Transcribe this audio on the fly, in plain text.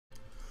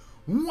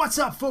What's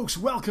up, folks?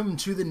 Welcome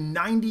to the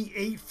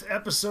 98th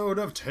episode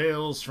of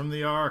Tales from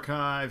the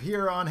Archive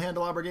here on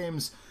Handelabra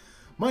Games.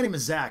 My name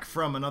is Zach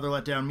from Another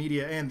Letdown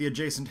Media and the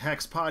Adjacent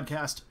Hex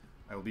podcast.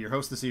 I will be your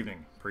host this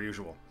evening, per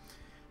usual.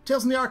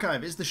 Tales from the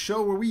Archive is the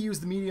show where we use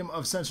the medium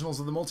of Sentinels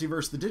of the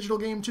Multiverse, the digital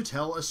game, to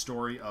tell a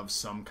story of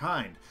some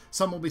kind.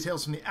 Some will be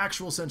tales from the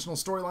actual Sentinel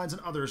storylines,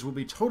 and others will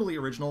be totally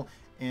original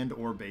and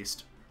or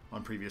based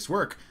on previous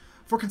work.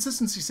 For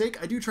consistency's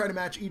sake, I do try to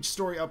match each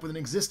story up with an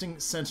existing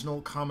Sentinel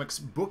Comics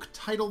book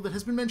title that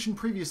has been mentioned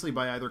previously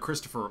by either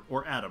Christopher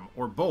or Adam,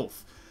 or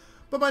both.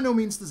 But by no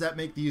means does that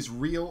make these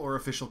real or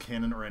official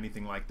canon or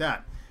anything like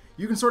that.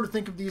 You can sort of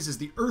think of these as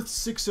the Earth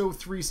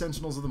 603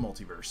 Sentinels of the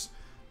Multiverse.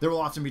 There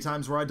will often be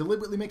times where I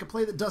deliberately make a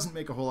play that doesn't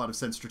make a whole lot of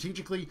sense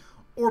strategically,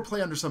 or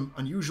play under some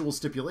unusual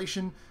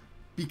stipulation,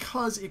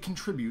 because it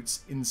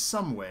contributes in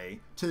some way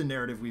to the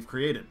narrative we've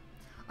created.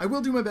 I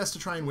will do my best to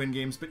try and win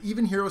games, but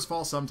even heroes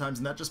fall sometimes,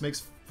 and that just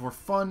makes for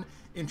fun,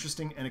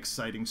 interesting, and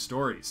exciting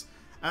stories.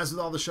 As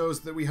with all the shows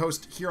that we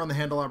host here on the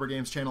Handelabra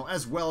Games channel,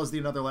 as well as the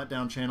Another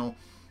Letdown channel,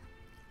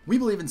 we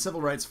believe in civil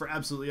rights for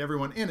absolutely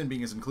everyone and in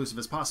being as inclusive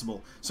as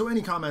possible, so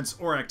any comments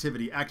or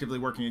activity actively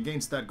working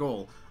against that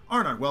goal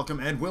are not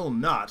welcome and will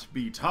not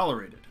be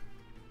tolerated.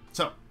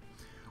 So,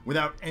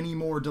 without any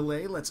more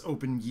delay, let's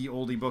open ye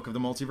olde book of the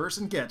multiverse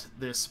and get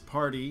this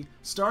party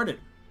started.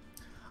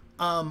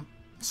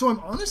 So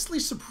I'm honestly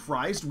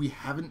surprised we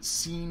haven't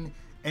seen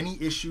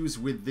any issues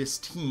with this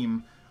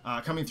team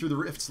coming through the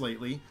rifts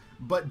lately,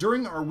 but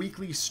during our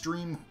weekly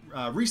stream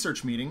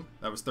research meeting,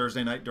 that was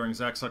Thursday night during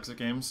Zach Sucks at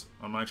Games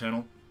on my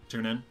channel,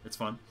 tune in, it's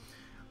fun,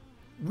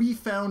 we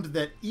found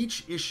that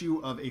each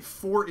issue of a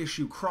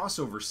 4-issue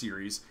crossover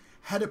series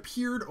had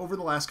appeared over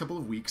the last couple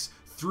of weeks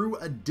through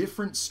a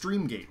different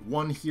stream gate,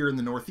 one here in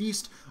the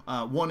Northeast,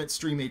 one at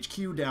Stream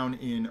HQ down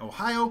in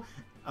Ohio,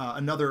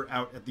 another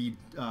out at the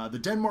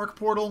Denmark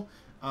portal,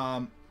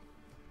 and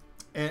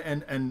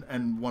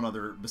one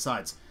other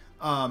besides.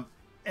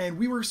 And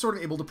we were sort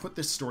of able to put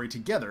this story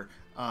together,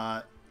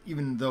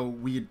 even though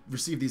we had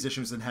received these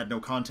issues and had no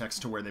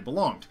context to where they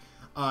belonged.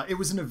 It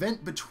was an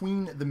event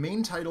between the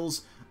main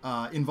titles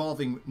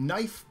involving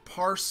KNYFE,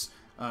 Parse,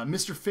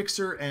 Mr.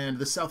 Fixer, and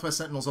the Southwest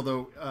Sentinels,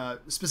 although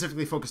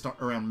specifically focused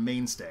around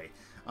Mainstay.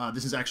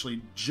 This is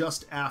actually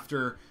just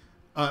after...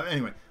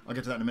 anyway, I'll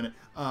get to that in a minute.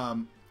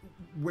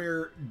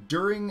 Where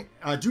during,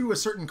 due to a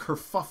certain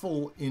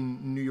kerfuffle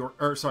in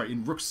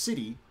in Rook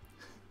City,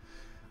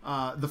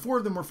 the 4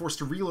 of them were forced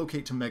to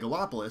relocate to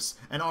Megalopolis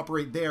and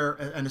operate there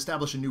and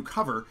establish a new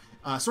cover,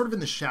 sort of in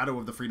the shadow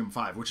of the Freedom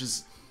 5, which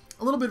is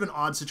a little bit of an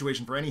odd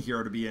situation for any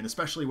hero to be in,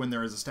 especially when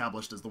they're as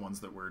established as the ones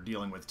that we're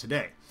dealing with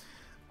today.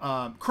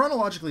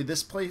 Chronologically,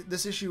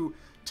 this issue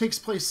takes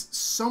place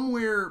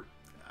somewhere,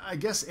 I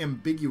guess,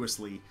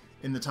 ambiguously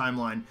in the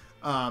timeline,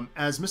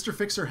 as Mr.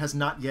 Fixer has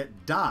not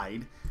yet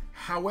died.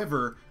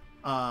 However,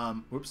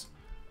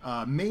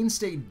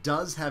 Mainstay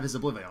does have his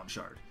Oblivion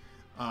shard.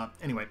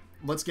 Anyway,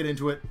 let's get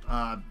into it.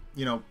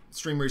 You know,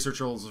 stream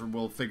researchers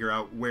will figure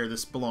out where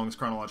this belongs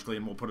chronologically,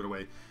 and we'll put it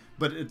away.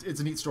 But it's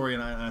a neat story,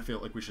 and I feel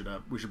like we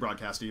should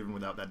broadcast it even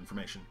without that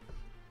information.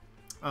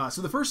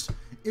 So the first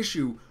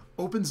issue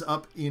opens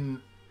up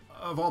in,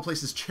 of all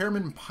places,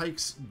 Chairman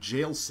Pike's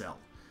jail cell.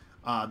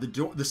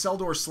 The cell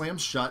door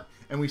slams shut,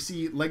 and we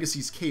see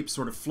Legacy's cape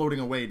sort of floating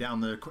away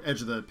down the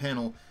edge of the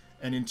panel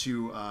and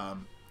into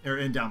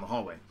and down the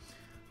hallway.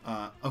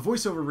 A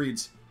voiceover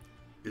reads,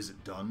 "Is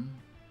it done?"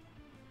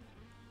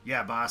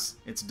 "Yeah, boss,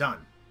 it's done.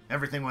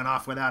 Everything went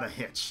off without a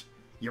hitch.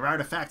 Your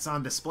artifacts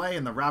on display,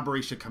 and the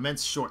robbery should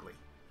commence shortly."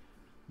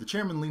 The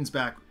chairman leans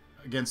back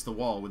against the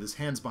wall with his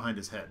hands behind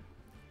his head.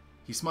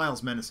 He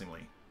smiles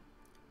menacingly.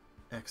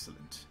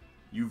 "Excellent.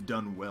 You've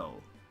done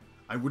well.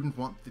 I wouldn't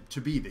want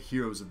to be the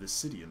heroes of this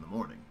city in the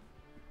morning."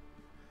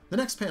 The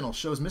next panel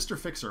shows Mr.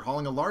 Fixer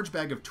hauling a large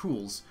bag of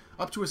tools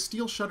up to a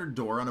steel-shuttered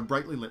door on a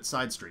brightly lit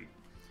side street.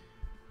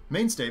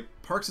 Mainstay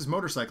parks his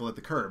motorcycle at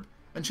the curb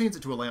and chains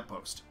it to a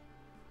lamppost.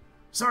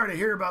 "Sorry to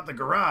hear about the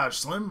garage,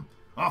 Slim.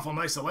 Awful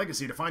nice of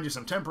Legacy to find you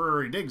some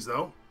temporary digs,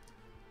 though."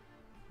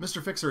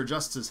 Mr. Fixer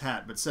adjusts his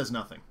hat, but says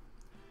nothing.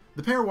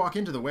 The pair walk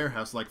into the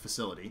warehouse-like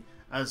facility,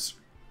 as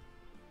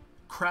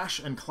crash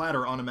and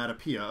clatter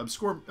onomatopoeia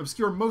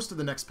obscure most of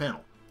the next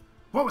panel.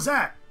 "What was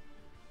that?"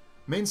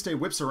 Mainstay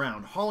whips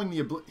around,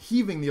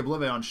 heaving the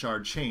Oblivion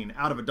shard chain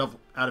out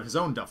of his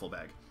own duffel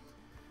bag.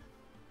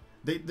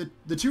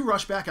 The two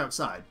rush back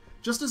outside,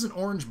 just as an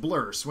orange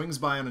blur swings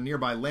by on a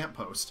nearby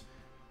lamppost,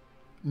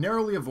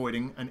 narrowly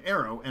avoiding an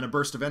arrow and a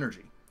burst of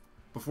energy.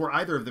 Before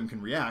either of them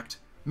can react,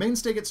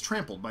 Mainstay gets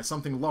trampled by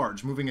something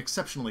large moving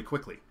exceptionally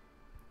quickly.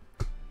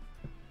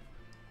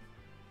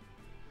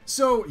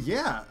 So,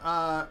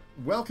 yeah,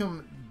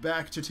 welcome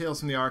back to Tales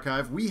from the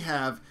Archive. We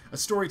have a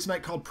story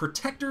tonight called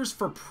Protectors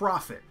for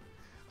Profit.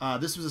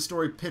 This was a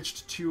story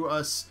pitched to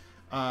us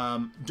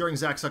during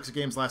Zach Sucks at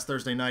Games last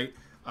Thursday night.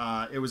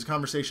 It was a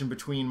conversation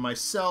between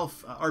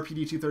myself,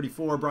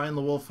 RPD234, Brian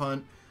the Wolf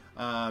Hunt.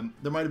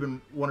 There might have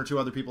been 1 or 2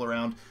 other people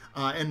around.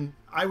 And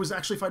I was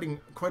actually fighting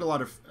quite a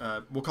lot of,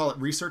 we'll call it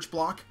research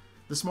block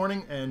this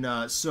morning.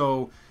 And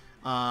so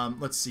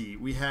Let's see.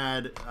 We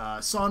had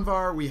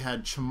Sonvar, we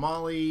had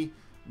Chamali,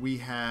 we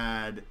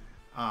had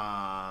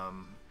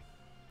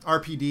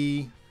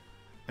RPD,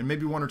 and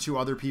maybe one or two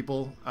other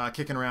people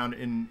kicking around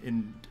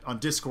on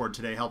Discord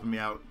today, helping me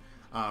out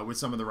with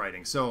some of the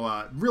writing.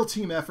 So real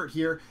team effort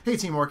here. Hey,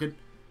 Team Orchid,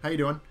 how you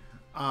doing?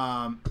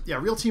 Yeah,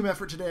 real team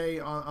effort today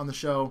on the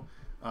show.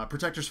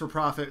 Protectors for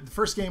Profit. The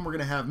first game we're going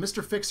to have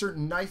Mr. Fixer,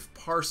 KNYFE,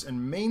 Parse,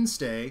 and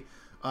Mainstay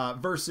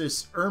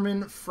versus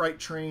Ermine, Fright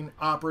Train,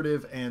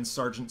 Operative, and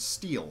Sergeant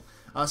Steel.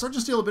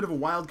 Sergeant Steel, a bit of a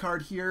wild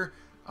card here.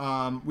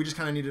 We just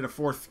kind of needed a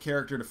fourth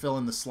character to fill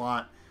in the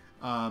slot.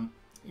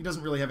 He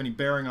doesn't really have any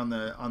bearing on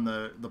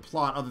the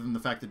plot, other than the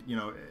fact that, you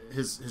know,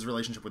 his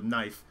relationship with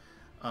KNYFE,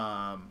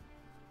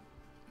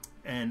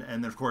 and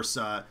then of course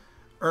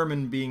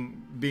Ermine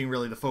being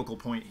really the focal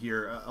point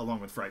here, along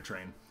with Fright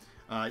Train.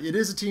 It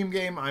is a team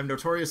game. I'm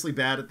notoriously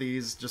bad at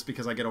these just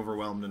because I get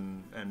overwhelmed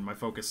and my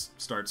focus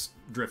starts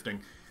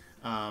drifting.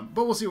 But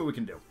we'll see what we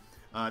can do.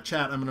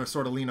 Chat, I'm going to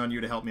sort of lean on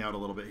you to help me out a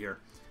little bit here.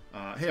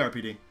 Hey,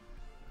 RPD.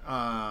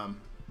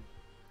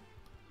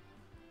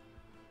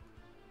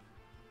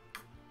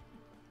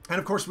 And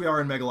of course we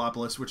are in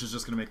Megalopolis, which is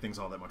just going to make things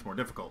all that much more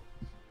difficult.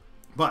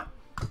 But,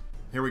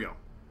 here we go.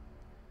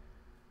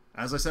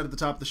 As I said at the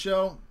top of the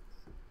show...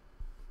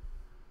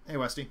 Hey,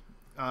 Westy.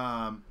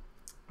 As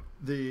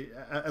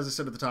I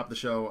said at the top of the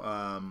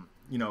show,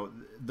 you know,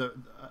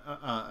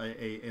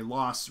 a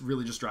loss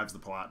really just drives the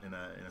plot in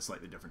a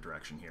slightly different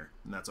direction here,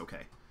 and that's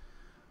okay.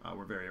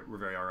 We're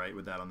very all right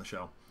with that on the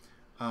show.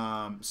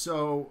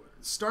 So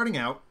starting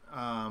out,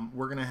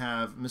 we're gonna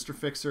have Mr.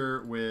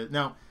 Fixer with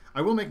now.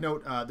 I will make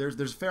note. There's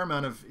a fair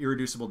amount of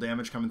irreducible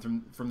damage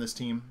coming from this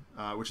team,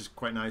 which is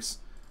quite nice.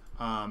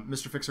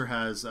 Mr. Fixer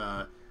has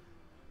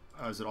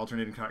is it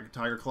alternating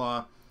Tiger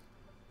Claw?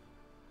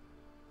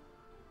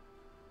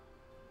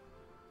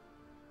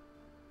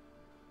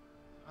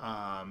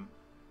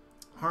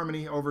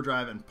 Harmony,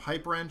 Overdrive, and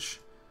Pipe Wrench.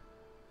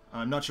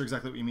 I'm not sure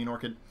exactly what you mean,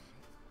 Orchid.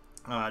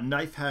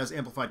 KNYFE has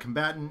Amplified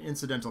Combatant,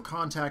 Incidental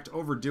Contact,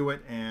 Overdo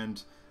It,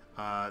 and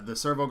the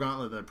Servo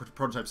Gauntlet, the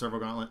prototype Servo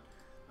Gauntlet,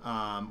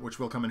 which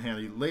will come in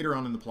handy later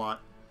on in the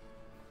plot.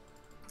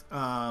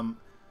 Parse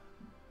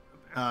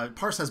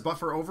has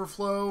Buffer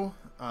Overflow,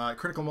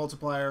 Critical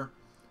Multiplier.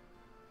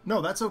 No,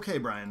 that's okay,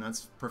 Brian.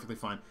 That's perfectly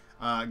fine.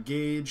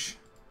 Gauge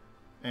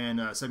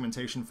and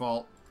Segmentation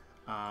Fault.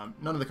 None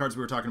of the cards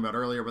we were talking about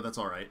earlier, but that's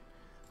all right.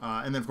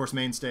 And then, of course,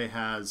 Mainstay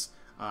has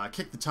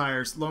Kick the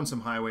Tires,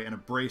 Lonesome Highway, and a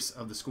Brace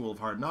of the School of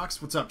Hard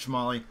Knocks. What's up,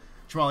 Chamali?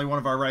 Chamali, one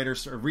of our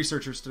writers, or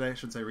researchers today, I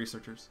should say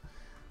researchers.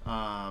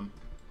 So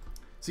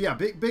yeah,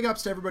 big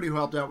ups to everybody who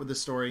helped out with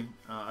this story.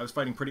 I was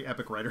fighting pretty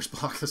epic writer's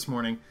block this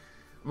morning.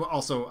 Well,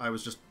 also, I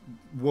was just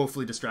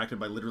woefully distracted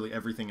by literally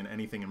everything and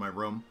anything in my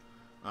room.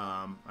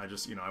 I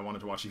just, you know, I wanted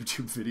to watch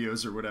YouTube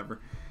videos or whatever.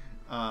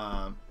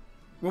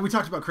 Well, we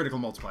talked about Critical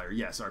Multiplier.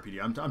 Yes,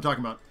 RPD. I'm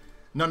talking about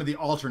none of the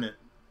alternate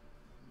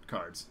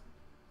cards.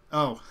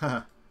 Oh,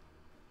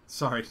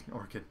 sorry,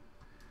 Orchid.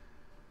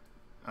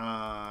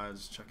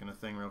 Just checking a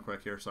thing real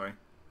quick here. Sorry.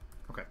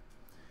 Okay.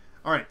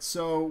 All right,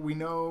 so we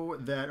know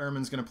that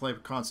Ermine's going to play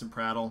Constant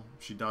Prattle.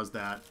 She does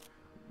that.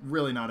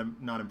 Really not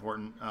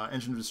important.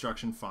 Engine of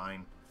Destruction,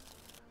 fine.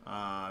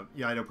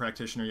 Yaido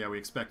Practitioner, yeah, we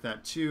expect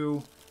that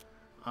too.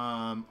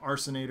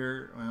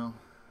 Arsonator, well,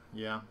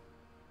 yeah.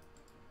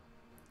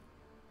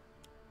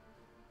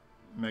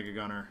 Mega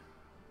Gunner.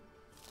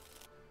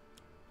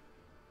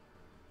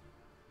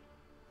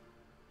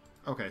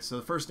 Okay, so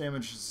the first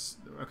damage is...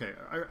 Okay,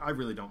 I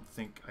really don't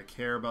think I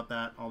care about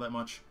that all that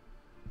much.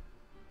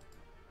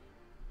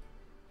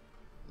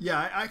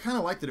 Yeah, I kind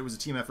of liked that it was a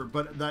team effort,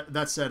 but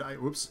that said, I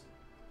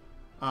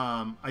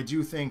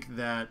do think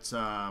that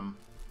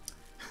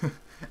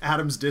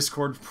Adam's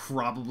Discord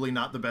probably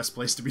not the best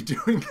place to be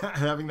doing that,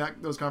 having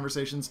those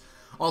conversations.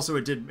 Also,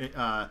 it did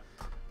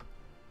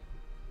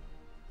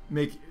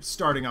make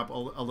starting up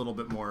a little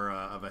bit more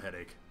of a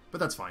headache, but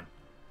that's fine.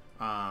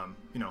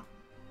 You know,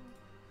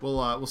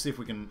 we'll see if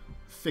we can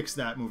fix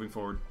that moving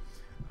forward.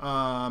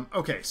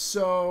 Okay,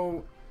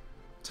 so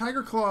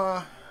Tiger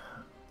Claw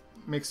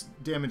makes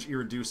damage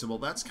irreducible.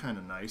 That's kind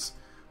of nice.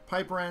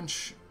 Pipe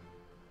Wrench.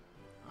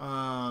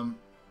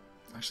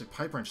 Actually,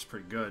 Pipe Wrench is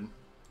pretty good.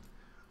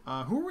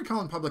 Who are we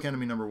calling public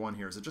enemy number 1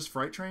 here? Is it just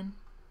Fright Train?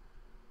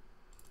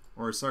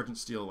 Or is Sergeant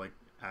Steel, like,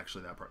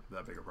 actually that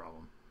big a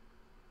problem?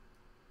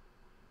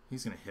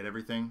 He's going to hit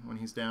everything when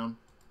he's down.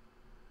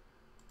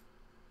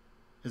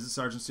 Is it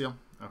Sergeant Steel?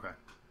 Okay.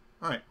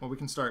 Alright, well, we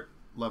can start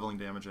leveling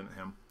damage into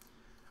him.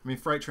 I mean,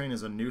 Fright Train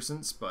is a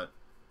nuisance, but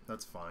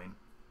that's fine.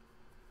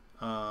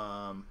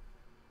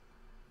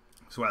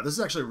 So, wow, this is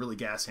actually a really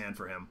gas hand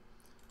for him.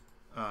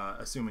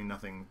 Assuming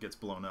nothing gets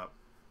blown up.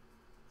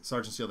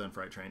 Sergeant Steel, then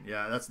Fright Train.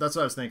 Yeah, that's what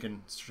I was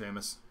thinking,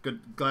 Seamus.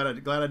 Good. Glad I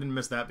didn't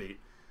miss that beat.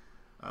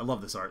 I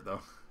love this art,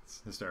 though.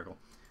 It's hysterical.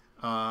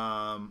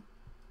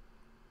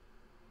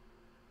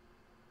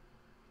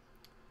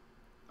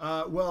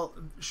 Well,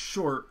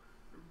 sure,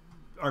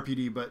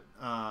 RPD, but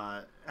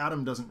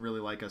Adam doesn't really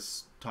like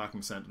us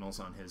talking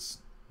Sentinels on his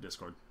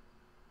Discord.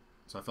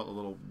 So I felt a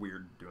little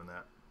weird doing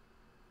that.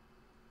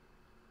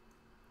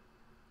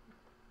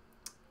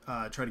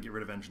 Try to get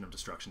rid of Engine of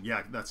Destruction.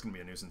 Yeah, that's going to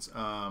be a nuisance.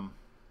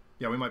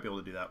 Yeah, we might be able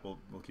to do that. We'll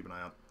keep an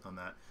eye out on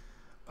that.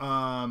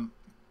 I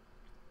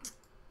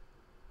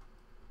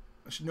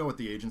should know what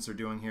the agents are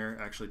doing here,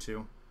 actually,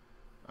 too.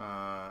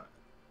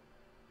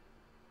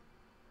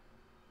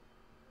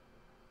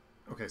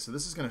 Okay, so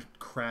this is going to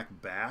crack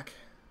back.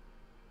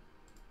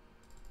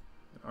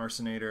 An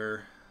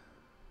Arsenator.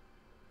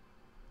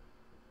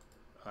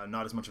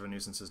 Not as much of a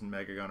nuisance as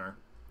Mega Gunner.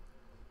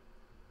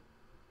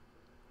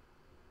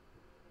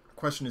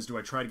 Question is, do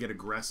I try to get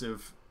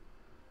aggressive?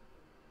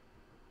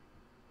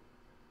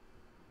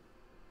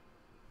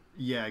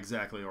 Yeah,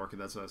 exactly, Orchid.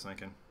 That's what I was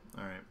thinking.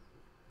 All right.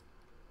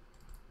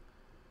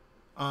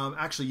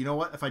 Actually, you know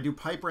what? If I do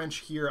Pipe Wrench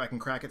here, I can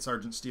crack at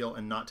Sergeant Steel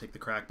and not take the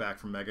crack back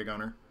from Mega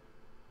Gunner,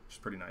 which is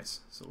pretty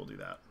nice. So we'll do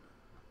that.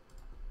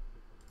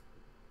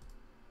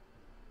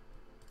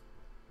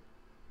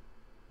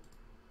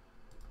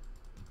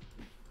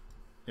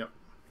 Yep,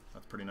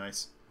 that's pretty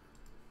nice.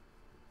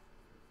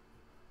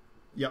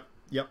 Yep.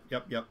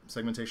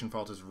 Segmentation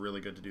Fault is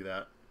really good to do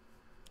that.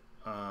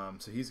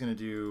 So he's going to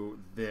do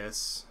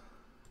this.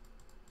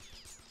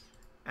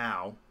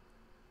 Ow.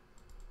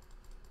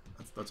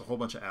 That's a whole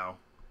bunch of ow.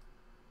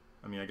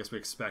 I mean, I guess we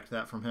expect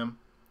that from him.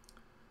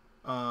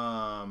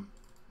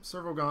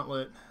 Servo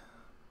Gauntlet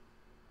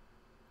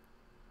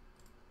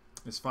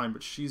is fine,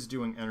 but she's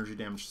doing energy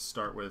damage to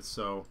start with,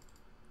 so...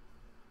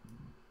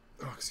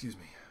 Oh, excuse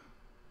me.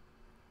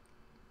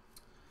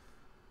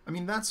 I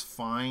mean, that's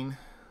fine.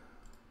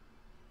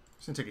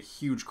 It's going to take a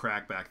huge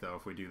crack back, though,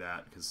 if we do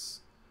that, because...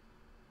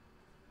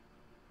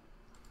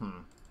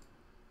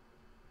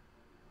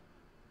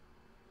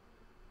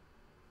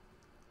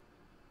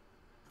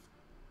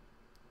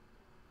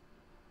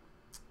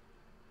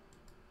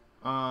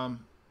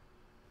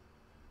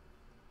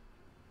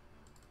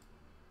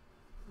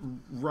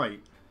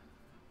 Right.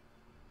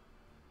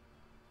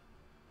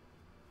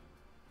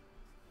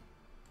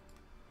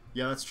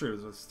 Yeah, that's true.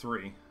 That's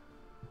 3.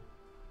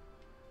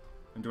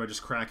 And do I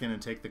just crack in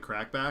and take the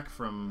crack back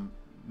from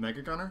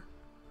Mega Gunner?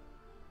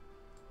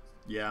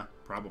 Yeah,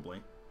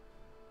 probably.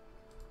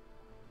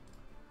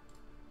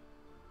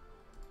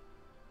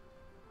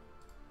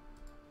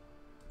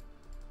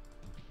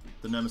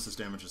 The Nemesis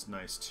damage is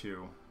nice,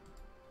 too.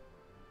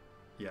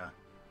 Yeah.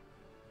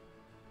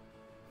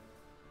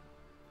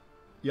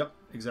 Yep,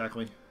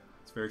 exactly.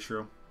 It's very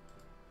true.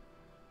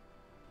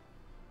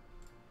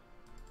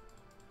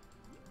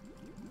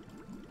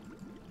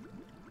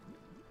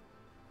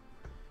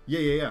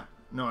 Yeah.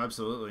 No,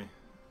 absolutely.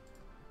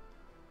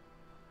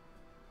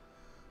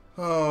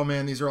 Oh,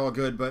 man, these are all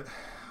good, but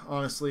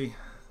honestly,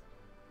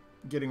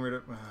 getting rid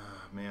of...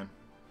 man.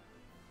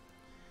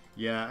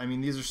 Yeah, I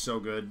mean, these are so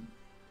good.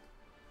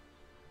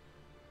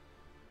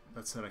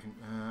 That said, I can...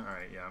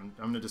 Alright, yeah, I'm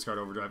going to discard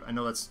Overdrive. I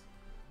know that's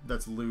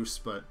loose,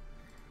 but...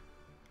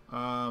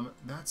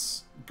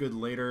 that's good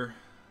later.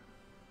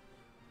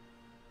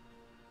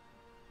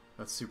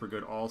 That's super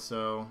good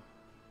also.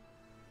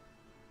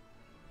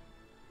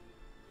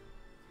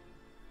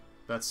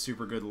 That's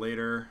super good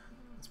later.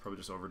 Let's probably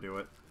just overdo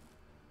it.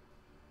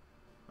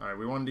 Alright,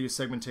 we wanted to use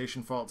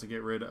Segmentation Fault to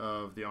get rid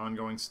of the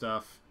ongoing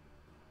stuff.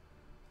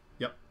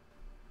 Yep.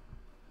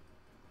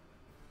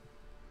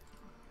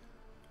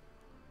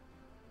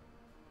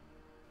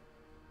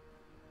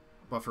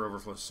 Buffer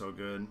Overflow is so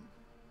good.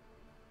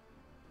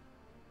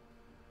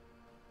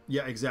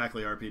 Yeah,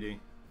 exactly, RPD.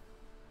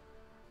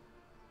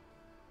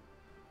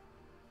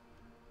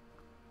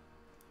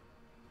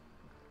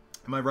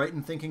 Am I right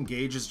in thinking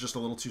Gauge is just a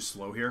little too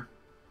slow here?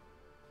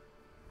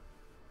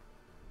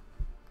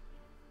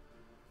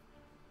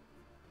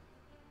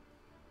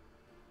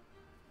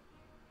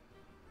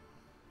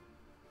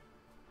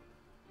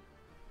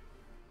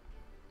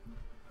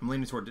 I'm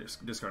leaning toward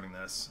discarding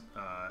this.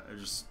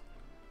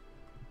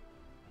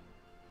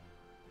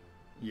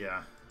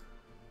 Yeah.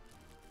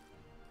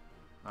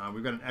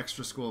 We've got an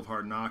extra School of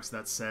Hard Knocks.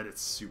 That said,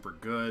 it's super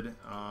good.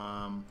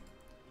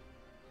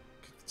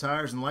 Kick the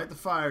tires and light the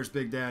fires,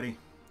 Big Daddy.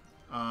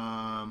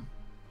 Oh,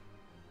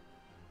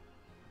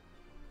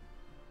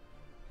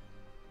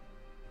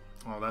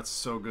 that's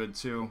so good,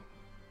 too.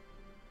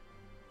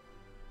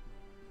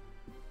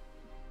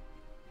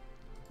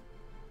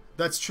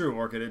 That's true,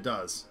 Orchid. It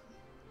does.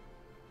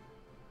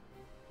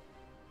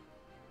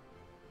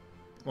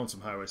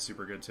 Lonesome Highway is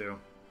super good, too.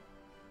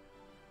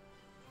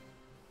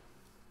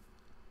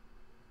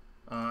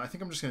 I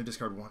think I'm just going to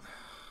discard 1.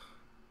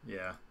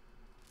 Yeah.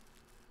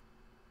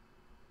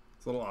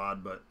 It's a little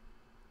odd, but...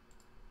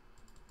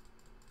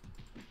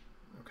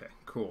 Okay,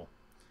 cool.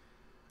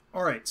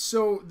 Alright,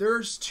 so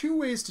there's 2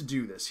 ways to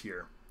do this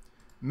here.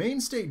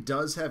 Mainstay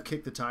does have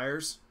Kick the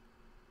Tires.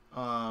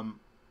 That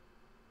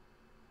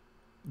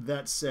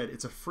said,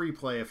 it's a free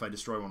play if I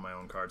destroy one of my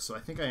own cards, so I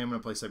think I am going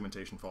to play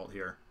Segmentation Fault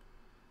here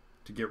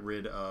to get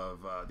rid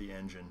of the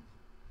engine.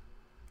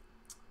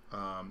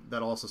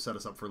 That'll also set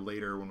us up for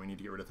later when we need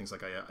to get rid of things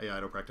like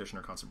Aido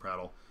Practitioner, Constant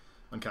Prattle,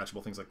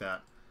 Uncatchable, things like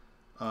that.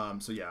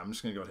 So yeah, I'm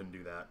just going to go ahead and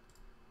do that.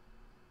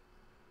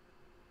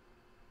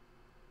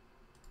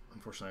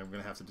 Unfortunately, I'm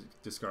going to have to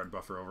discard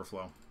Buffer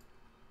Overflow.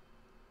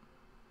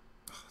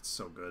 it's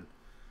so good.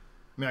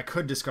 I mean, I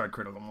could discard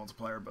critical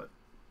multiplier, but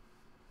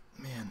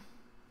man.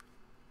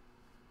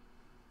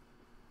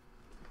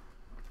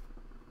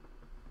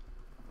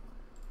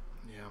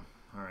 Yeah,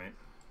 alright.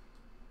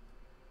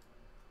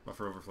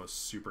 Buffer Overflow is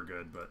super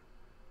good, but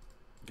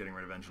getting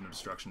rid of Engine of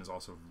Destruction is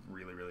also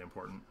really, really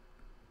important.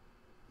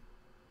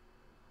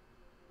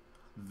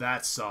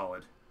 That's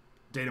solid.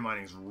 Data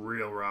mining is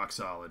real rock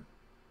solid.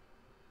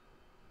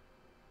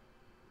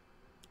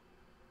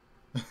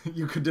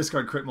 You could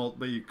discard crit mult,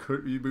 but you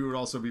would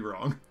also be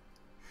wrong.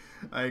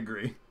 I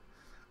agree.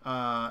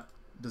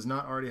 Does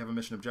not already have a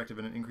mission objective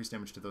and an increased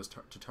damage to those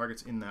to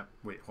targets in that...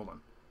 Wait, hold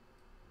on.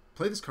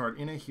 Play this card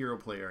in a hero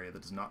play area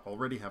that does not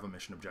already have a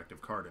mission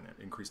objective card in it.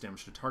 Increased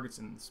damage to targets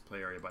in this play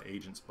area by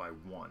agents by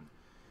 1.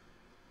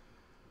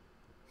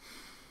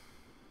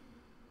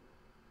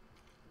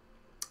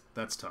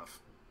 That's tough.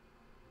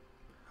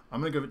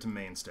 I'm going to give it to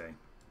Mainstay.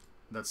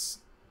 That's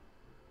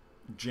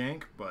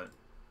jank, but...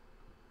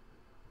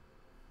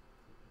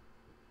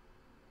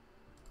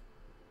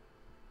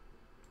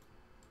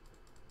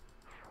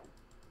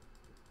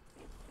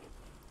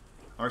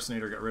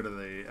 Arsenator got rid of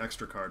the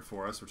extra card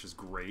for us, which is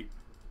great.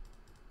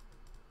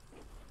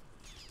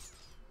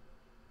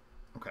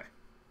 Okay.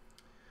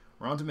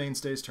 We're on to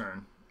Mainstay's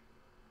turn.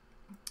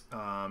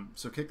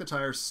 So Kick the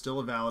Tires still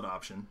a valid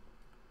option.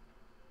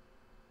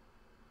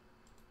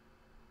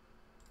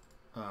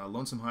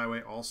 Lonesome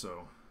Highway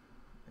also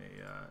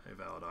a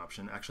valid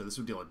option. Actually, this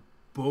would deal a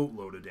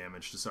boatload of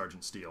damage to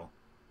Sergeant Steel.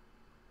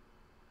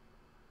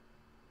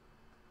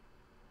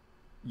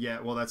 Yeah,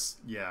 well, that's...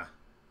 Yeah.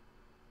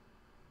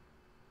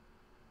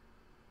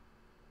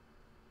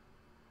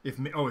 If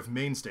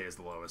Mainstay is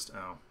the lowest.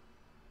 Oh.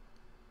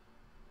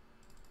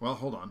 Well,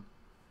 hold on.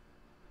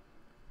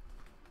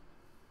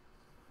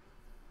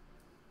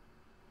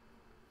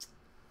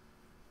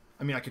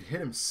 I mean, I could hit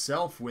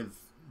himself with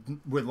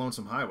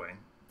Lonesome Highway.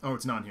 Oh,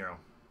 it's non-hero.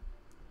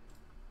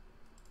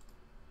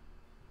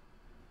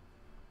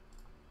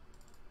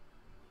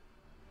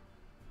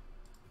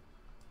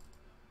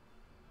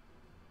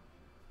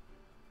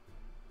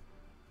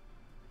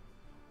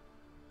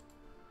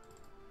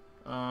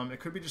 It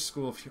could be just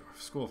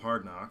School of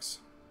Hard Knocks.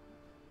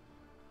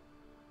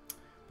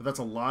 But that's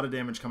a lot of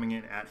damage coming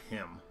in at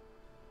him.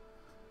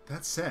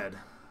 That said,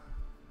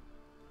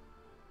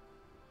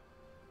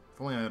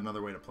 if only I had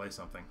another way to play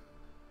something.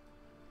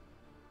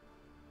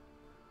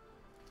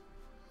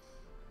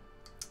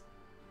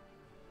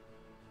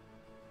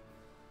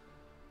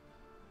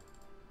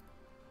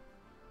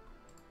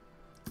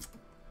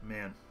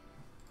 Man.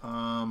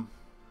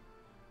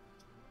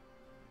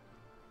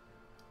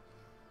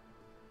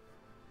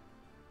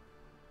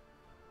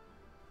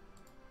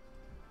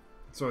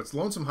 So it's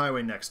Lonesome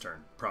Highway next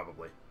turn,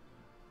 probably.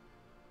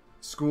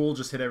 School,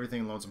 just hit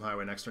everything in Lonesome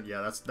Highway next turn. Yeah,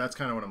 that's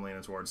kind of what I'm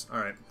leaning towards.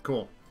 Alright,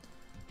 cool.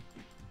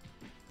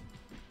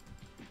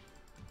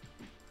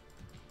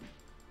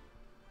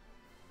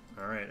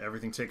 Alright,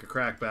 everything take a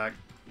crack back.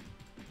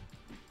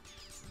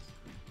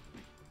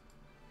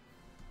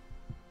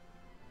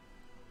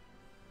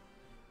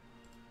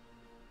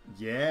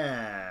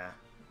 Yeah.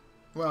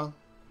 Well,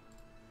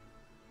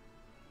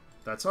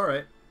 that's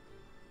alright.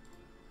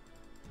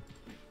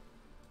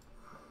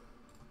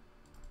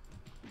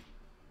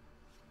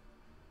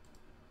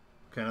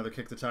 Okay, another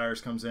Kick the Tires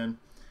comes in.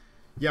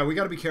 Yeah, we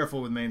got to be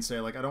careful with Mainstay.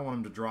 Like, I don't want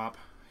him to drop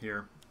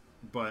here.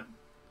 But,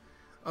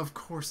 of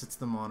course it's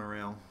the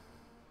monorail.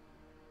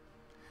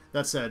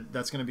 That said,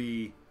 that's going to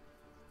be...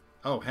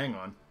 Oh, hang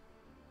on.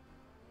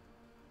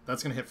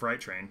 That's going to hit Fright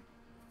Train,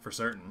 for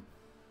certain.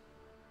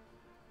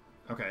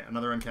 Okay,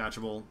 another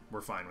uncatchable.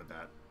 We're fine with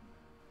that.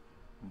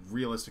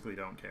 Realistically,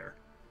 don't care.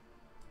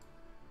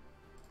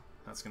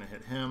 That's going to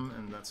hit him,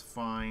 and that's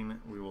fine.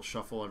 We will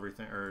shuffle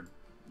everything, or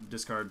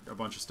discard a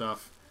bunch of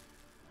stuff.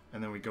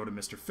 And then we go to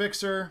Mr.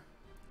 Fixer,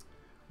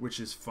 which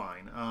is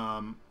fine.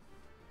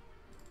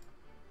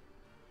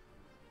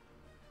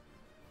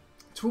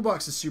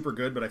 Toolbox is super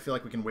good, but I feel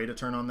like we can wait a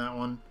turn on that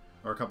one,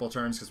 or a couple of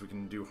turns, because we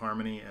can do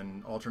Harmony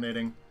and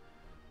alternating.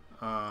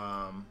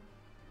 Yeah,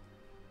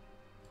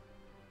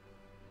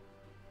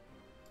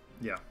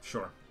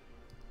 sure.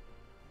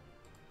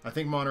 I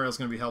think Monorail is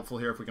going to be helpful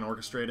here if we can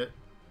orchestrate it.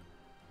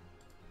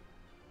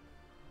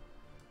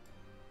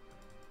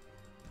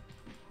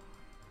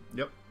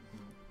 Yep.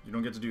 You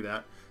don't get to do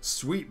that.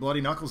 Sweet. Bloody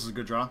Knuckles is a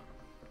good draw.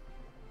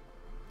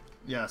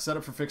 Yeah,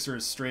 setup for Fixer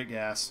is straight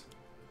gas.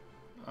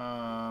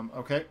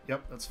 Okay.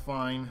 Yep, that's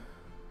fine.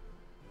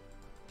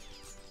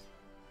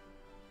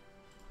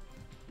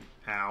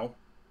 Ow.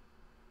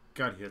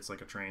 God, he hits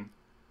like a train.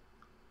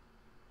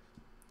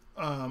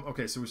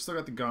 Okay, so we've still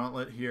got the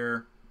Gauntlet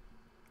here.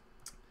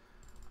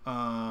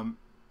 Not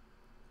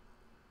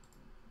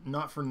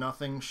for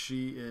nothing,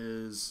 she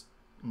is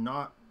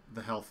not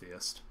the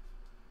healthiest.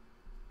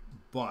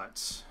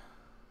 But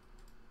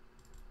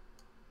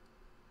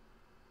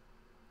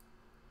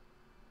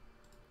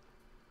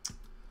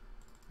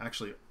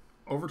actually,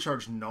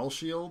 Overcharged Null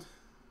Shield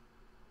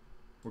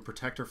would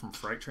protect her from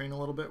Fright Train a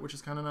little bit, which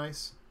is kind of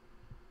nice.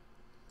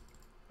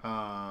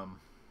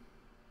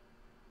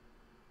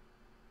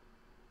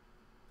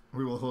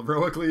 We will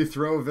heroically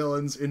throw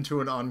villains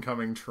into an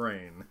oncoming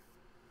train.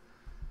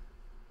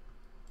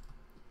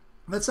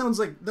 That sounds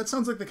like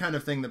the kind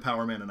of thing that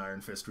Power Man and Iron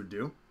Fist would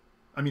do.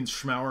 I mean,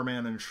 Schmauer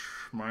Man and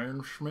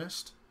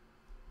Schmeirenschmist.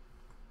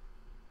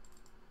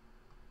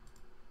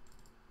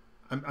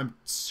 I'm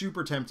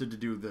super tempted to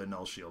do the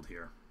Null Shield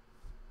here.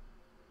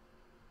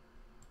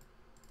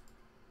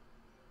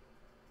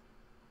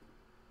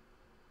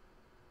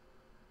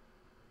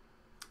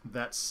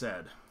 That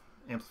said,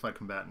 Amplified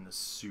Combatant is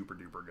super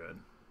duper good.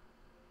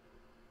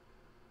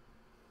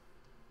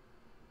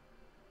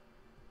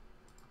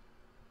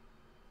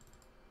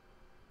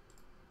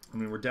 I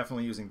mean, we're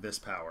definitely using this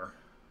power.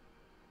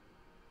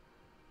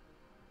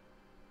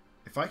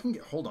 If I can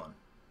get... Hold on.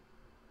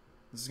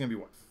 This is going to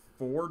be, what,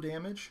 4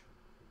 damage?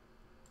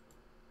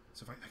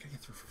 So if I can get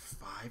through for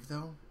 5,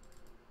 though?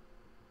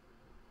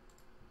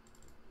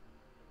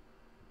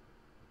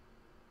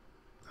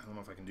 I don't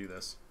know if I can do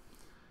this.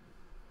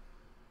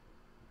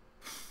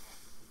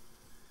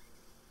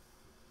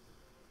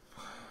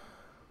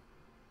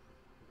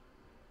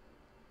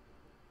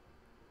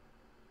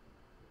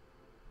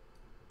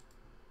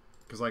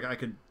 Because, like, I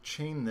could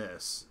chain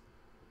this.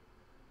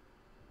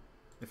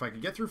 If I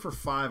could get through for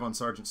 5 on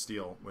Sergeant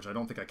Steel, which I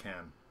don't think I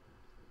can.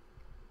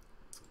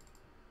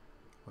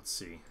 Let's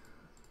see.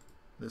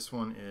 This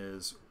one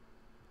is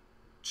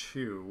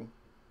 2,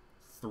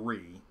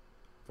 3,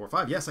 4,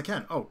 5. Yes, I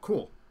can. Oh,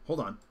 cool. Hold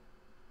on.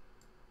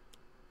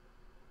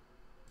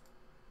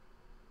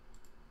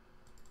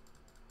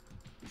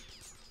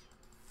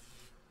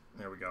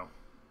 There we go.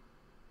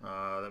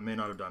 That may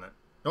not have done it.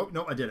 Oh,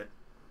 no, I did it.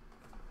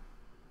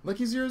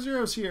 Lucky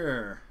 00's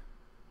here.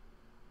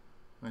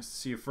 Nice to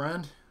see you,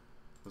 friend.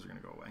 Those are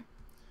going to go away.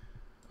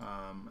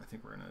 I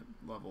think we're going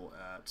to level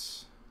at...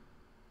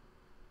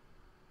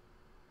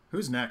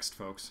 Who's next,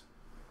 folks?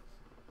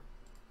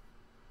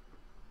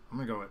 I'm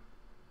going to go at...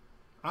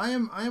 I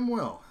am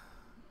Will.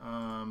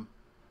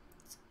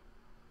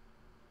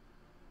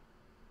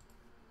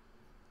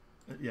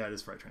 Yeah, it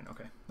is Fright Train.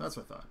 Okay, that's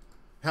what I thought.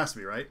 Has to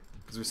be, right?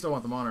 Because we still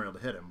want the monorail to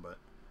hit him, but...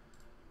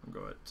 I'll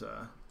go at...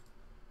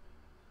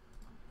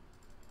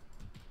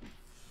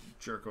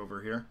 jerk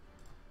over here.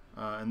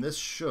 And this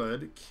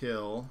should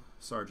kill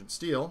Sergeant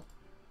Steel.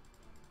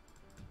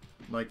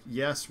 Like,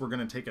 yes, we're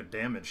going to take a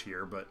damage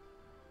here, but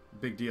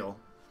big deal.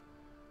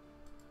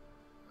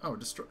 Oh,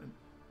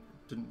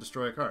 didn't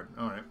destroy a card.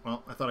 Alright,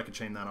 well, I thought I could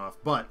chain that off.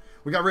 But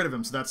we got rid of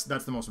him, so that's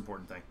the most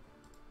important thing.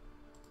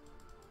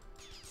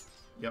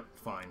 Yep,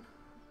 fine.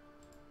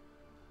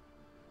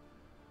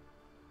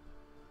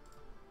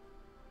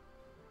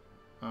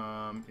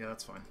 Yeah,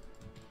 that's fine.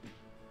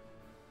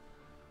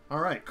 All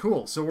right,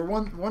 cool. So we're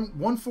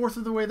one fourth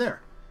of the way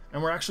there,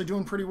 and we're actually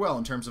doing pretty well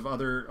in terms of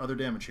other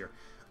damage here.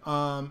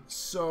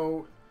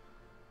 So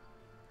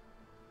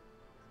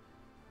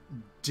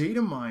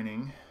data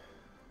mining.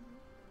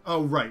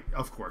 Oh, right.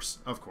 Of course.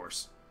 Of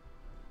course.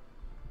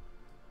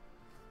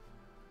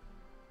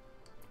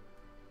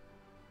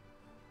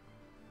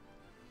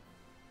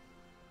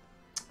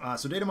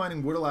 So data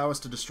mining would allow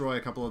us to destroy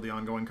a couple of the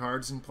ongoing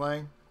cards in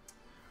play.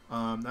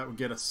 That would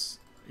get us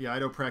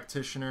Ido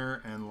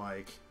Practitioner and,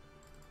 like,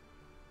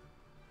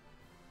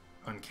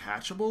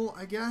 Uncatchable,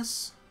 I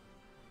guess?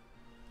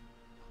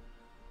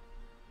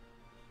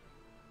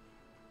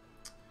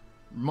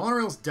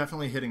 Monorail's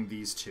definitely hitting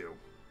these two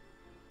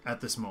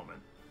at this moment.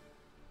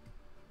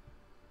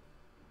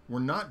 We're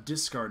not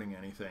discarding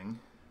anything.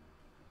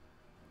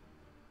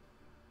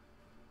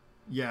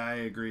 Yeah, I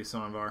agree,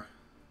 Sonvar.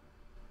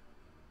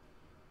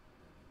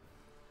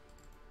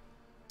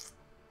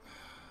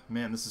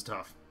 Man, this is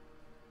tough.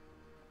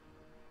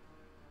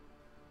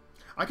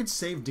 I could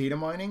save data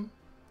mining.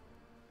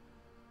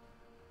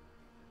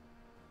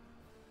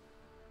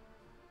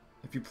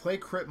 If you play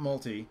Crit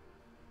Multi,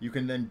 you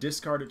can then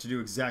discard it to do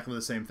exactly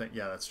the same thing.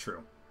 Yeah, that's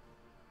true.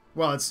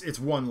 Well, it's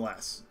one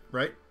less,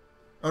 right?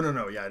 Oh,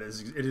 no, yeah, it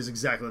is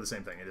exactly the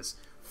same thing. It is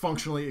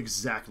functionally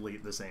exactly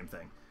the same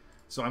thing.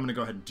 So I'm going to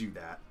go ahead and do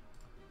that.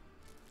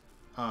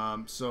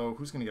 So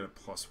who's going to get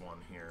a +1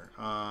 here?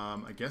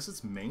 I guess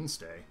it's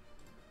Mainstay.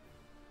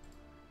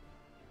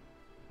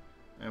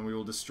 And we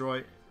will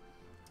destroy...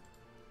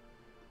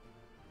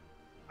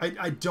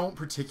 I don't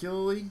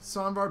particularly,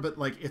 Sonvar, but,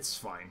 like, it's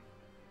fine.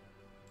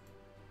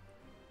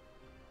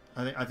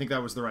 I think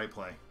that was the right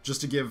play.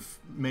 Just to give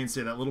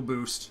Mainstay that little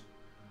boost.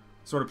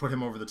 Sort of put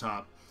him over the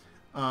top.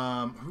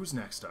 Who's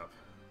next up?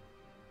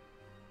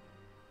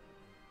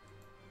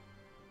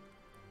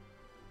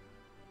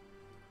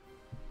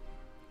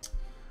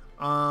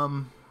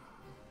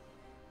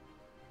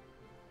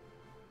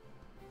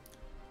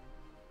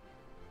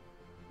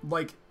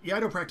 Like,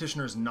 Ido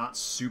Practitioner is not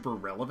super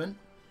relevant.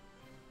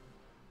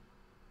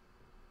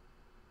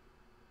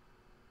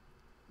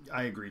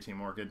 I agree,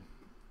 Team Orchid.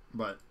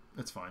 But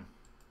it's fine.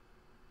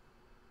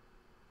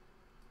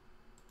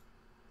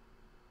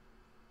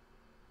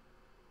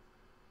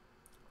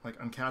 Like,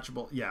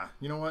 Uncatchable. Yeah,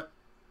 you know what?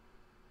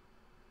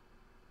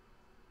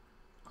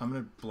 I'm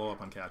going to blow up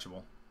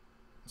Uncatchable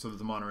so that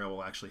the monorail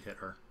will actually hit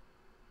her.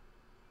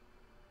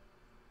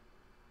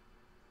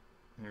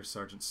 There's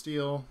Sergeant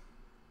Steele,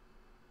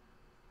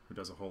 who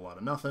does a whole lot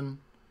of nothing.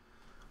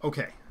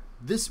 Okay,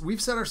 we've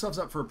set ourselves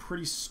up for a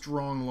pretty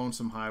strong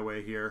Lonesome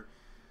Highway here.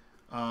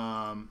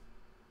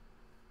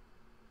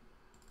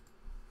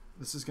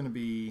 This is going to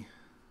be...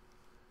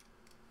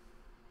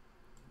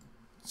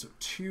 So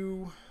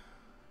 2...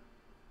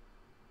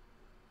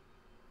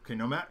 Okay,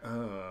 no matter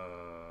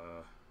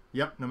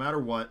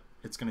what,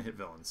 it's going to hit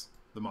villains.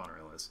 The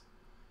monorail is.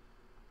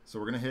 So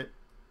we're going to hit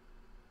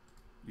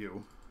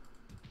you.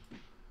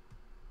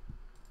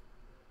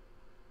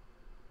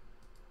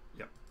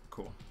 Yep,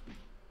 cool.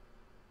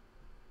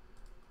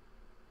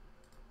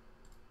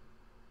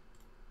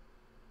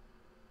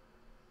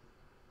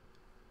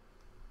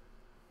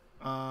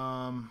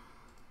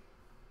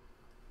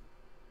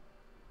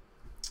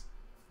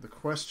 The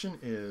question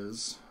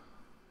is,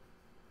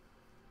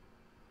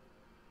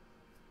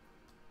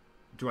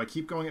 do I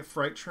keep going at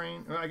Fright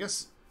Train? I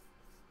guess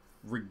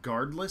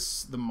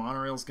regardless, the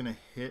monorail's going to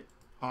hit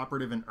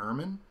Operative and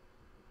Ermine.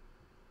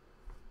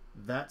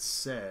 That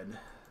said,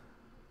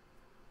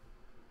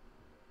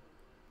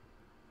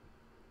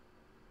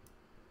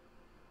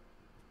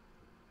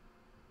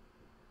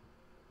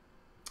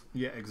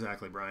 yeah,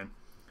 exactly, Brian.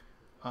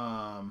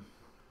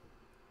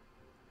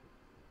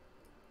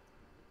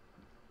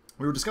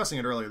 We were discussing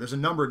it earlier. There's a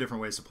number of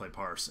different ways to play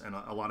Parse, and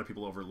a lot of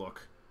people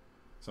overlook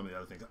some of the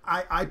other things.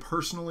 I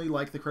personally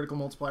like the critical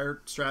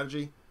multiplier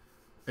strategy.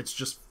 It's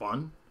just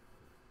fun.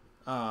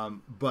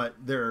 But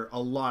there are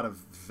a lot of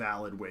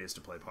valid ways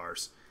to play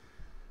Parse.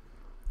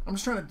 I'm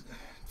just trying to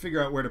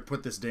figure out where to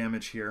put this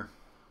damage here.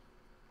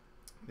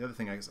 The other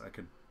thing, I guess I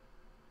could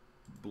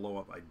blow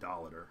up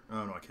Idolater.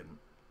 Oh, no, I couldn't.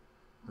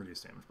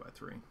 Reduce damage by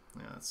 3.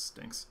 Yeah, that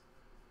stinks.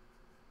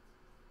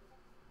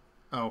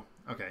 Oh,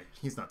 okay.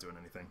 He's not doing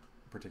anything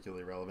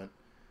particularly relevant.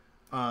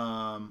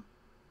 Alright,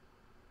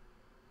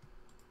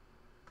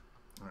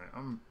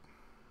 I'm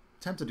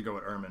tempted to go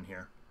with Ermine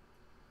here.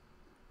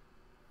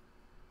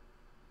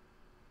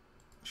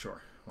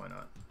 Sure, why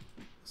not?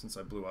 Since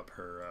I blew up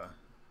her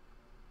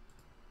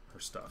her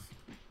stuff.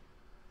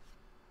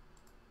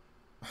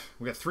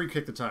 We got 3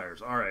 kick the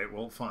tires. Alright,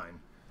 well, fine.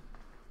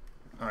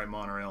 Alright,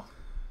 monorail.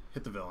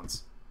 Hit the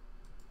villains.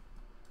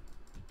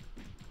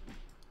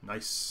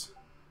 Nice.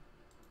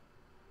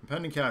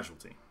 Impending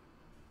casualty.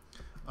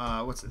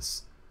 What's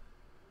this?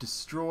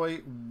 Destroy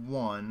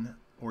 1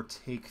 or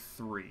take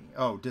 3.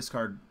 Oh,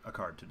 discard a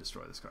card to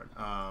destroy this card.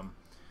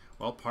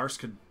 Well, Parse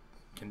can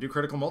do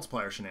critical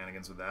multiplier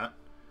shenanigans with that.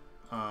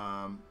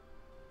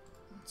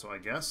 So I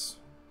guess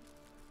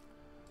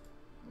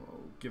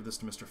we'll give this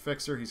to Mr.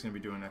 Fixer. He's going to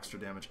be doing extra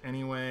damage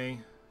anyway.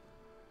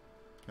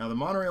 Now, the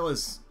monorail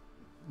is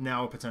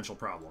now a potential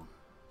problem.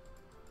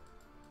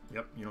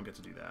 Yep, you don't get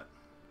to do that.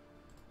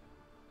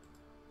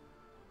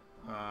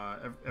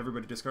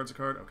 Everybody discards a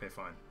card? Okay,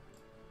 fine.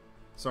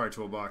 Sorry,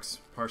 Toolbox.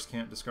 Parse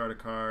can't discard a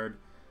card.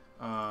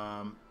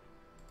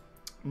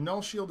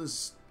 Null Shield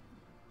is...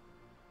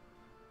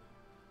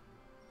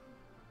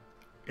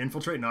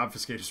 Infiltrate and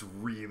Obfuscate is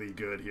really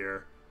good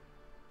here.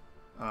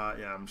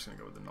 Yeah, I'm just going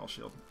to go with the Null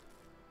Shield.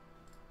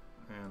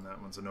 And that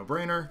one's a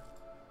no-brainer.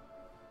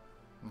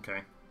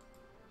 Okay.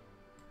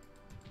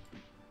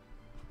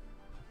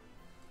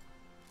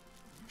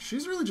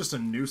 She's really just a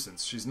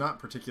nuisance. She's not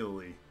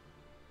particularly...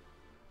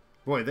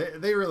 Boy,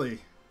 they really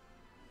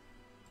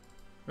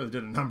did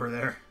a number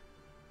there.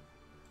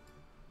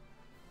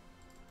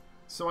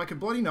 So I could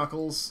Bloody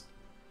Knuckles.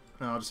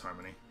 No, I'll just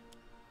Harmony.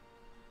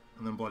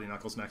 And then Bloody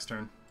Knuckles next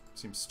turn.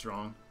 Seems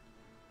strong.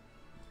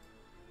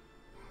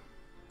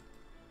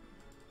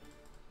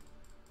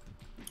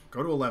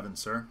 Go to 11,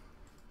 sir.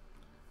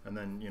 And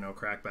then, you know,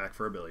 crack back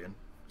for 1 billion.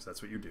 Because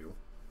that's what you do.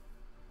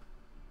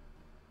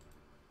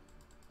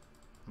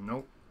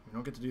 Nope. You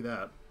don't get to do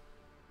that.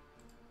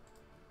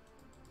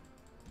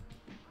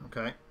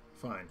 Okay,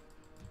 fine.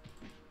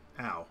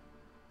 Ow.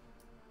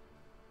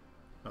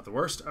 Not the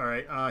worst.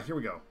 Alright, here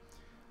we go.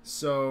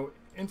 So,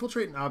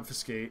 Infiltrate and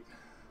Obfuscate.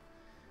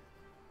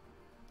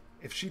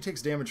 If she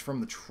takes damage from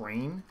the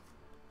train,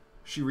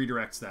 she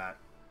redirects that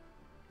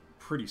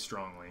pretty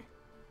strongly.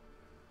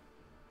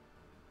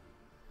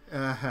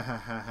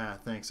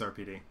 Thanks,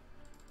 RPD.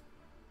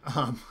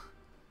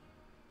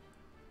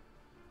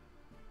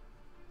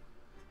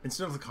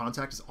 Instead of the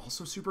Contact is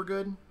also super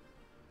good.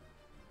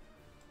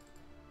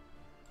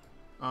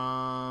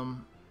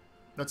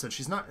 That's it.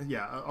 She's not...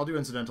 Yeah, I'll do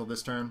Incidental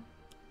this turn.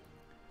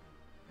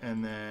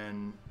 And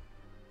then...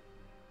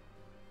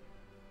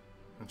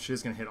 And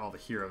she's going to hit all the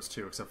heroes,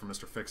 too, except for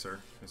Mr. Fixer,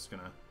 who's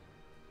going to...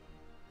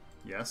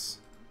 Yes.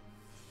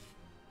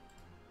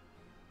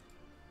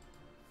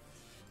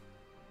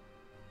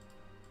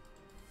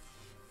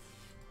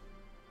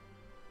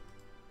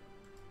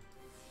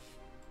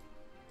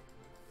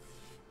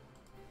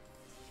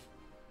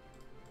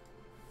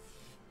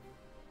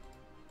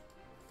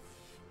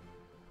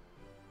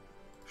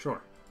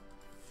 Sure.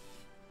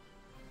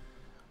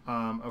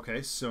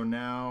 Okay, so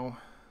now...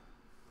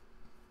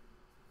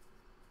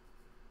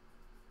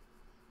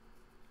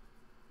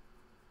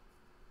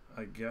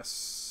 I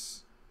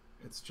guess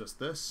it's just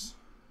this.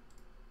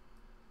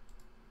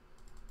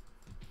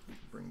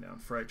 bring down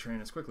Fright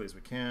Train as quickly as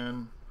we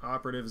can.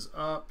 Operative is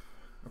up.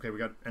 Okay, we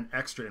got an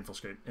extra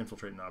infiltrate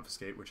and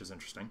obfuscate, which is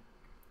interesting.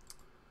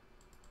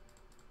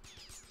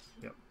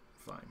 Yep,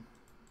 fine.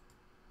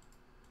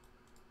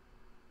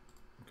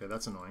 Okay,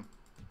 that's annoying.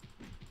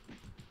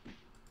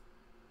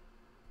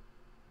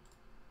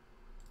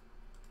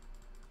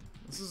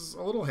 This is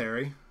a little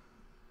hairy.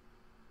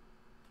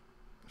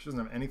 She doesn't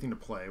have anything to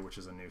play, which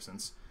is a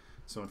nuisance.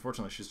 So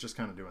unfortunately, she's just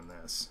kind of doing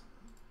this.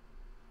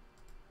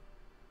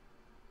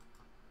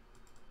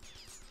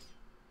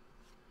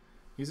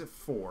 He's at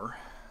 4.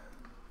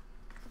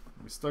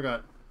 We still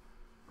got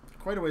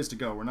quite a ways to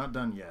go. We're not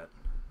done yet.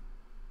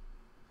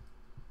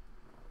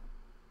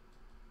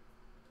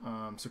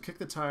 So kick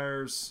the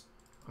tires.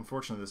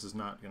 Unfortunately, this is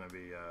not going to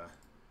be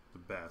the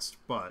best,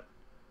 but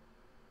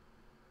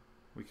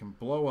we can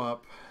blow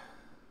up,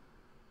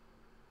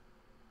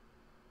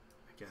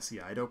 I guess,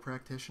 the Ido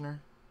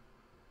Practitioner.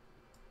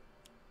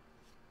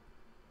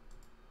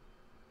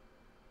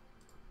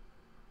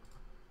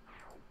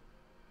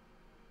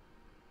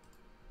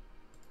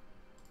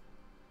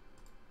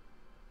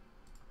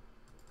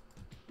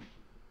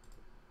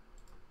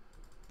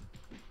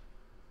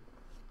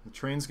 The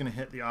train's going to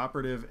hit the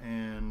Operative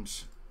and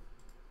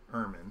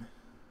Ermine.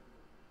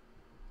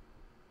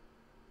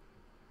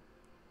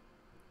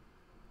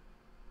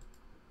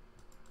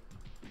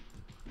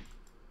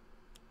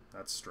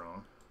 That's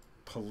strong.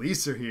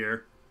 Police are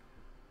here.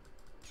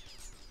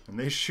 And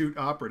they shoot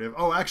Operative.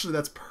 Oh, actually,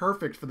 that's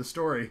perfect for the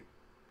story.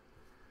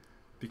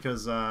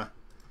 Because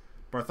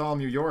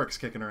Bartholomew Yorick's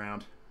kicking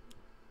around.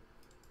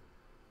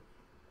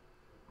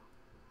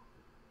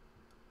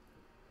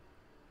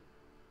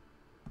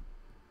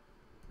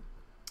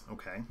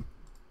 Okay.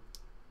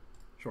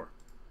 Sure.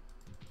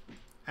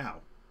 Ow.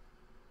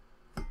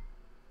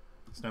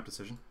 Snap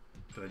decision.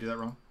 Did I do that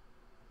wrong?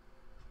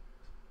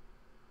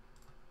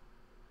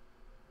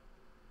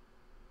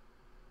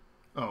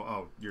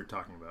 Oh, you're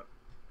talking about.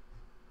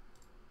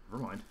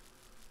 Never mind.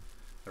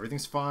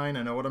 Everything's fine.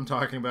 I know what I'm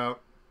talking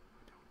about.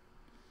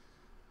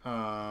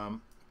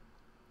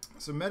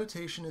 So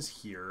meditation is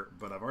here,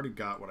 but I've already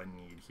got what I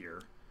need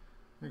here.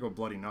 I'm gonna go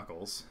Bloody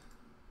Knuckles.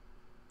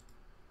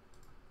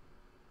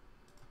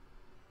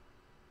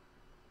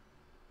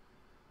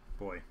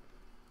 Boy.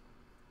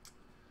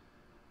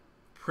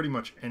 Pretty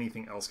much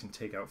anything else can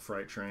take out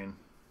Fright Train.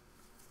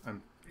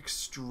 I'm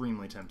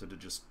extremely tempted to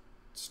just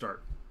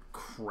start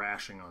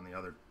crashing on the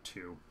other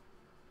two.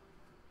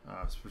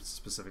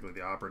 Specifically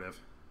the Operative.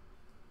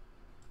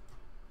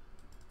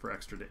 For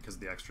extra, because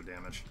of the extra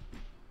damage.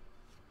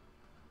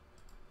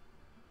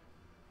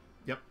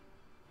 Yep.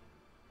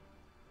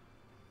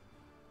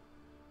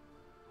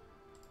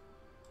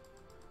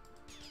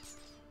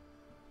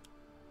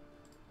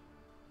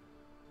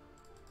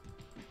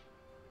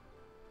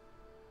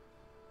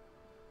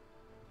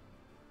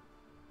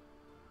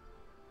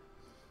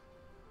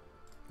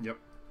 Yep.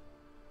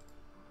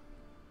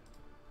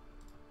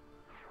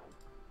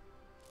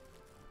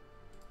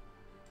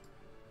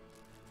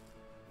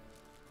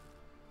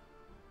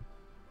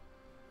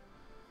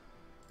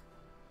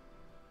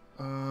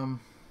 I'm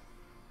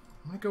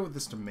gonna go with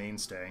this to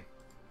Mainstay.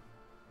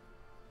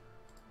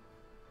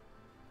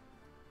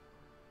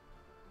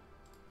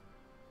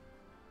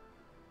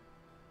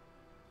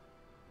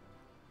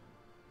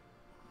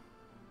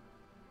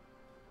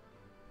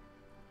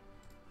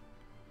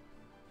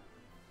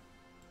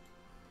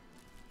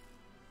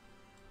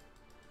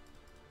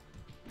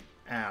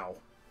 Ow.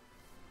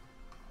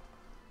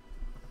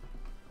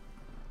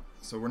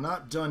 So we're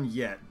not done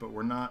yet, but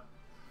we're not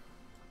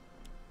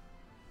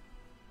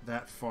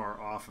that far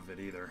off of it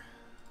either.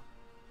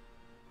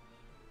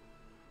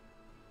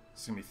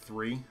 It's gonna be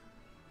 3.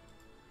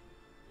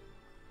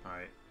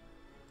 Alright.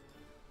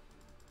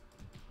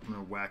 I'm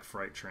gonna whack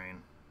Fright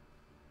Train.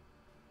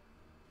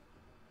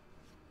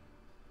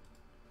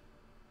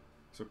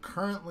 So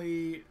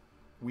currently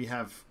we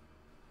have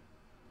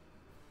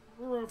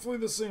roughly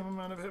the same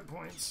amount of hit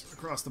points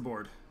across the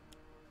board.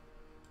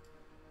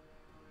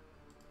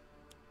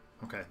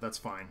 Okay, that's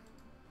fine.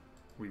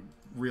 We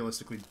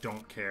realistically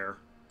don't care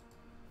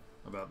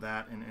about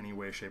that in any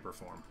way, shape, or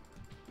form.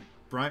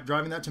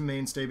 Driving that to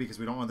Mainstay because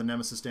we don't want the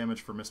Nemesis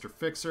damage for Mr.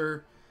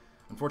 Fixer.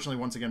 Unfortunately,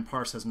 once again,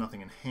 Parse has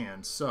nothing in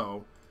hand,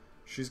 so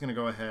she's going to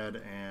go ahead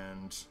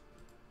and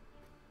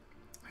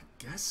I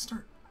guess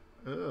start...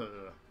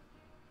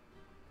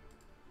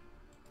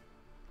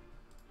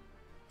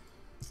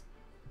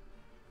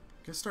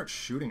 Guess start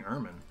shooting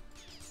Ermine.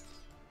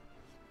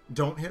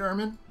 Don't hit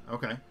Ermine?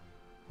 Okay.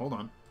 Hold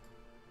on.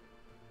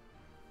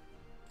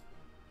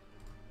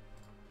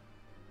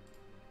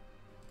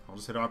 I'll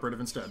just hit Operative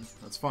instead.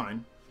 That's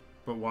fine.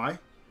 But why?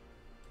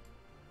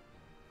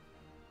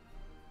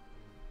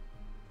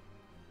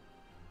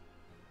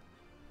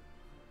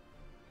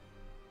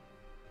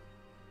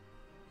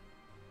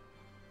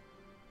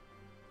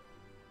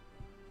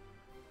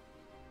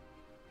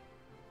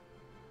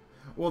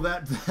 Well,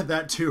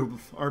 that too,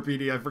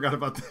 RPD, I forgot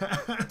about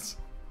that.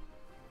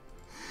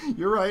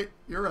 You're right.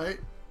 You're right.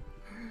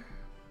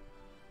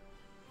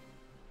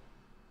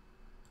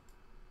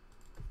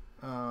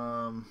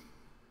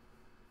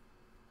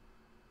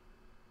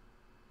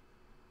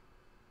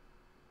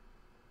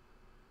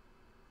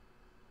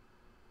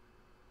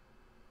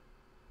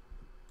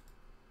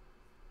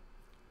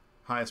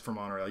 Highest for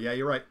monorail. Yeah,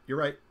 you're right. You're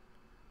right.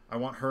 I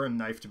want her and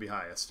knife to be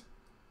highest.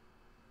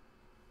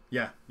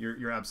 Yeah,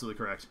 you're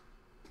absolutely correct.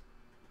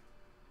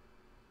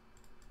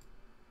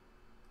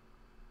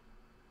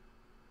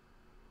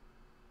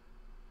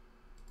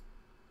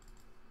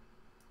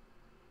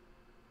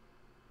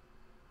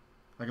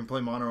 I can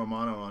play mono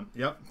on.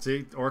 Yep,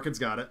 see, Orchid's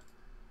got it.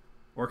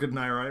 Orchid and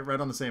I are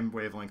right on the same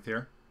wavelength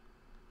here.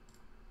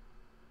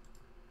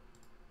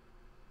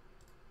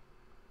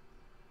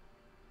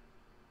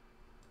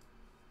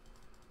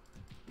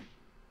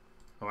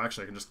 Oh,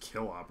 actually, I can just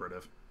kill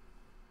Operative.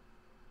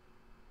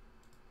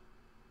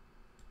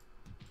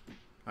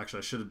 Actually,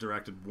 I should have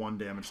directed 1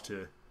 damage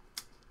to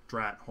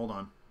Drat. Hold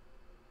on.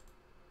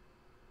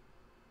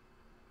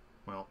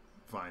 Well,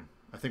 fine.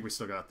 I think we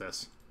still got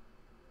this.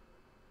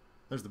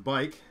 There's the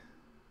bike.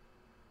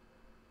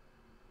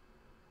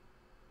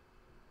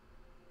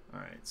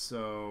 Alright,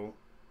 so...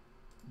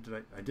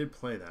 I did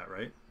play that,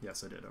 right?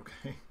 Yes, I did.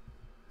 Okay.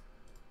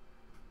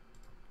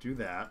 Do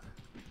that.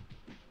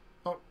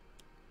 Oh.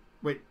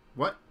 Wait,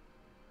 what?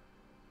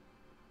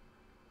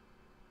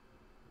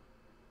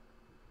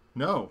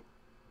 No.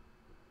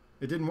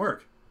 It didn't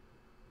work.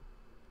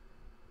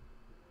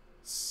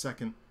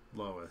 Second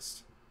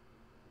lowest.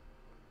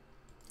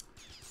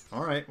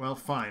 Alright, well,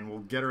 fine. We'll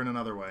get her in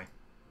another way.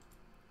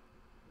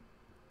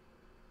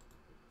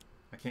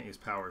 I can't use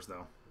powers,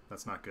 though.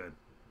 That's not good.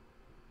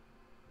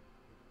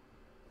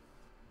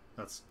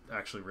 That's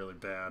actually really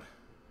bad.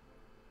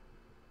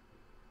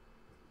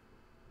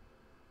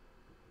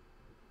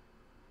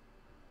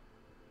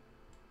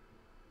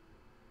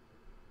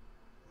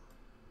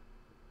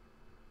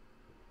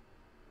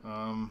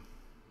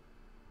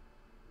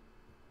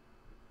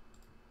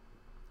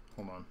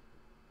 Hold on.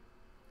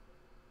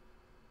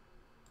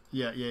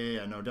 Yeah.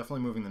 No, definitely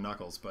moving the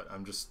knuckles, but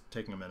I'm just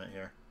taking a minute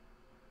here.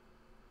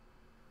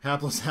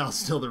 Hapless Hal's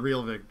still the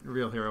real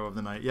hero of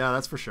the night. Yeah,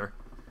 that's for sure.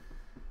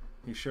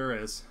 He sure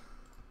is.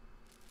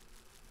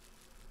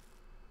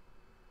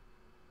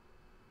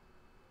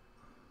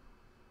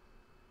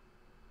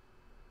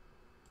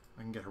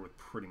 I can get her with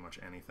pretty much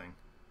anything.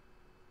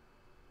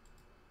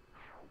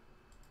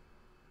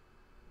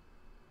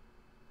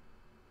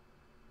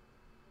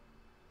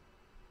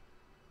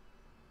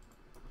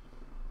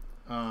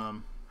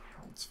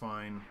 It's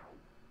fine.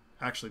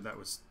 Actually, that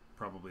was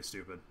probably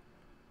stupid.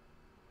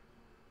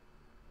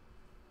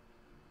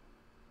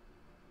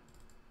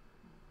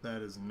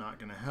 That is not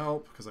going to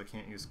help because I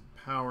can't use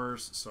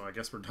powers, so I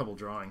guess we're double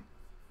drawing.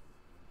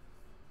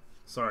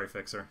 Sorry,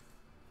 Fixer.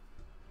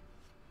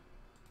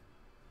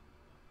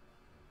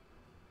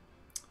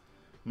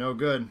 No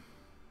good.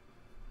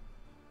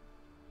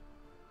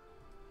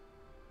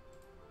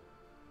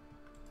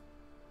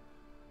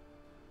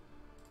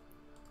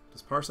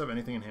 Does Parse have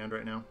anything in hand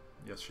right now?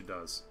 Yes, she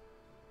does.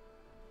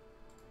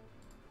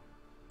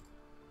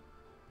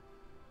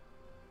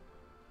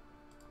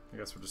 I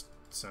guess we'll just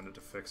send it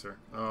to Fixer.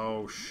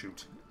 Oh,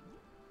 shoot.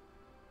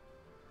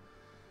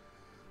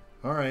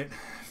 Alright,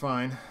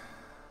 fine.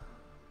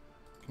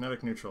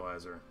 Kinetic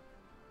neutralizer.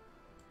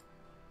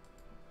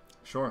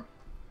 Sure.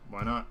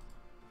 Why not?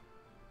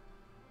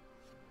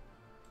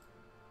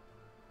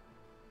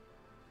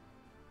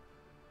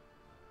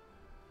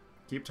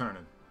 Keep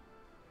turning.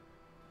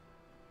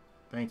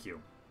 Thank you.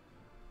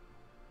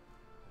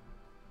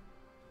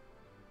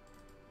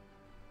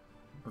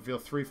 Reveal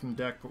 3 from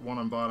the deck, put 1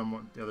 on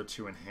bottom, the other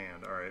 2 in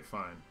hand. Alright,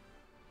 fine.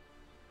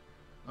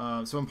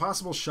 So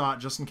impossible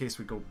shot, just in case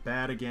we go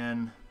bad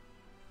again.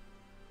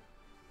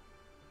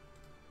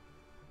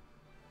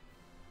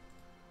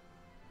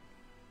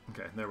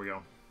 Okay, there we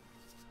go.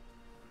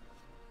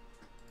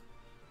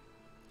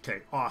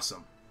 Okay,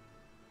 awesome.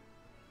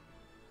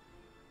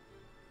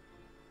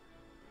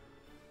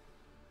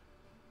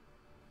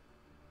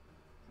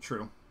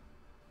 True.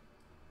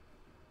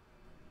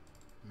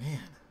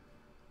 Man.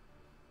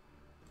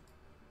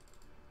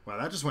 Wow,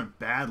 that just went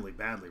badly,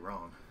 badly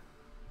wrong.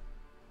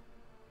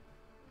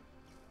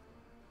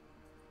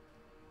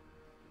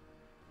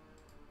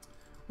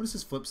 What does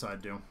his flip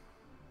side do?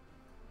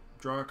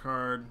 Draw a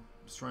card,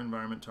 destroy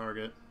environment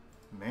target.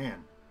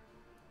 Man.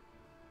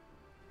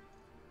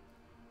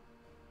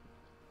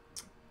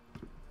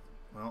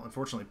 Well,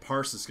 unfortunately,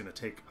 Parse is going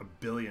to take 1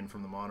 billion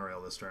from the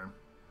monorail this turn.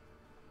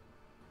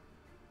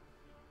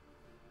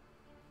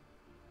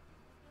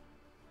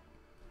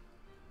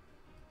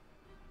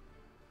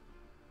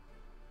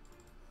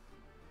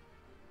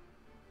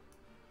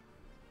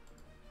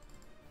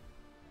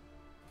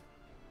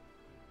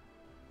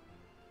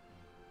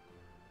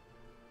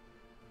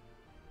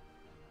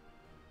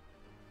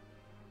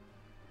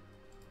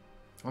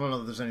 I don't know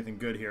that there's anything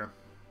good here.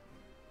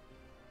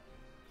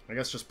 I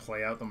guess just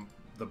play out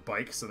the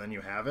bike so then you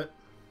have it.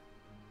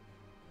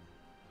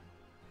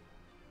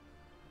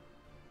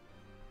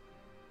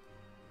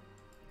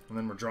 And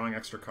then we're drawing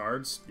extra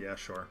cards? Yeah,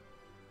 sure.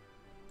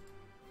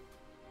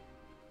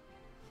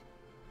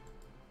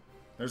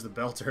 There's the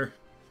Belter.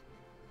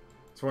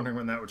 I was wondering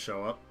when that would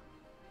show up.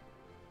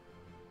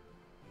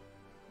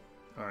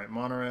 Alright,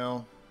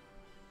 monorail.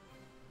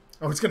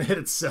 Oh, it's going to hit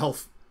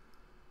itself.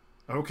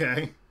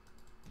 Okay.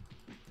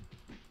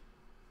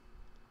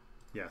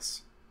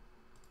 Yes.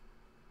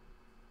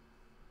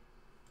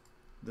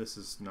 This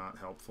is not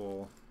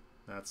helpful.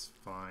 That's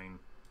fine.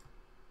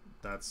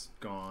 That's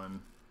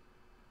gone.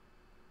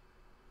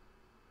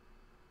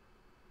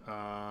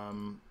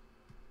 One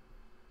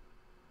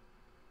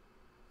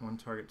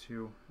target,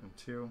 2 and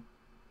 2.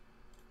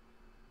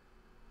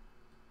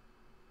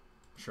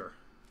 Sure.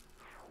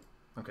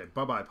 Okay,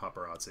 bye-bye,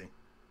 paparazzi.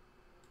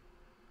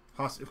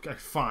 Okay,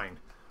 fine.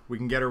 We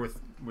can get her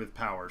with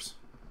powers.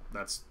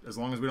 That's, as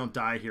long as we don't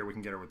die here, we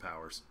can get her with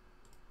powers.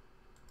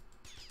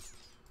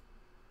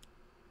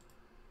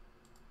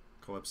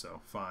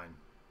 Calypso, fine.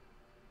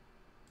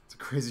 It's a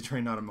crazy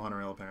train, not a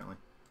monorail, apparently.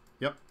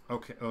 Yep.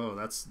 Okay. Oh,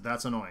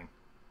 that's annoying.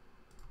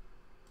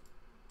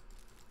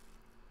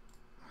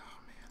 Oh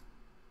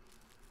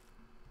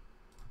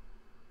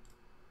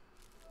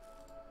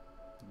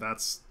man.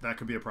 That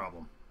could be a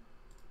problem.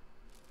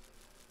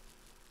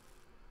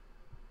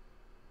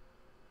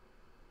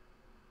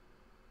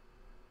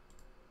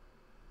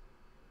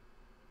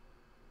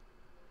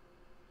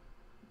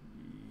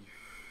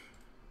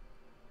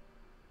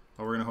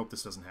 Oh, we're gonna hope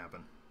this doesn't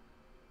happen.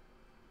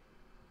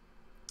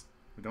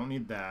 We don't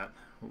need that.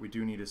 What we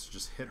do need is to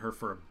just hit her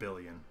for 1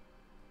 billion.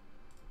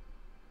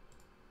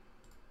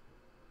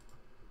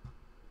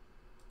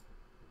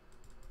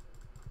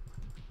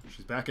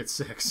 She's back at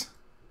 6.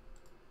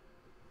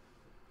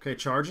 Okay,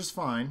 charge is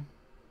fine.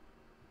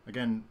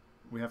 Again,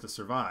 we have to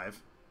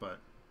survive, but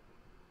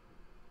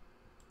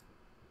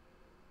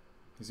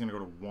he's gonna go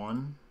to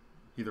 1.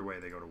 Either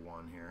way, they go to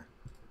 1 here.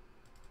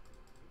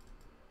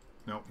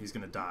 Nope, he's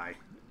gonna die.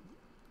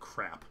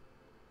 Crap.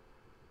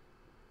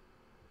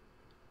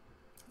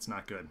 That's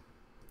not good.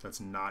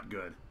 That's not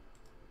good.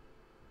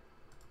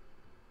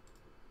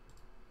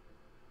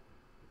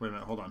 Wait a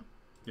minute, hold on.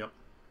 Yep.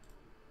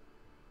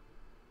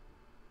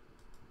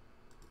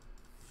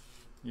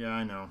 Yeah,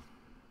 I know.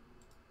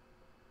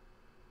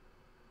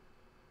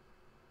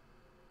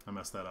 I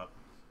messed that up.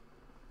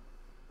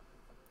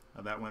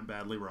 That went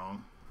badly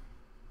wrong.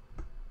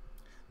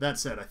 That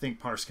said, I think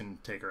Parse can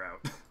take her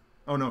out.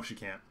 Oh no, she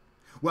can't.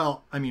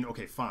 Well, I mean,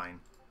 okay, fine.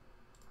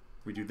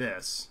 We do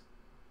this,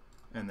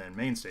 and then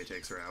Mainstay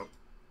takes her out.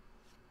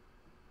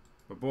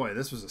 But boy,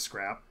 this was a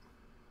scrap.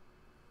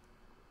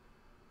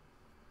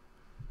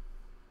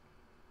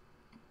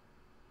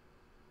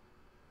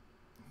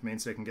 If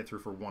Mainstay can get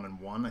through for 1 and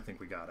 1, I think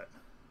we got it.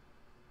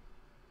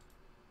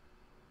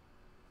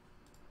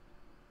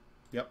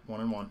 Yep,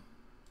 1 and 1.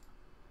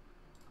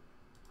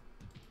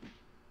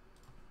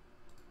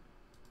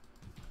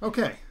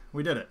 Okay,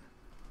 we did it.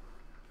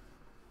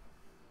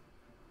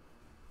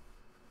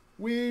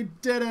 We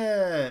did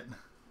it!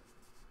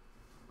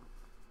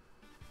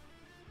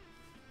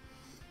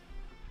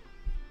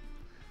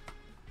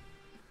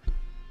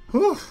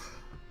 Whew.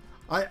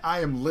 I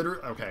am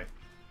literally... Okay.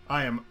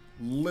 I am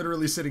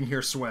literally sitting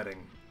here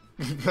sweating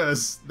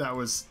because that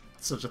was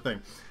such a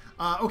thing.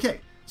 Okay,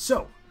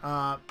 so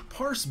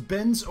Parse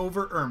bends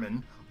over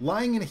Ermine,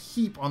 lying in a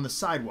heap on the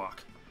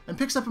sidewalk, and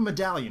picks up a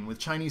medallion with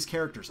Chinese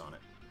characters on it.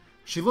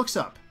 She looks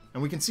up,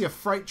 and we can see a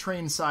Fright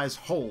train-sized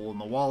hole in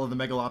the wall of the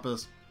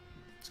Megalopolis...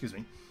 Excuse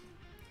me.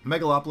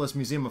 Megalopolis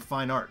Museum of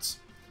Fine Arts.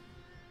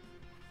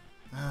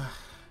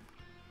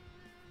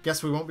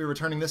 Guess we won't be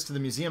returning this to the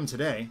museum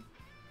today.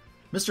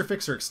 Mr.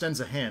 Fixer extends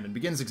a hand and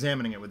begins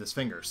examining it with his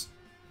fingers.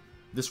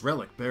 This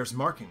relic bears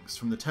markings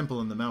from the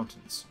temple in the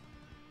mountains.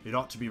 It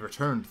ought to be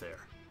returned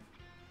there.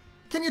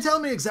 Can you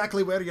tell me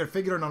exactly where you're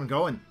figuring on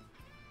going?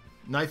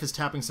 KNYFE is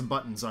tapping some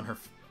buttons on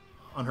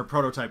her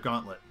prototype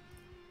gauntlet.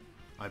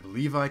 I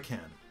believe I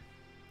can.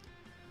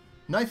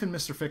 KNYFE and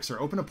Mr. Fixer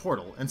open a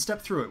portal and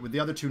step through it with the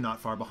other two not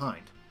far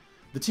behind.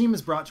 The team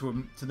is brought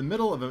to the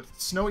middle of a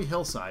snowy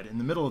hillside in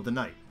the middle of the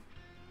night.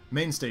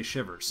 Mainstay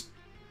shivers.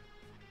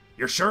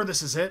 You're sure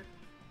this is it?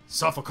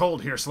 It's awful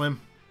cold here, Slim.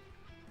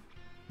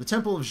 The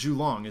Temple of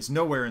Zhulong is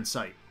nowhere in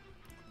sight.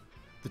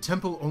 The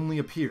temple only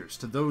appears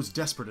to those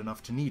desperate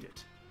enough to need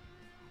it.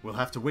 We'll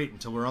have to wait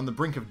until we're on the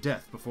brink of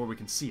death before we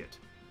can see it.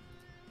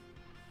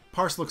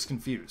 Parse looks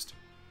confused.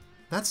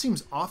 That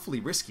seems awfully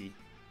risky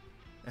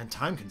and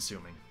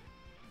time-consuming.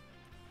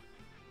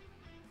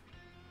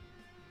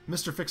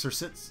 Mr. Fixer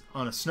sits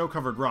on a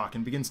snow-covered rock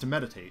and begins to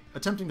meditate,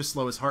 attempting to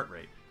slow his heart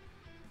rate.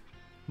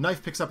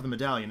 KNYFE picks up the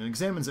medallion and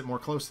examines it more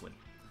closely.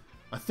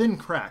 A thin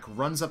crack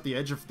runs up the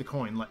edge of the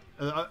coin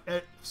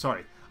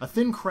a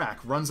thin crack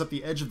runs up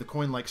the edge of the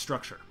coin-like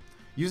structure.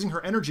 Using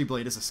her energy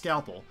blade as a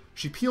scalpel,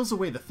 she peels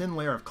away the thin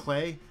layer of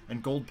clay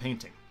and gold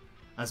painting.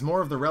 As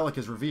more of the relic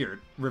is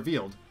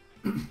revealed,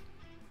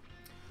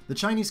 the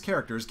Chinese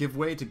characters give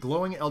way to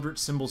glowing eldritch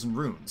symbols and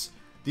runes.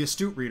 The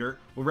astute reader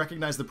will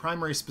recognize the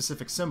primary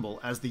specific symbol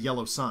as the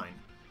yellow sign.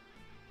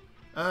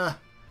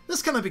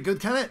 This cannot be good,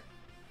 can it?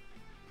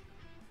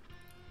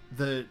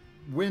 The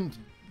wind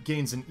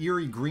gains an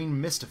eerie green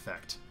mist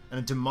effect, and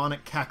a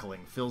demonic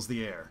cackling fills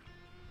the air.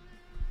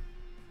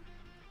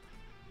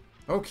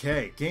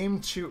 Okay, game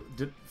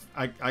 2...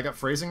 I got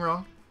phrasing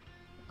wrong?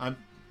 I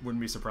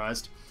wouldn't be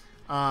surprised.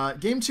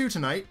 Game 2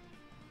 tonight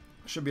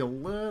should be a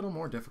little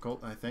more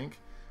difficult, I think.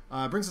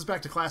 Brings us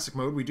back to classic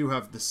mode. We do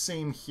have the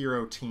same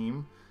hero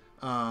team.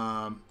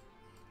 There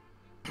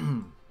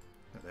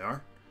they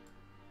are.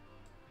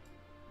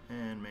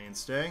 And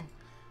Mainstay.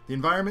 The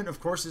environment, of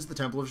course, is the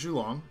Temple of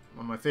Zhulong, one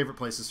of my favorite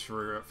places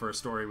for a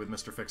story with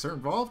Mr. Fixer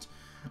involved.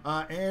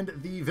 And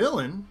the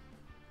villain,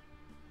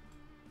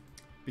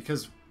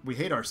 because we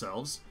hate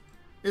ourselves,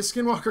 is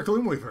Skinwalker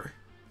Gloomweaver.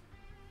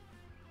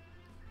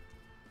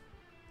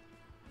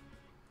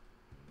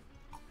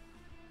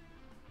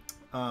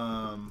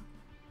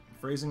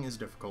 Phrasing is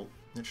difficult.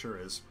 It sure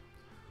is.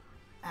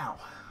 Ow.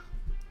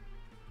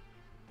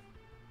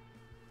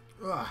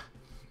 Ugh.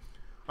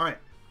 Alright.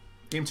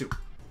 Game 2.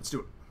 Let's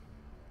do it.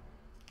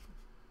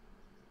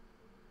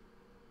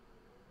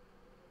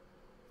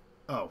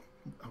 Oh.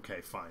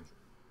 Okay, fine.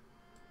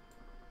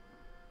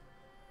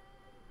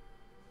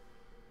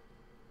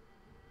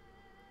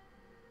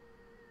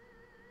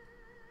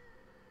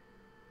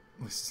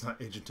 This is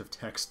not Agent of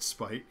Text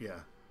Spite, yeah.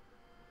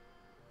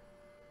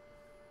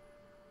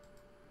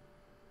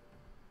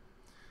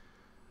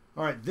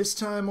 Alright, this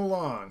time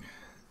along.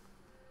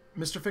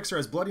 Mr. Fixer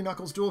has Bloody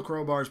Knuckles, Dual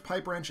Crowbars,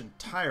 Pipe Wrench, and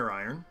Tire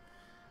Iron.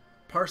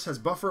 Parse has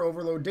Buffer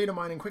Overload, Data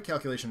Mining, Quick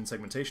Calculation, and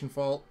Segmentation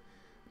Fault.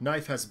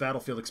 KNYFE has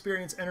Battlefield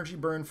Experience, Energy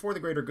Burn, For the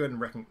Greater Good,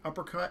 and Wrecking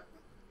Uppercut.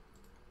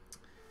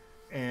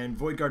 And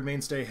Void Guard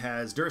Mainstay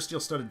has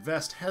Durasteel Studded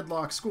Vest,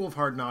 Headlock, School of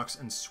Hard Knocks,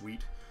 and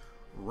Sweet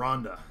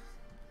Rhonda.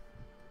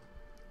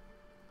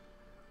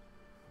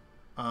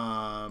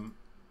 Skinwalker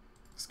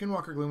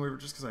Gloomweaver,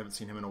 just because I haven't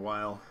seen him in a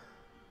while.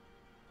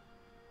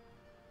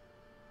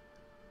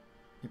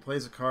 He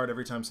plays a card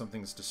every time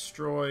something's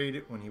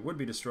destroyed. When he would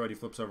be destroyed, he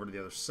flips over to the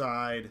other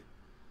side.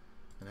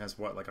 And has,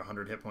 what, like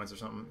 100 hit points or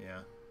something? Yeah.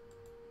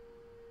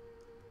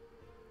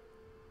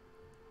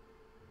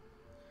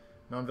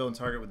 Non-villain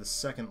target with the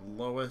second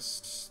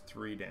lowest.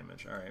 3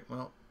 damage. Alright,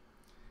 well.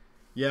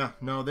 Yeah,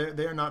 no,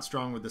 they are not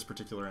strong with this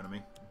particular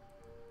enemy.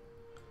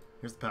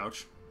 Here's the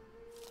pouch.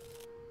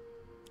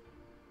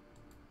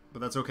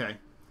 But that's okay.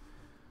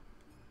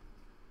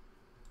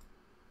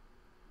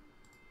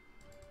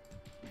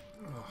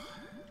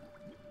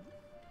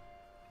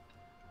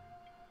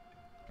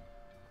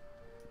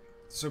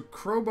 So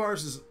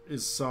Crowbars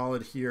is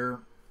solid here.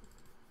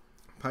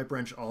 Pipe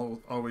Wrench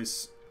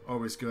always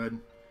good.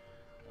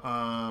 We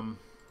got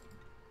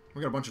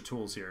a bunch of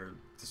tools here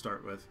to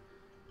start with.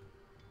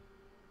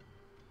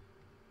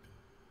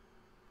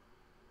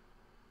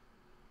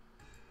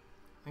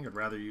 I think I'd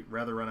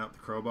rather run out the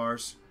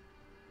Crowbars.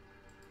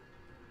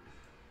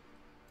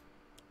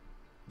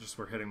 Just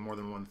we're hitting more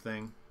than one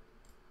thing.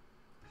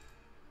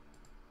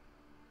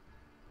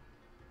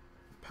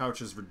 Pouch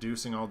is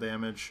reducing all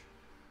damage.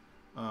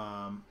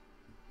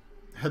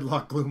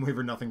 Headlock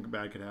Gloomweaver, nothing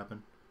bad could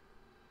happen.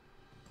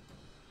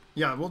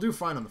 Yeah, we'll do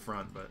fine on the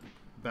front, but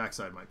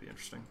backside might be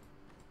interesting.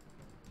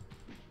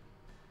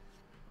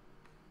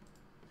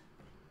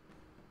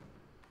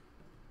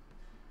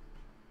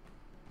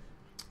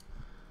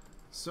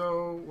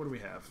 So, what do we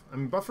have? I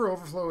mean, Buffer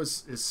Overflow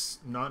is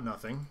not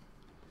nothing.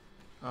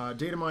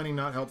 Data Mining,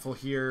 not helpful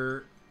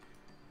here.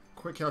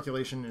 Quick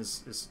Calculation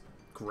is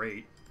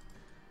great.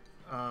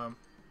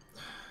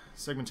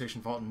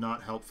 Segmentation Fault,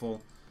 not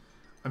helpful.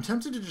 I'm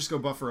tempted to just go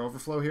Buffer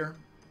Overflow here.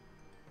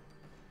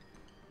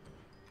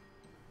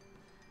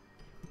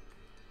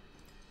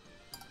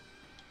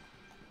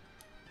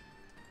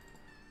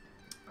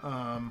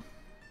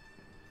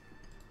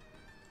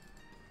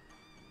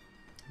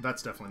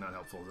 That's definitely not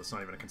helpful. That's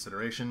not even a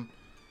consideration.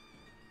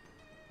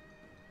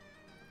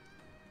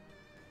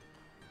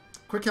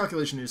 Quick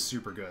Calculation is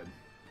super good.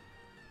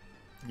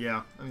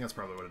 Yeah, I think that's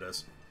probably what it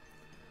is.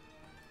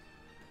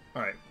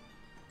 Alright.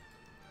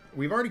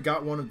 We've already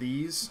got one of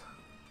these.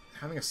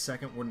 Having a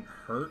second wouldn't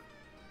hurt.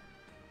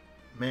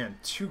 Man,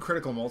 2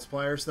 critical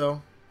multipliers,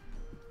 though.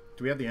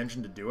 Do we have the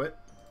engine to do it?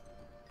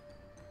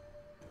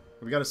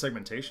 We got a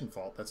Segmentation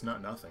Fault. That's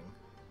not nothing.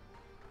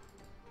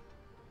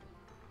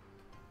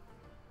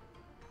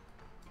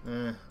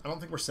 I don't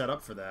think we're set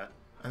up for that.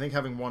 I think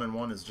having 1 and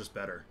 1 is just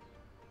better.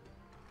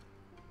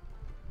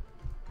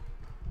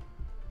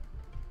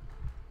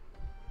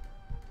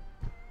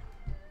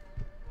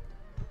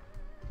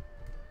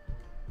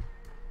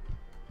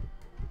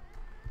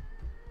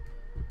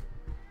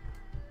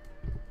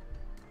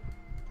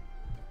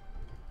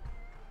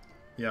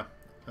 Yeah,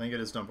 I think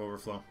it is Dump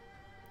Overflow.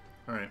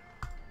 Alright.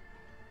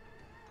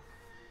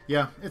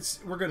 Yeah,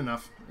 we're good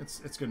enough. It's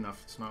good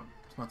enough. It's not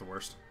the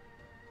worst.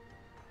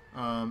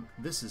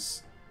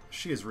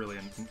 She is really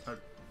a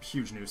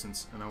huge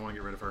nuisance, and I want to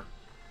get rid of her.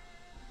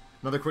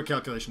 Another Quick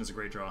Calculation is a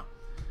great draw.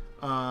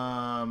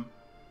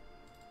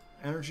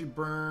 Energy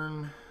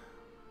Burn.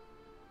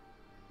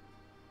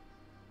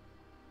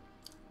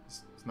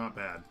 It's not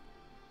bad.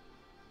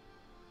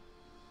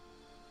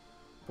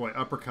 Boy,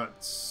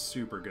 Uppercut,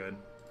 super good.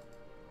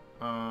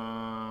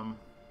 I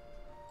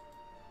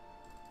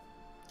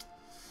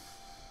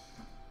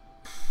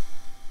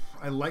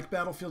like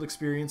Battlefield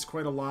Experience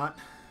quite a lot.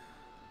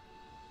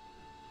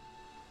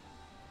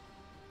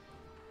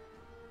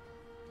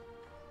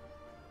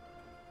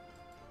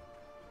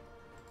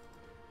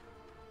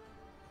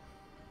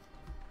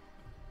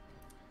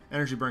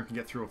 Energy burn can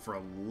get through for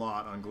a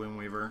lot on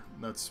Gloomweaver.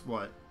 That's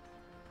what?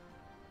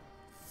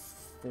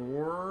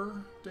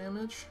 4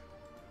 damage?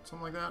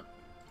 Something like that?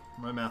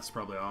 My math's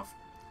probably off.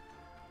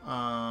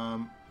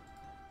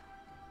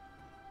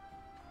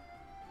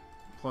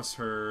 Plus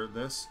her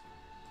this.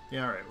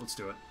 Yeah, alright, let's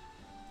do it.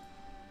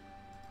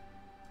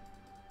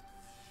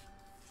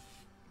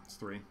 That's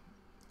 3.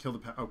 Kill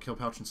the kill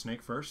Pouch and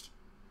Snake first?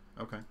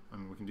 Okay, I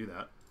mean, we can do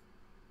that.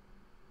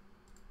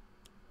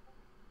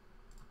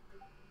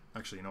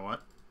 Actually, you know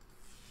what?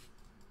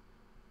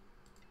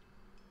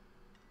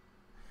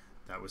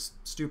 That was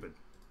stupid.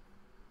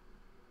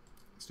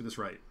 Let's do this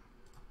right.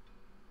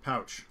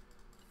 Pouch.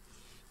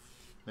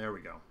 There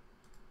we go.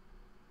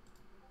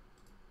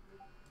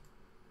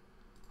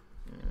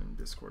 And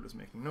Discord is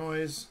making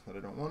noise that I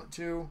don't want it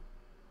to.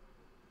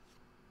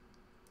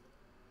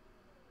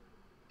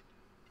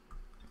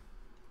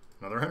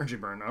 Another energy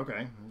burn.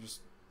 Okay.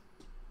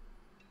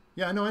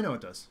 Yeah, no, I know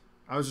it does.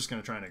 I was just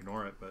going to try and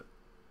ignore it, but...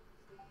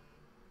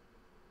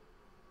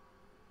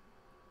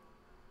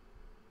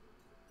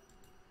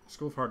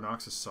 School of Hard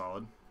Knocks is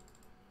solid.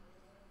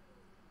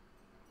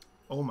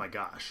 Oh my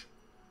gosh.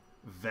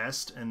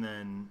 Vest and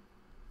then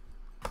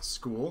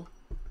School.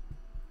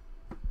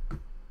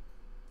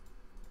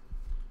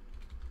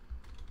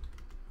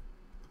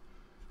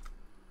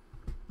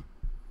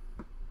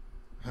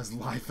 Has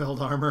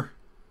Liefeld armor.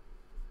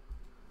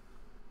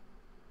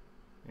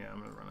 Yeah, I'm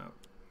gonna run out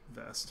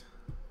Vest.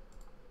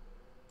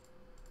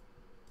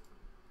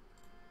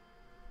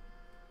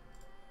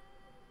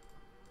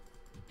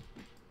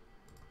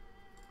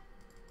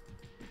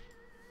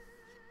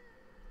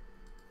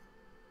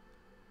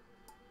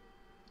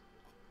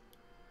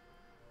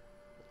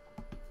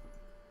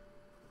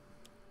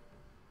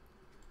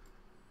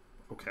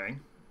 Okay.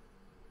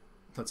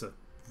 That's a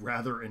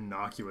rather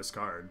innocuous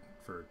card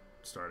for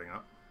starting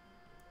up.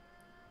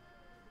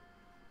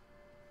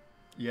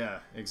 Yeah,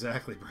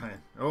 exactly,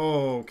 Brian.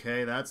 Oh,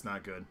 okay, that's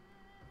not good.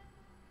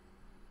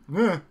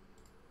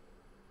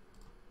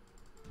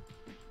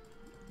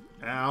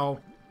 Ow.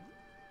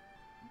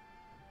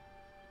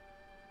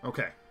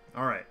 Okay.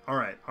 Alright,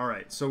 alright,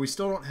 alright. So we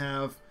still don't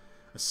have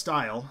a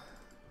style.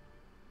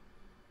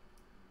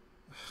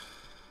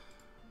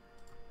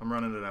 I'm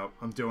running it out.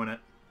 I'm doing it.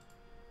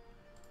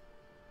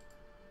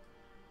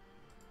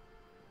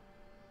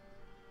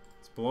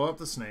 Let's blow up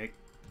the snake.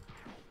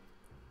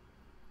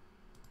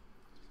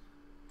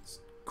 Let's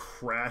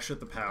crash at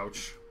the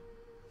pouch.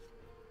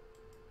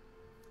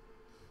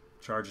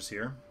 Charges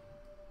here.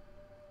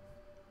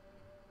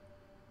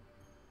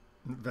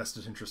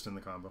 Vested interest in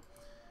the combo.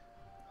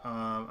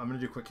 I'm going to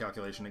do a quick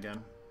calculation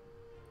again.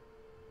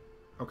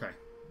 Okay,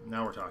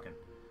 now we're talking.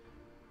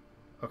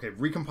 Okay,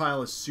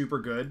 Recompile is super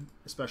good,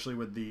 especially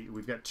with the...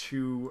 We've got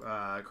 2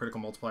 critical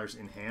multipliers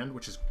in hand,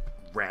 which is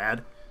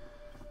rad.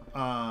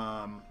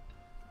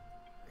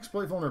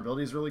 Exploit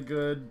Vulnerability is really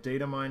good.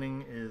 Data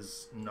Mining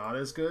is not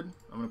as good.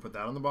 I'm going to put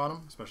that on the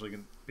bottom, especially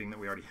being that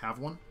we already have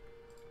one.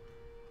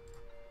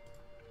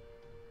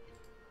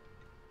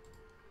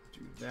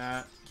 Do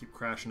that. Keep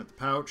crashing at the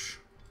pouch.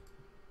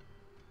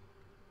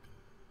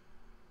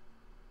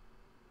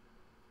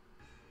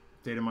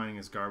 Data mining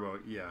is Garbo.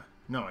 Yeah.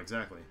 No,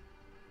 exactly.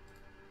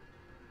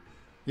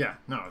 Yeah,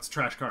 no, it's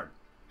trash card.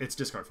 It's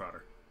discard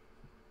fodder.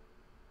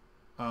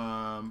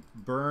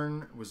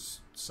 Burn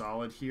was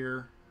solid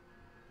here.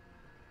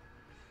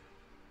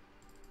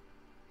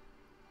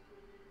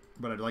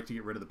 But I'd like to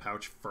get rid of the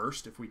pouch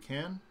first if we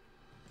can.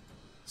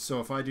 So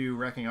if I do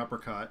Wrecking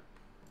Uppercut...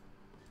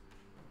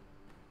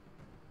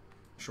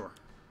 Sure.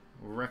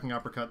 We're Wrecking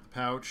Uppercut the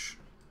pouch.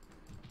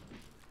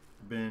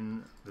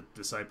 Bin the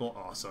Disciple.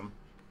 Awesome.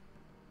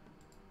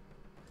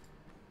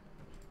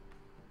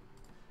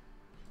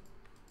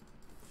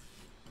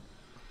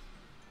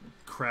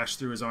 Crash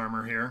through his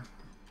armor here.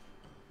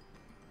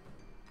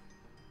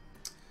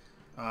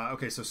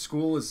 Okay, so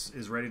School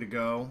is ready to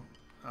go.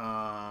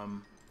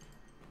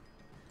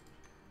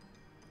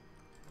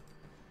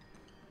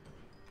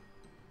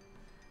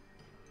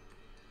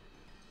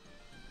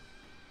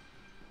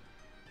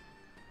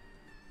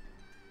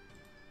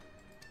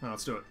 No,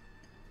 let's do it.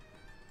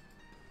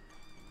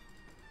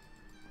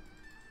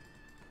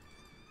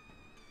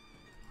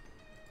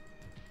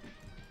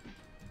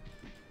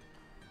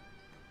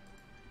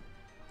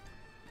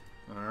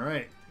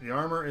 Alright, the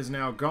armor is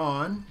now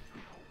gone.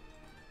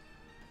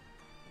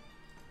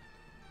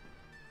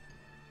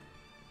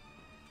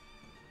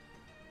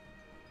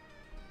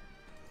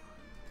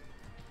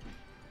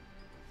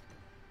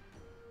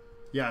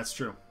 Yeah, it's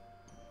true.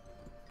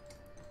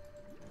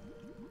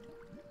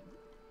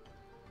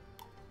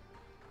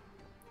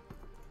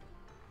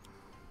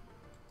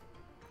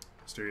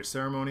 Mysterious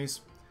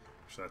Ceremonies,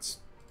 so that's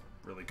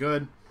really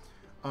good.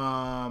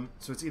 So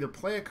it's either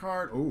play a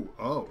card. Oh.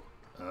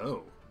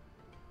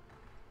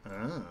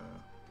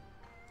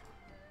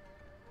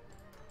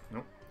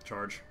 Nope.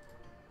 Charge.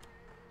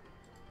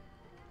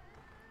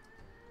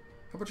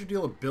 How about you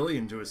deal 1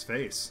 billion to his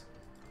face?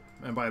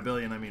 And by 1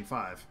 billion, I mean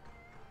 5.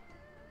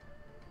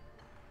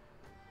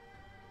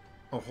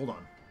 Oh, hold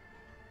on.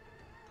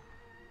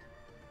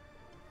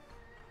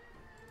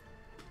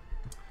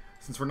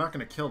 Since we're not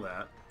going to kill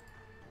that,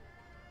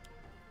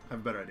 I have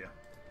a better idea.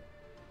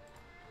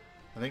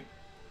 I think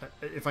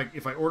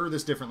if I order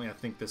this differently, I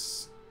think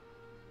this...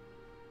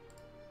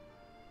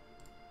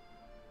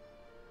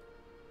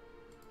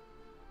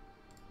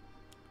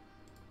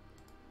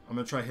 I'm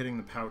going to try hitting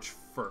the pouch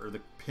or the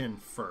pin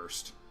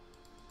first.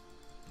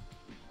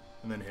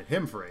 And then hit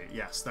him for 8.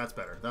 Yes, that's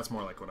better. That's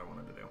more like what I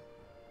wanted to do.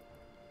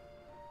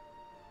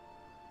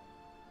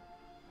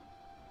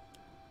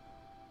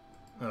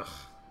 Ugh.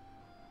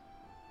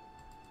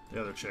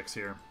 The other chick's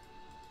here.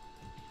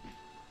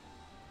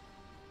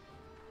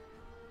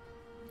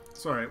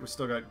 It's alright, we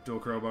still got dual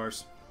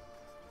crowbars.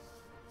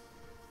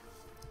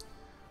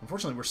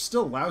 Unfortunately, we're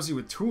still lousy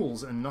with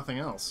tools and nothing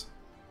else.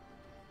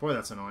 Boy,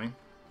 that's annoying.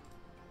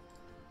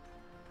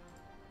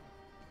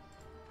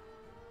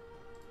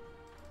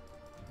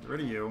 Get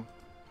rid of you.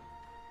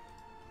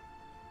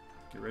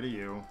 Get rid of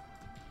you.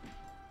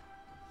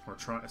 Or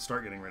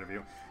start getting rid of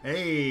you.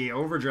 Hey,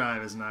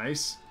 overdrive is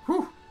nice.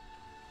 Whew!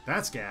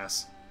 That's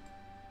gas.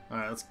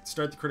 Alright, let's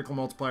start the critical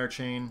multiplier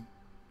chain.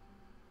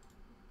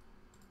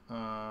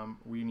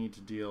 We need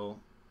to deal...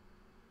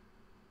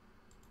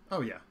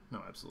 Oh yeah,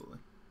 no, absolutely.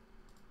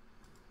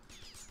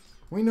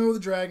 We know the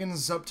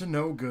dragon's up to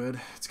no good.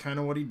 It's kind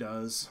of what he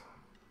does.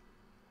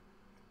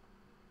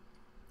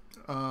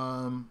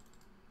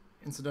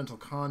 Incidental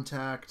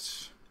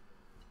contact.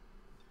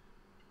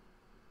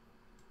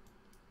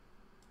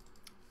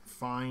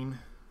 Fine.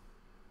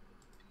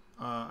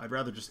 I'd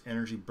rather just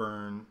energy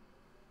burn.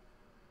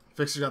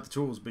 Fixer got the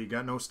tools, but you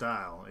got no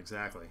style.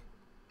 Exactly.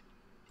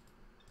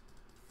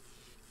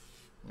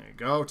 There you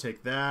go.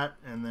 Take that,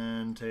 and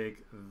then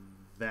take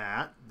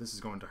that. This is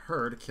going to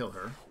her to kill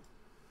her.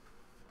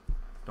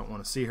 Don't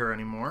want to see her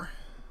anymore.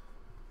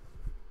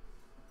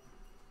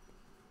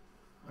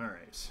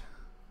 Alright.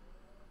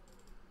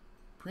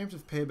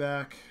 Preemptive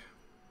payback.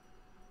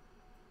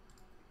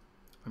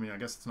 I mean, I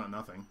guess it's not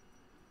nothing.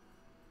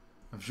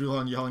 I'm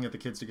Zhulong yelling at the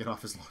kids to get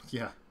off his lawn.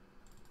 Yeah.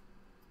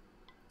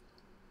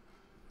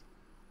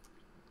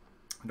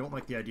 I don't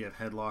like the idea of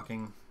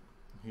headlocking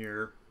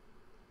here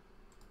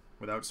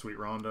without Sweet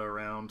Rhonda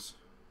around.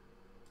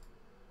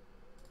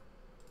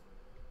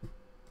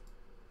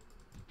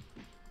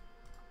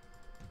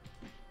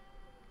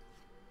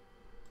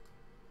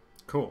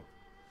 Cool.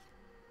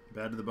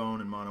 Bad to the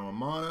bone and mono a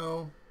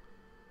mono.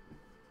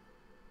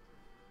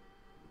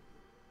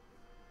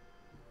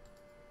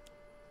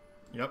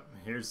 Yep,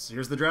 here's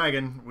the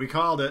dragon. We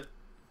called it.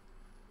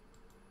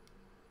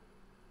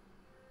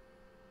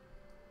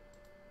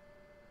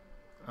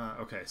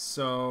 Okay,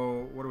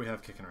 so what do we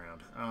have kicking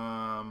around?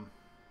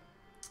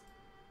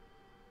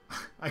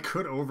 I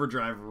could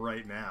overdrive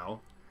right now.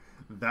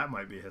 That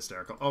might be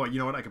hysterical. Oh, you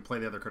know what? I could play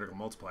the other critical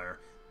multiplier.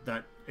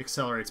 That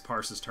accelerates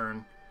Parse's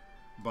turn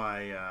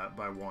by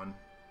 1,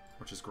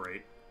 which is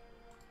great.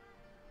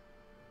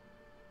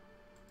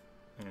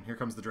 And here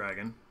comes the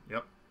dragon.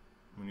 Yep,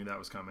 we knew that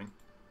was coming.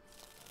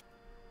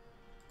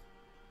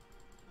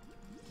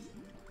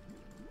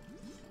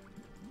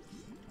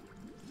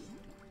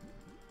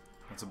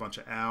 That's a bunch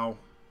of ow.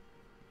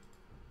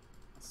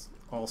 It's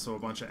also a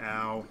bunch of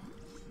ow.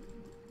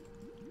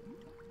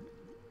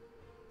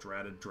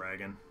 Dratted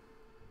dragon.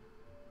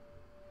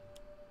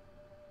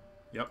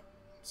 Yep.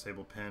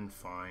 Sable pen,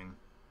 fine.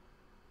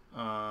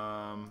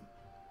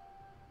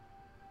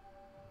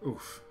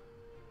 Oof.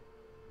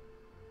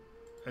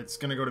 It's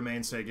going to go to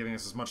Mainstay, giving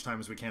us as much time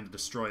as we can to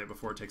destroy it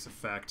before it takes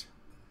effect.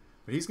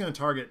 But he's going to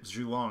target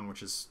Zhulong,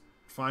 which is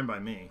fine by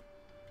me.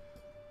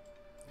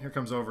 Here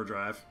comes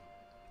Overdrive,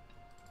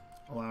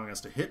 allowing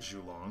us to hit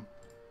Zhulong.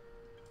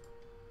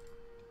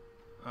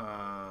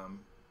 I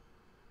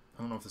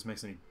don't know if this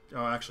makes any...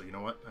 Oh, actually, you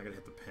know what? I gotta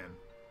hit the pin.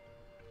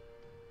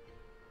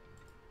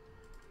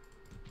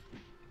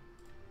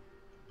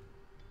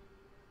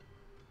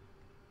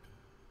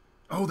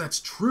 Oh, that's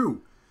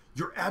true!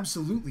 You're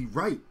absolutely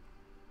right!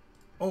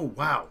 Oh,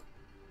 wow.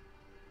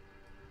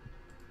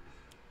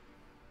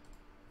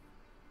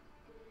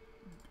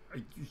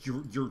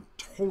 You're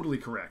totally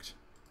correct.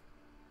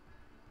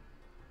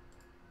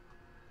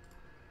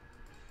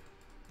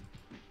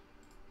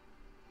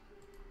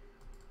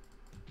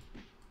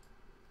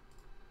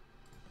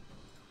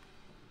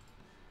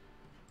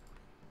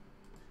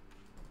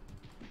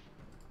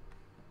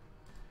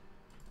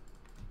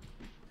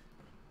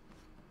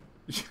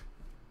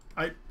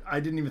 I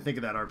didn't even think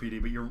of that,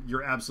 RPD, but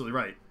you're absolutely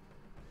right.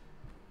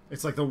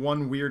 It's like the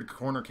one weird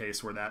corner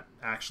case where that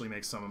actually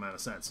makes some amount of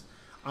sense.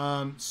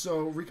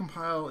 So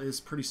recompile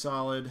is pretty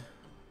solid.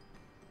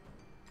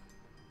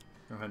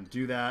 Go ahead and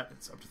do that.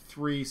 It's up to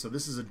 3, so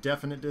this is a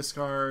definite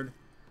discard.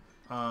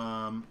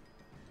 I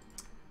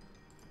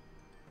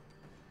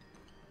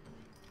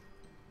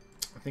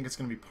think it's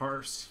going to be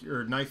Parse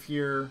or Knife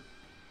here.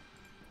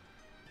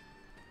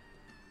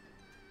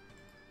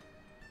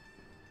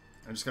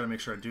 I just got to make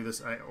sure I do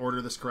this. I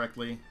order this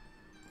correctly.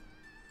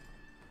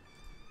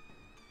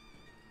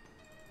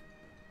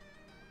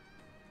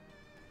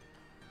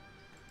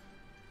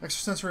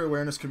 Extrasensory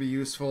awareness could be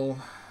useful.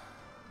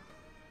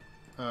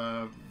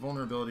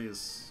 Vulnerability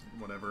is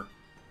whatever.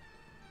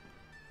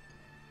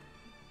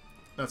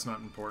 That's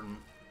not important.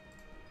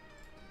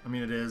 I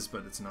mean, it is,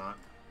 but it's not.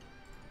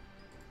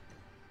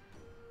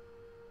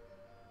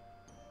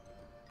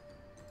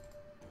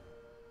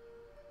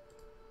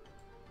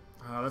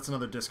 That's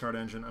another discard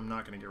engine. I'm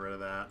not going to get rid of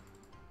that.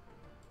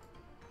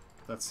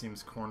 That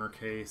seems corner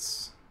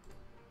case.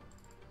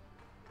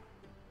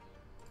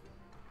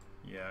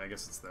 Yeah, I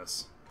guess it's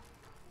this.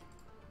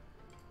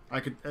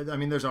 I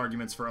mean, there's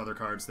arguments for other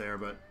cards there,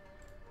 but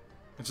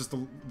it's just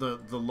the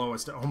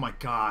lowest. Oh my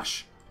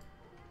gosh.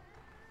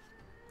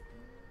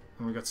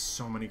 And we got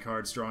so many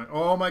cards drawing.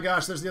 Oh my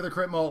gosh, there's the other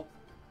crit mult.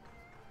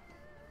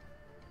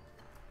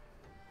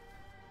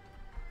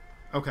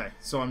 Okay,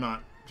 so I'm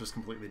not just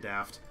completely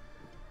daft.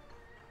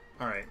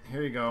 Alright,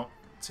 here you go.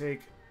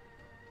 Take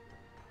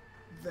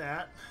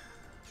that.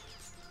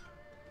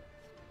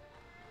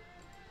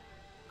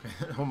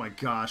 Oh my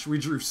gosh, we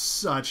drew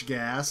such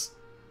gas.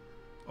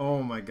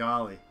 Oh my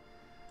golly.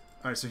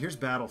 Alright, so here's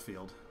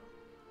Battlefield.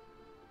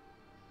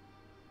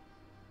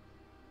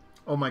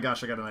 Oh my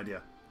gosh, I got an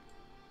idea.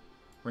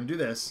 We're gonna do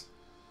this.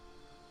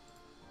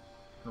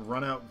 We're gonna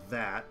run out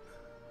that.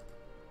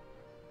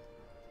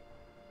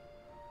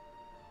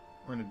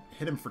 We're gonna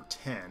hit him for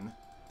 10.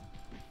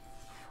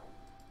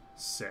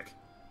 Sick.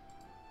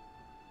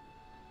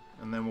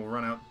 And then we'll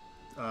run out...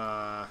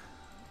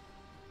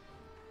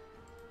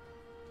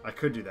 I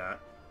could do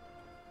that.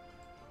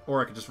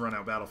 Or I could just run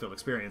out Battlefield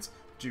Experience.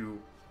 Do...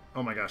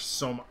 Oh my gosh,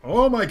 so much...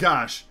 Oh my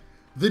gosh!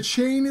 The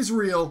chain is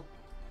real!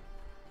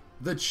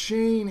 The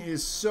chain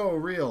is so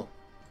real.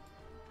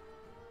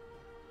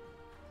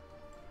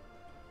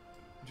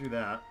 Do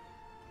that.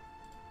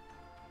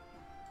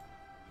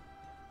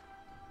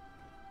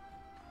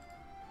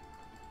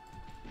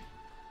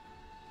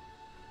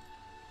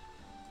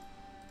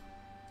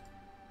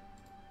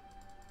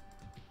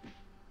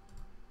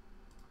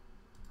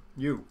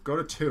 You, go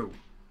to 2.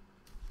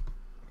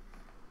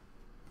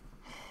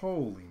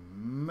 Holy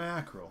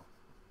mackerel.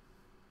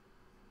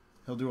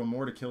 He'll do a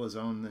more to kill his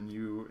own than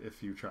you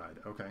if you tried.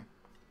 Okay.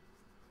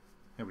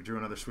 Yeah, we drew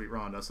another Sweet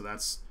Rhonda, so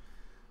that's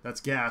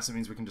gas. It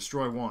means we can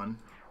destroy one,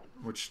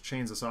 which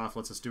chains us off,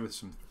 lets us do with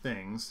some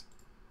things.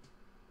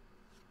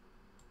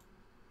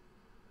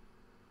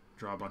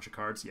 Draw a bunch of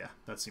cards. Yeah,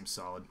 that seems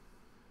solid.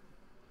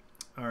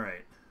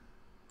 Alright.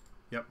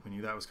 Yep, we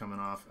knew that was coming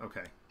off.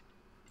 Okay.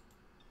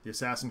 The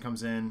assassin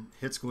comes in,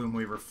 hits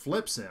Gloomweaver,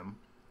 flips him.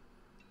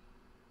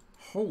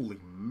 Holy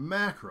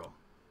mackerel.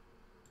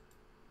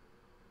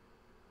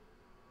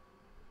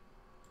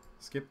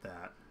 Skip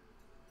that.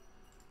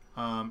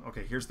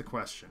 Okay, here's the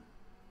question.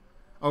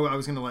 Oh, I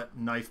was going to let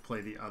KNYFE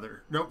play the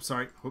other... Nope,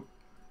 sorry. Whoop.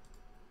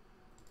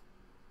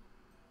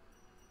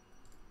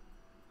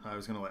 I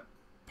was going to let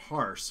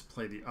Parse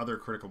play the other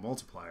critical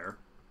multiplier.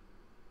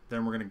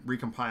 Then we're going to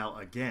recompile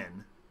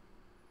again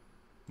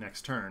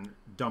next turn,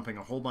 dumping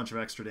a whole bunch of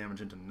extra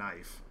damage into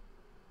KNYFE.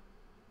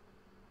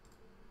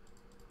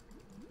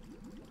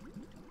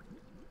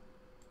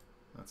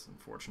 That's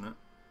unfortunate.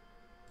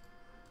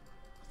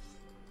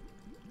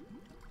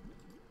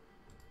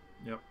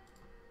 Yep.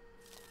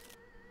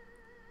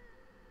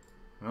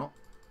 Well,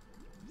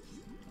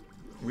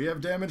 we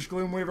have damaged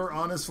Gloomweaver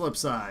on his flip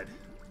side.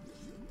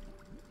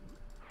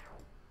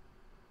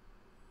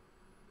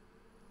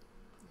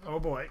 Oh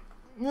boy.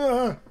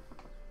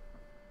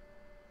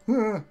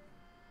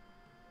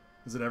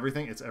 Is it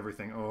everything? It's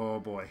everything. Oh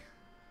boy.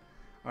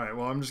 Alright,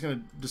 well, I'm just going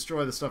to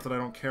destroy the stuff that I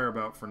don't care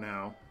about for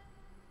now.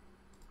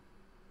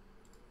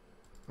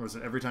 Or is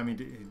it every time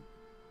he...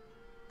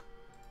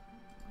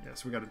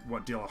 Yes, we got to,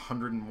 what, deal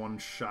 101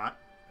 shot?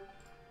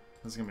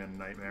 This is going to be a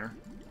nightmare.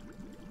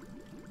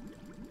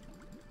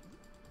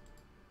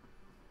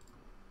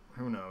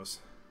 Who knows?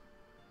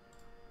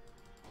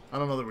 I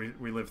don't know that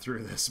we live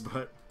through this,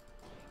 but...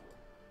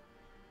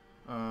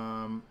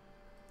 I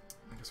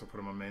guess we'll put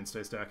him on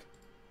Mainstay stack.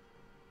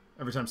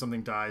 Every time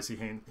something dies, he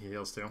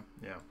heals too.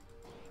 Yeah.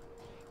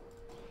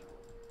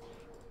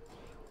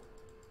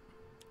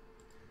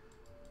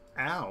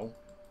 Ow.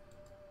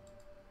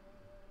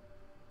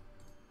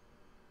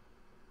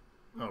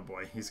 Oh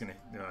boy, he's gonna...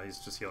 he's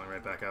just healing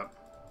right back up.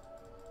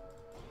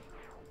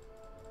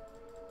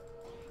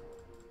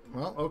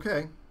 Well,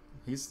 okay.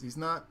 He's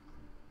not...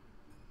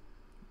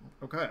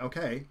 Okay,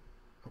 okay.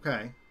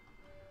 Okay.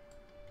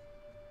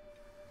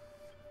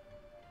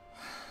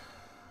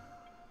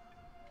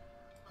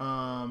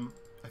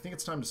 I think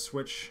it's time to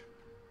switch...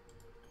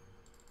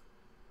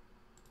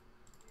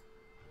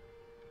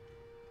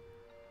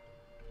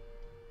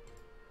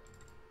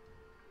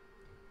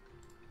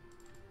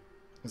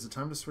 Is it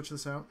time to switch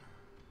this out?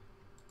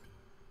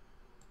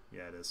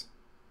 Yeah, it is.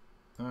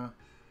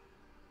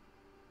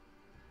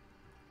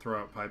 Throw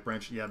out Pipe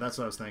Branch. Yeah, that's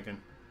what I was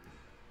thinking.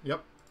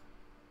 Yep.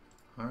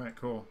 Alright,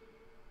 cool.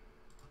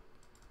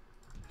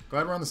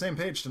 Glad we're on the same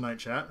page tonight,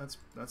 chat.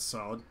 That's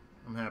solid.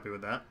 I'm happy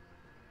with that.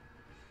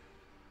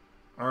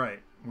 Alright,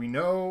 we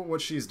know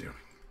what she's doing.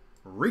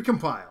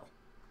 Recompile.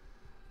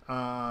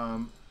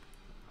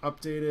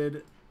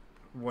 Updated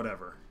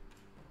whatever.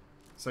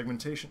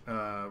 Segmentation.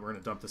 We're going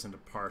to dump this into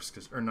Parse,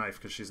 or KNYFE,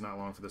 because she's not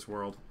long for this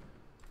world.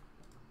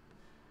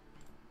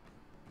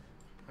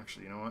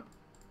 Actually, you know what?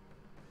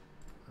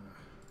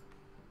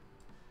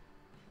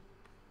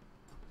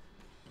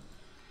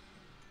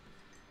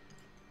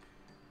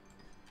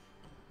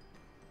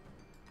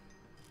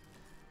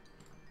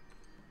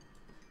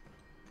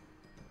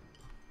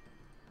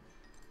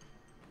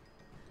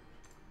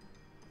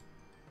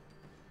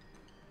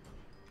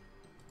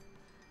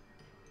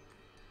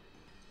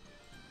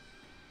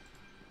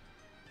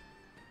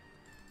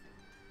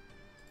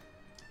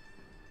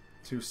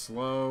 Too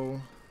slow.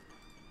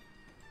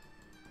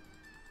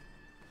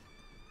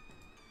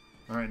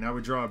 Alright, now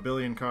we draw a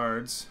billion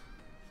cards.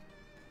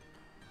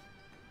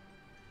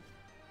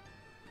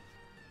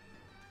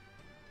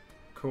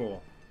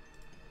 Cool.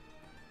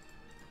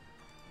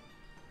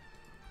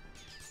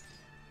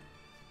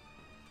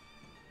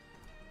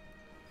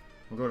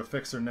 We'll go to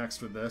Fixer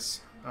next with this.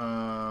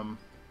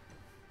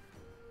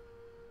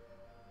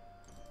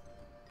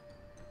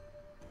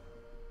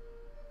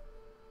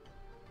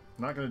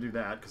 Not going to do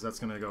that, because that's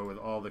going to go with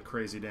all the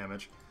crazy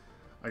damage.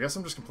 I guess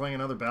I'm just playing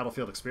another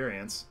Battlefield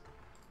experience.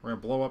 We're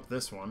going to blow up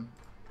this one.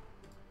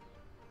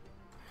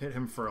 Hit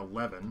him for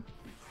 11.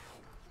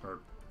 Or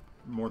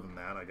more than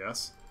that, I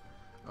guess.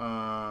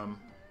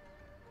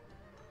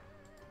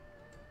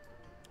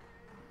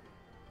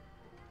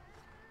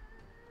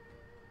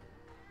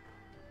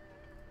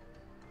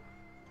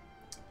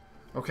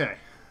 Okay.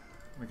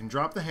 We can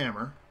drop the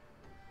hammer.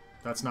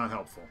 That's not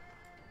helpful.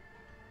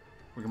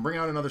 We can bring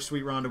out another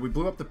Sweet Ronda. We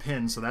blew up the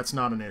pin, so that's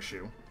not an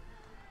issue.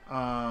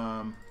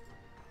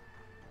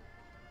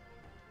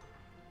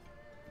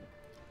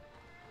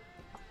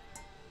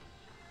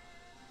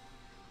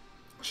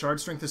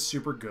 Shard Strength is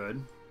super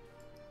good.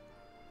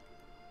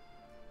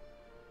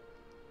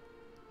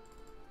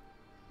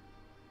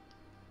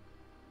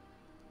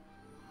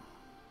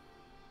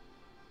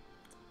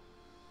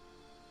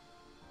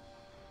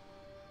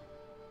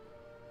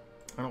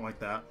 I don't like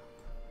that.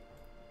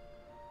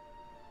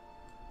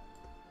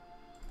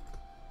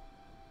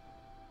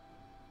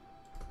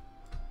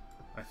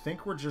 I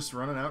think we're just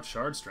running out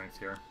Shard Strength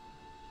here.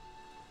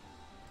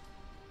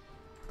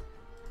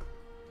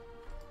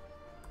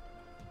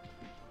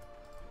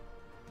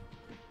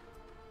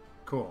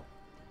 Cool.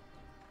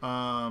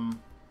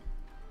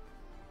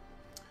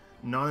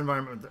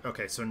 Non-environment...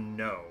 Okay, so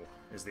no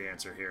is the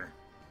answer here.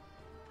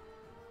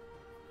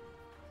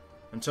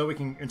 Until we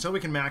can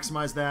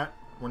maximize that,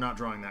 we're not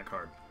drawing that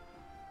card.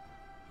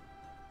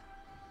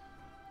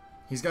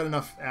 He's got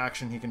enough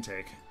action he can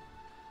take.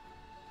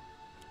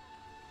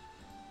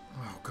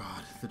 Oh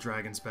god, the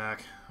dragon's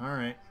back.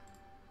 Alright.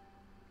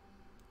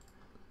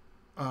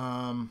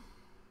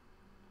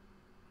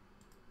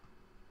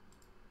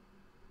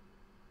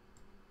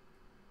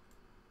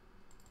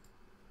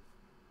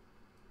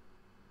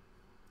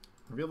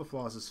 Reveal the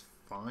Flaws is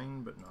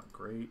fine, but not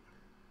great.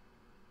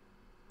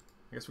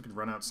 I guess we could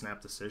run out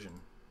Snap Decision.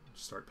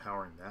 Start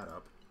powering that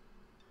up.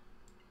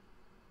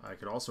 I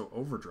could also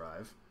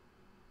Overdrive.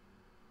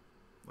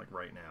 Like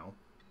right now.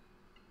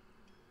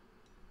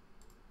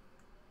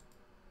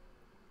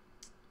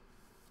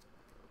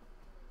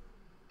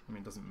 I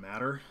mean, it doesn't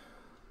matter.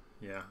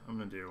 Yeah, I'm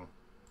gonna do...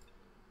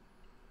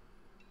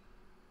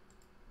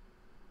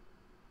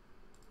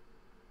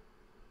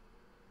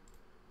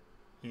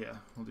 Yeah,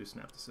 we'll do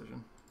Snap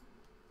Decision.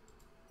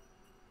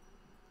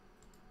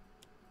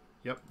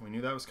 Yep, we knew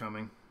that was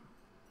coming.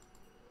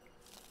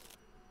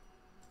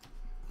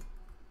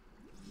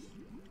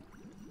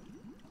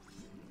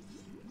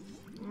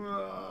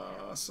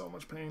 So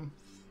much pain.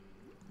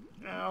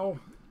 Ow.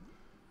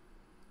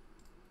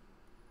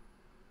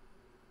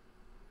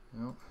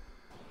 Well,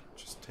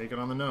 just take it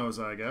on the nose,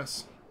 I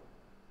guess.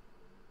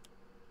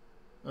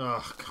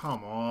 Ugh,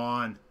 come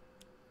on.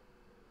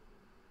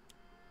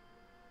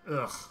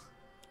 Ugh.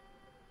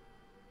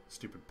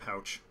 Stupid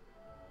pouch.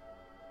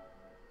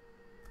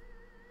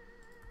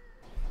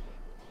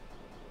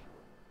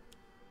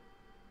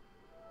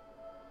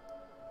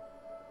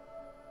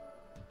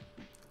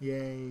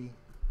 Yay.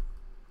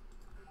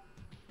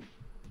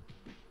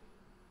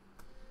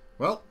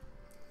 Well,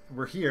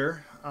 we're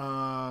here.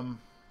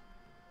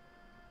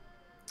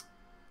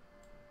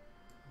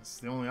 It's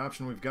the only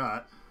option we've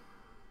got.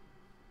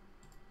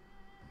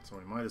 So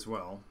we might as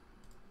well.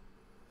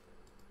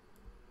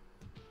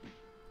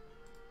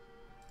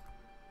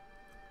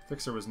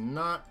 Fixer was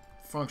not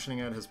functioning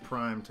at his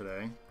prime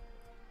today.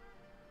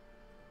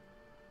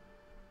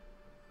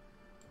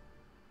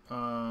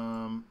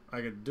 I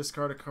could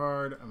discard a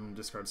card. I'm going to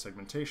discard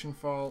Segmentation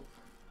Fault.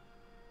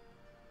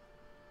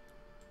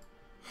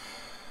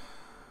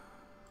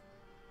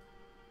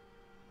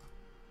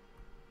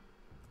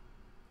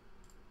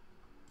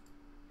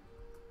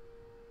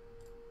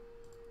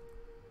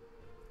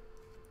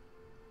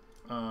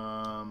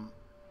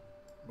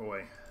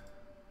 Boy.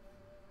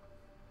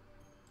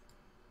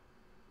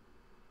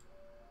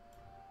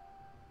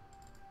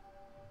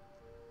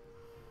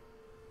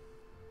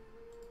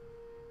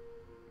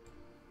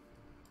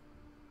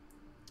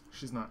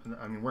 She's not...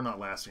 I mean, we're not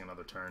lasting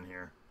another turn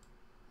here.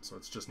 So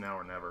it's just now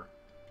or never.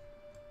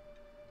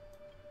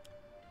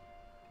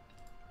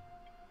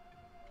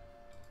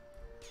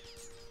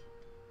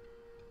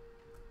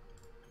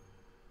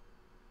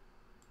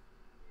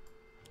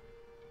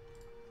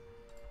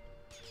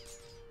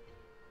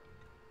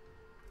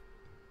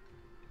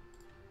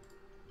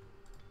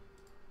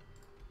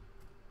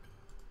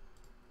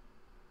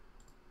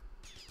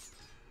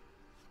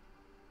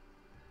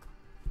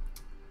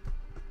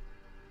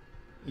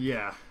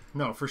 Yeah.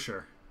 No, for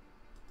sure.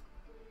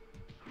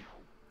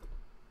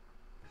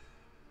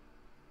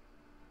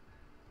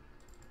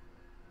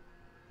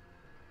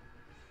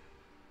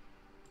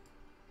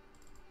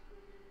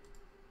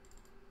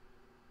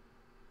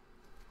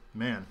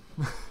 Man.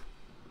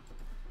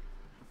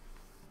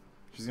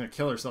 She's gonna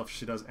kill herself if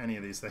she does any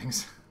of these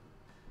things.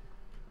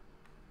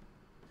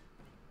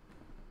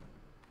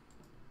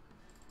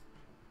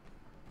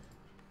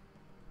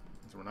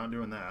 So we're not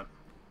doing that.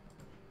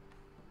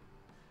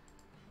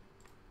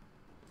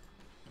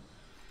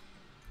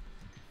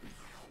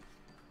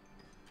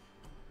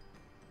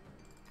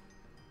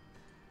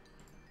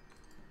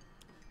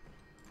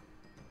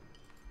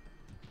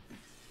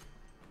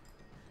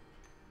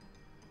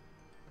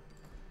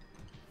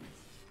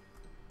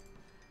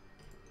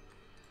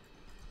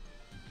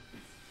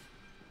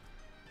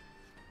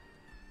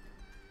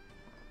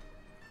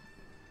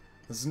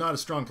 This is not a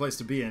strong place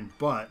to be in,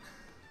 but...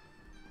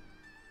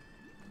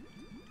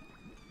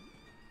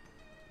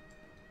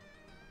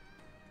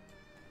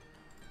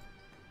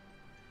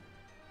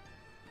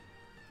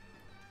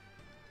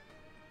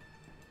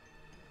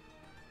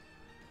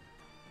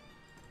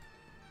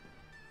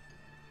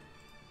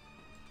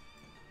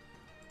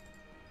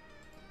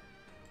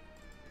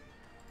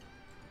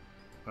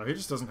 Oh, he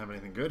just doesn't have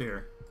anything good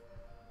here.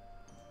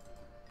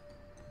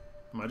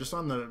 Am I just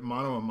on the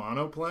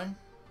mono-a-mono play?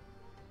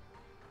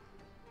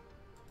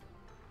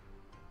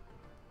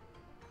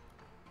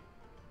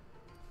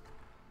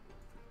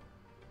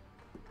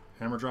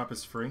 Hammer drop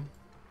is free.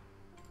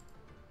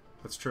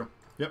 That's true.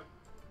 Yep.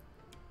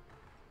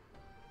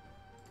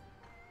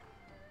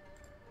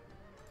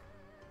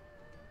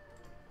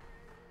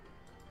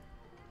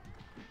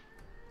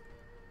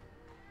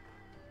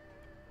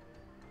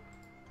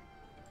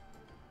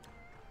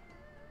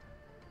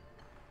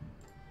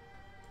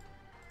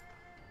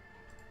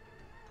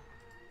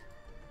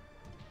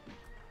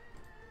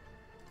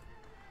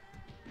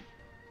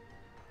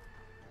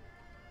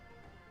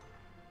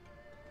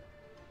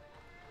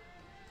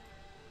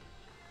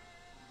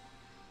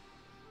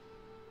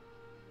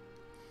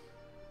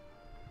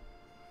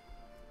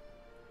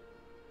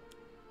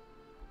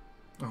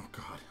 Oh,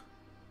 God.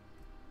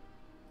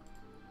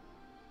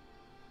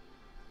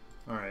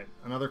 Alright,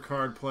 another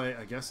card play.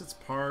 I guess it's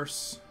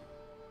Parse.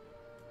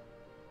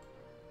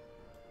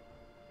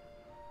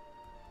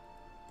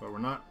 But we're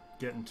not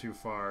getting too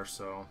far,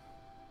 so...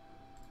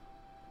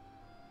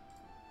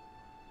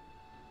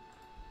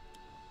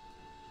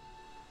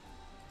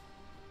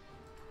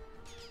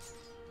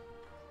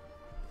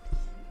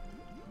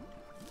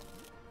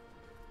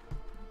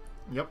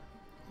 Yep.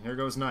 Here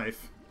goes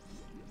Knife.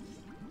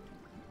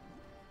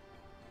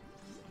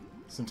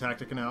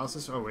 Syntactic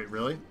analysis? Oh, wait,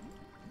 really?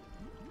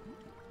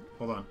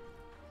 Hold on.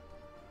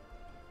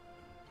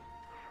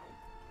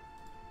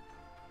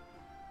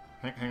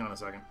 Hang on a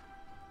second.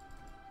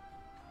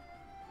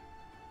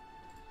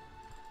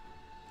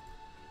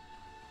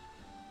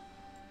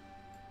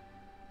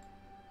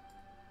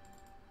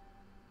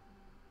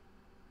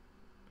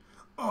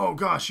 Oh,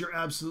 gosh, you're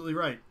absolutely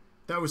right.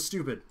 That was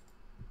stupid.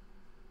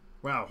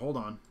 Wow, hold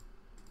on.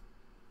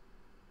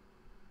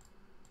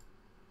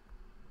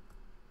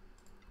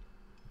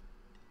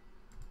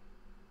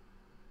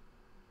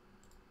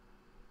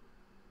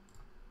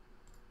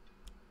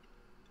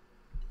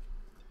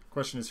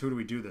 Question is, who do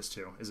we do this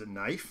to? Is it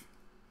Knife?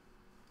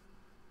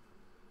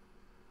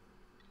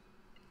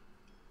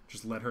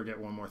 Just let her get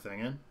one more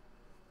thing in?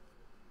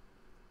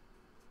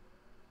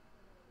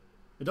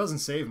 It doesn't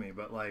save me,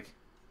 but, like...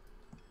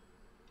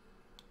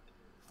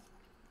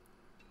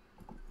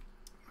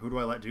 Who do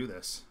I let do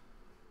this?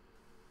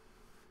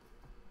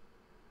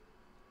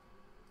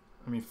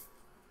 I mean,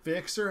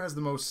 Fixer has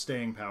the most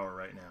staying power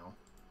right now.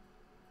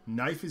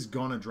 Knife is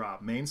gonna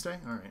drop. Mainstay?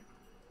 Alright.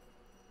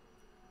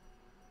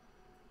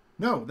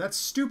 No, that's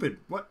stupid.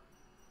 What?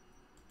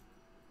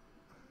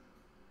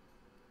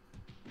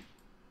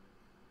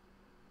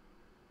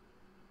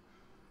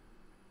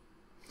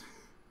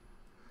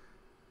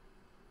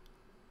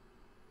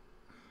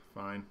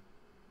 Fine.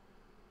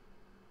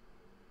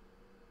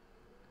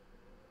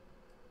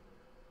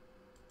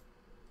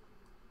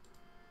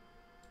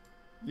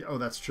 Yeah, oh,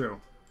 that's true.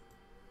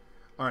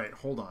 All right,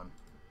 hold on.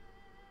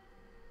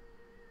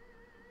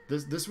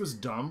 This was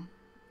dumb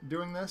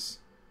doing this.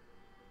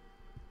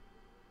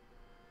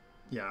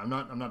 Yeah, I'm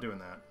not doing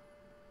that.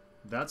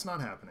 That's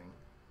not happening.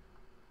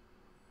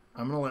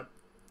 I'm gonna let...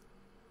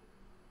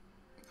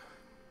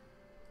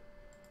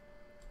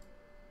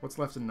 What's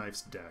left in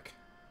Knife's deck?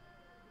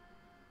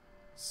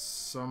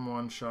 Some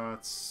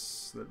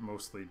one-shots that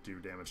mostly do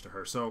damage to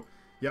her. So,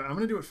 yeah, I'm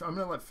gonna do it. I'm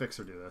gonna let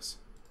Fixer do this.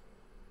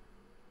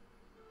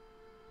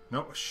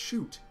 No,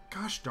 shoot.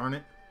 Gosh darn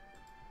it.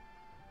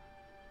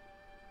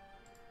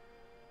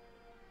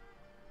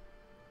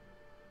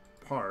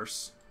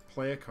 Parse.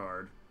 Play a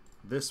card.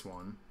 This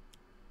one.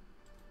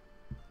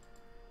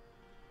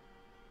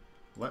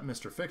 Let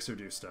Mr. Fixer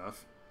do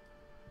stuff.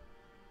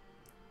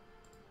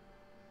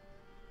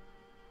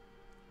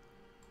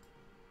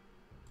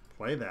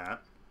 Play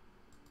that.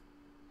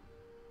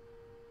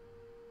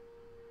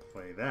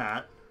 Play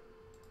that.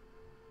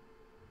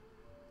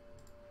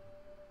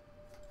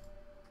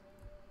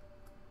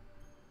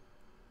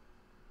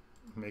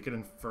 Make it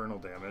infernal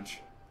damage,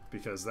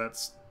 because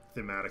that's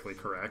thematically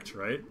correct,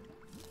 right?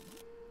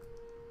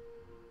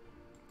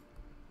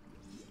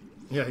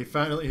 Yeah, he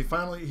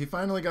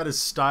finally got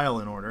his style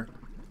in order.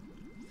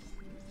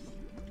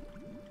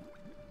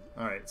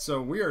 Alright,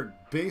 so we are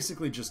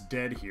basically just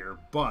dead here,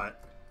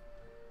 but...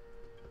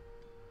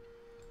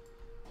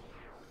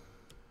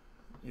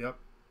 Yep.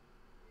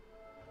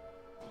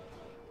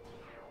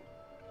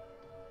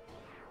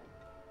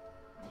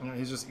 Yeah,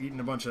 he's just eating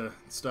a bunch of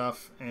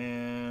stuff,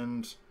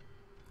 and...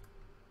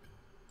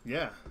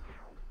 Yeah.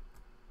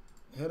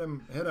 Hit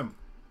him, hit him.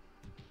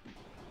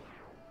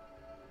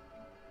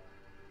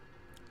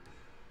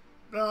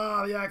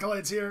 Ah, the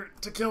Acolyte's here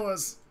to kill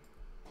us.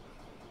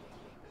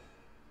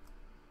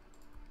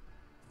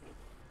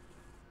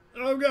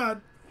 Oh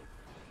god.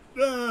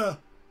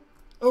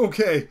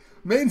 Okay.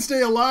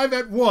 Mainstay alive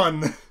at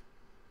 1.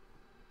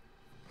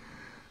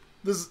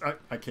 This is...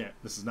 I can't.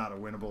 This is not a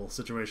winnable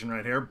situation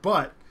right here,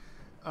 but...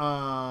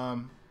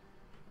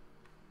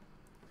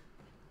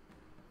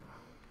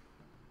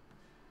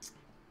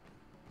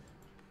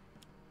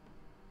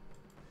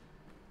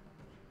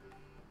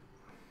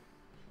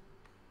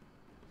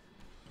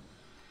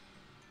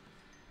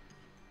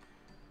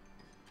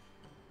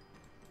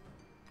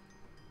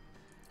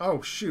 Oh,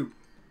 shoot.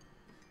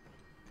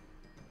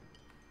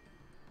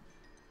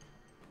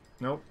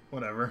 Nope,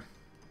 whatever.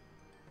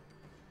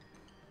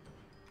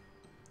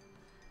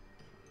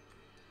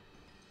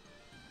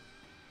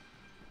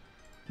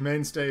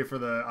 Mainstay for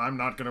the I'm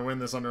not going to win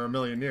this under a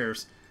million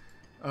years.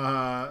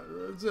 Let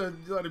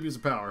him use the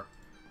power.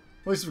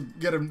 At least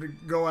get him to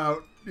go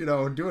out, you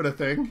know, doing a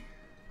thing.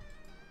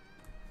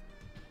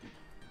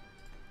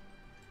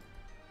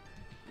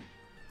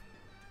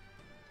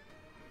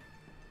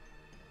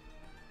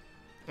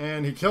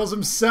 And he kills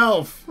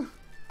himself.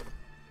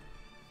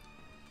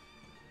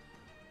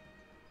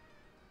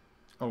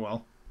 Oh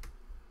well.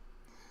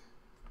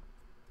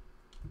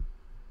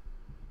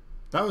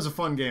 That was a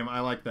fun game. I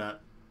like that.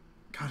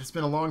 God, it's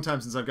been a long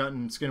time since I've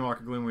gotten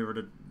Skinwalker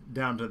Gloomweaver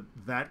down to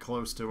that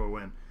close to a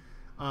win.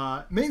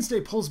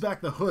 Mainstay pulls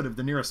back the hood of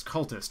the nearest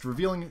cultist,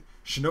 revealing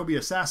shinobi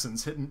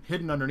assassins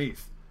hidden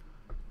underneath.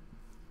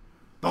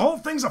 The whole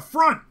thing's a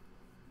front!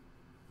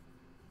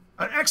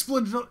 An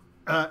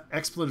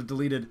expletive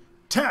deleted.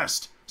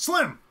 Test!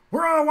 Slim!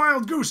 We're on a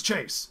wild goose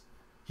chase!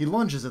 He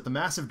lunges at the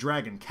massive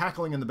dragon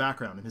cackling in the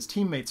background, and his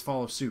teammates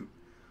follow suit.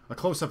 A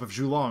close-up of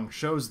Zhulong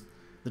shows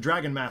the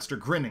Dragon Master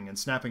grinning and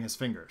snapping his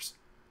fingers.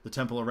 The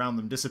temple around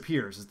them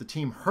disappears as the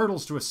team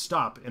hurtles to a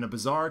stop in a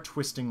bizarre,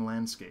 twisting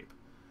landscape.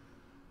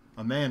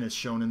 A man is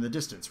shown in the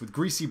distance with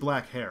greasy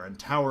black hair and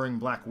towering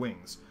black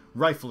wings,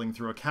 rifling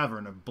through a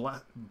cavern of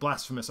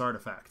blasphemous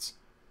artifacts.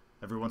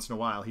 Every once in a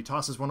while, he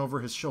tosses one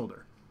over his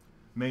shoulder.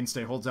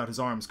 Mainstay holds out his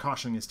arms,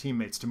 cautioning his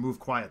teammates to move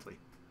quietly.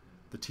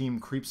 The team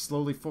creeps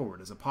slowly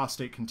forward as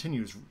Apostate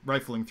continues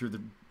rifling through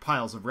the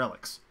piles of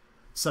relics.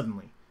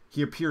 Suddenly,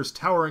 he appears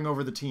towering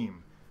over the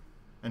team,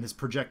 and his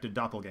projected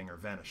doppelganger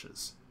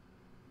vanishes.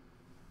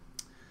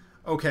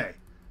 Okay,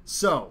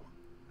 so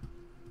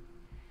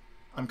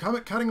I'm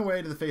cutting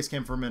away to the face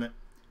cam for a minute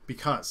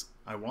because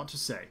I want to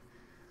say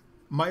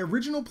my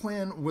original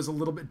plan was a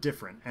little bit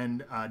different,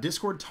 and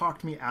Discord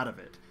talked me out of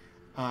it.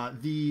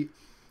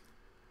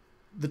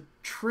 The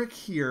trick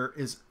here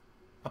is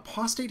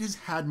Apostate has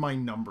had my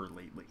number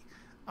lately,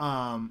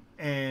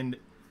 and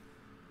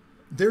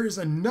there is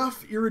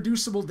enough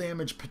irreducible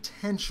damage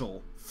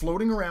potential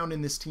floating around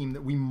in this team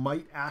that we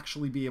might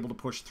actually be able to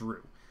push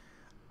through.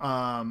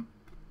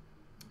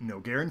 No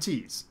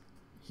guarantees.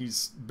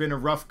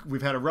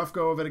 We've had a rough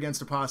go of it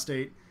against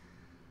Apostate.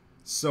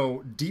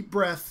 So, deep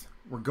breath.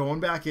 We're going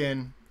back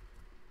in.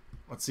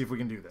 Let's see if we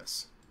can do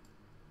this.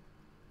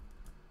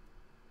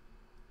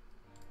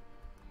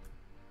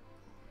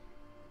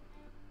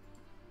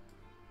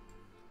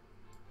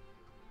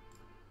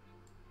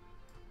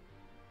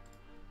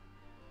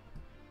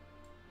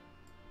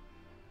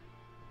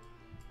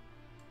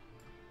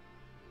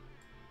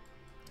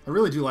 I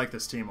really do like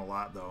this team a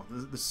lot, though.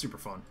 This is super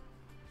fun.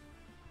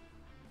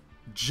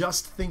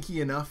 Just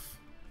thinky enough.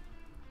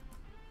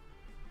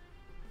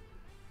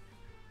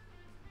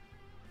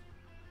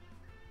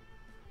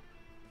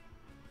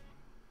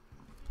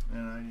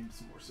 And I need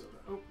some more soda.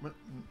 Oh,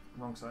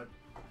 wrong side.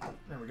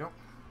 There we go.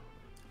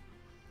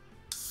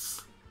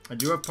 I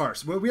do have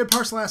Parse. Well, we had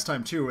Parse last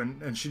time, too,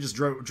 and she just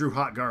drew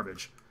hot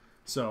garbage.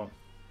 So,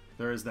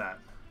 there is that.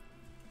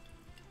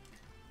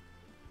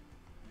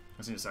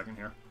 I see a second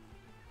here.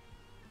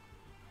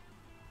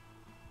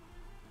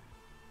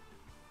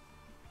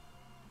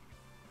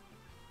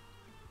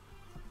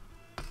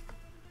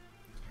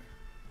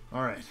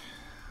 All right.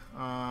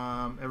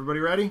 Everybody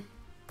ready?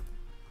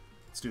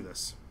 Let's do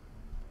this.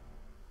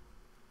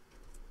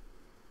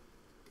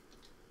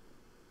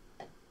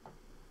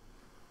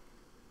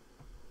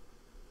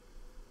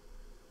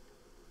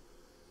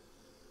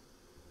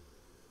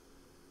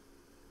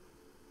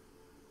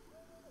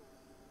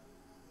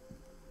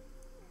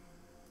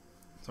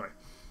 Sorry.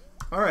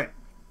 All right.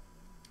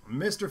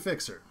 Mr.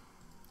 Fixer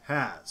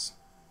has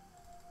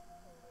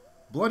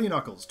Bloody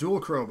Knuckles, Dual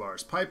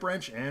Crowbars, Pipe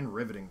Wrench, and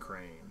Riveting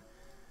Crane.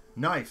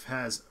 KNYFE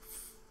has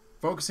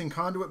Focusing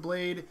Conduit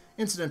Blade,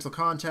 Incidental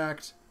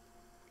Contact,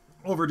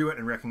 Overdo It,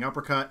 and Wrecking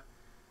Uppercut.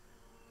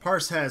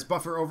 Parse has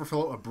Buffer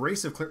Overflow,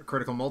 Abrasive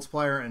Critical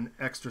Multiplier, and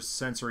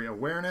Extrasensory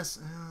Awareness.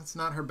 It's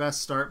not her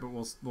best start, but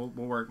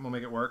we'll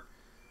make it work.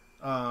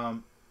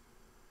 An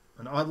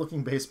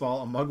odd-looking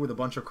baseball, a mug with a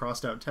bunch of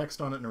crossed-out text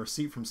on it, and a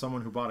receipt from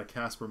someone who bought a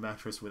Casper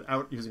mattress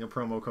without using a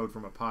promo code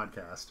from a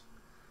podcast.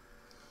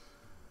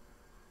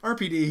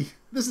 RPD,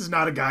 this is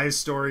not a guy's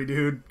story,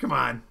 dude. Come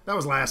on. That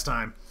was last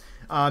time.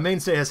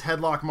 Mainstay has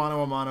Headlock,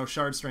 Mono a Mono,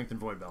 Shard Strength, and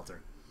Void Belter.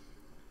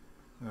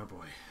 Oh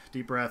boy.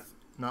 Deep breath.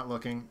 Not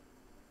looking.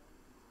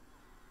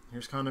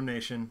 Here's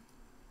Condemnation.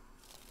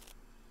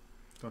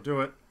 Don't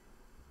do it.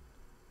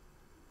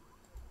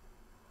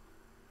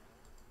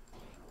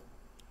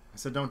 I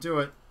said don't do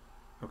it.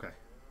 Okay.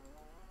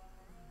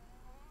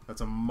 That's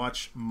a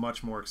much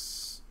more...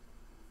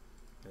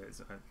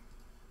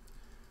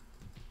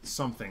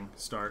 something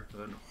start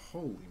than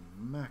holy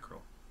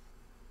mackerel.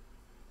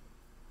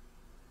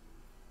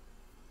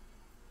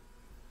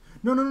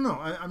 No.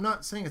 I'm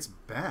not saying it's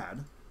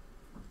bad.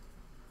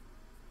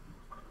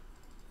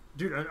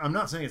 Dude, I'm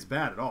not saying it's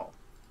bad at all.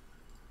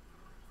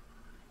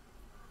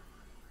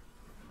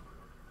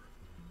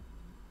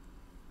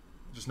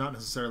 Just not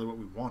necessarily what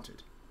we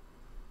wanted.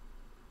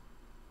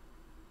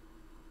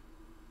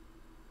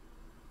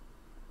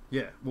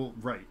 Yeah, well,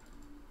 right.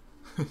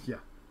 Yeah.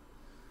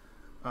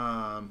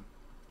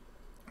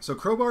 So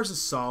Crowbars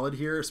is solid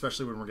here,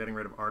 especially when we're getting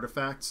rid of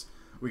artifacts.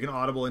 We can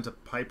audible into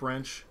Pipe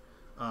Wrench.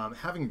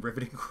 Having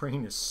Riveting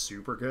Crane is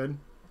super good.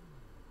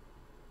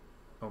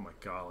 Oh my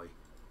golly.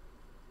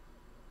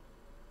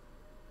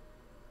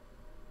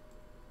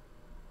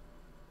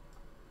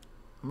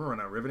 I'm gonna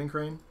run out Riveting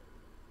Crane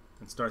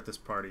and start this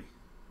party.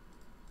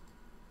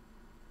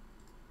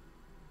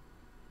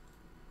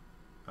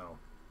 Oh,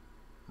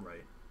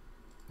 right.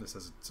 This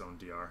has its own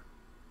DR.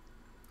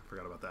 I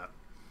forgot about that.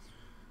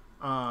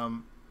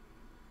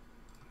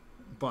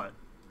 But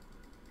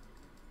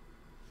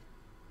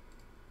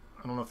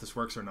I don't know if this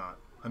works or not.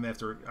 I may have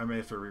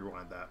to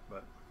rewind that,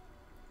 but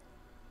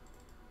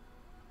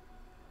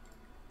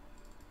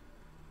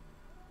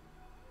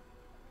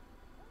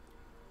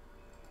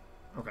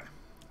okay.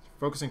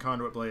 Focusing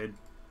Conduit Blade,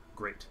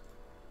 great.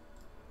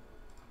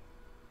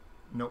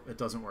 Nope, it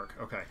doesn't work.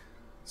 Okay,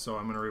 so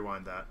I'm gonna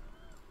rewind that.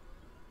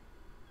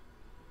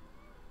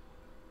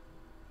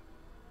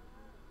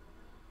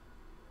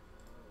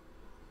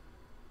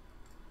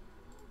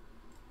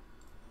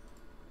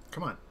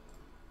 Come on.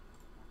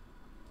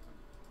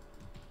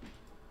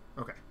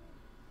 Okay.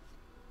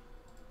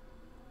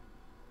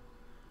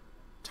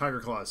 Tiger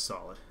Claw is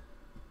solid.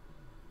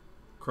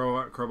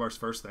 Crowbars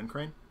first, then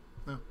Crane?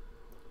 No.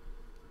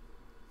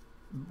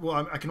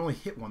 Well, I can only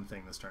hit one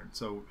thing this turn,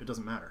 so it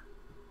doesn't matter.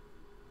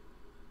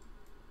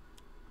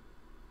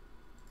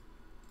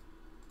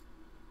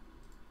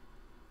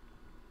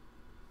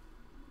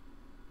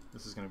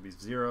 This is going to be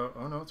 0.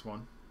 Oh, no, it's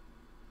 1.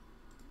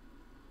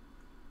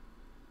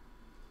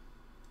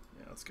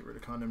 Let's get rid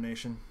of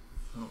Condemnation.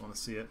 I don't want to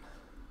see it.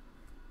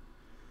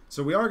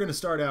 So we are going to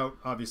start out,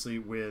 obviously,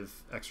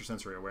 with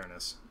Extrasensory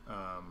Awareness.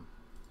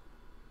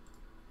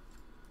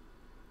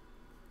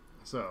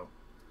 So,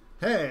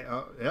 hey,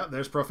 yeah,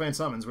 there's Profane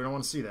Summons. We don't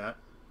want to see that.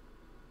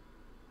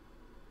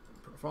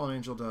 Fallen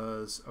Angel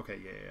does... Okay,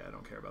 yeah, I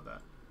don't care about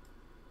that.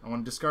 I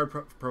want to discard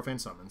Profane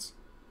Summons.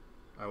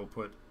 I will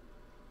put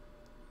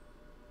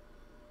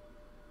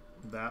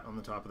that on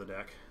the top of the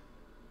deck.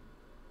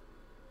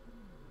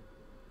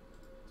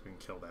 We can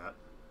kill that.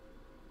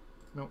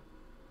 Nope.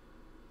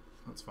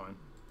 That's fine.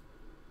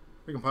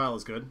 Recompile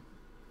is good.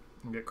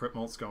 We can get Crit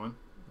Mults going.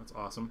 That's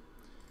awesome.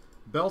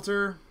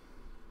 Belter.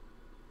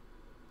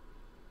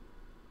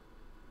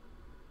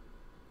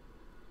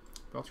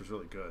 Belter's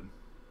really good.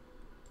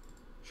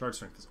 Shard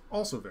Strength is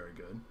also very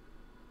good.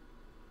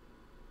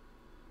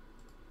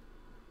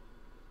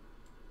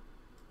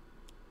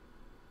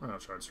 Run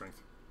out Shard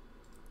Strength.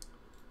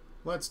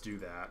 Let's do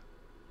that.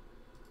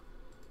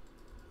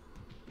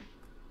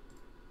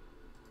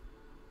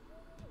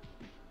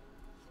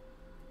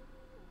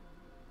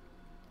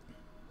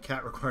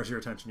 Cat requires your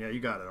attention. Yeah, you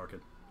got it, Orchid.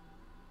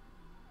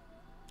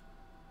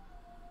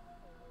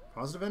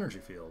 Positive energy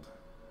field.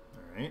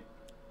 Alright.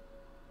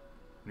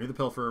 Knew the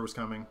Pilferer was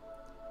coming.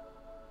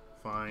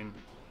 Fine.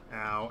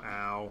 Ow,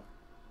 ow.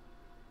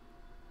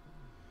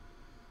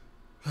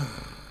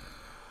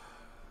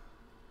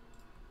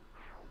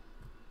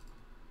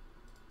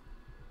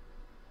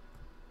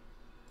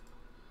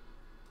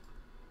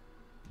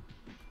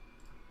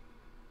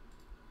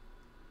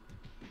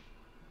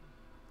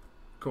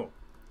 Cool.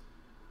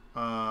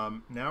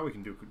 Now we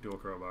can do dual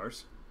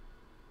crowbars.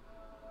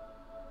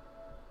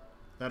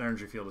 That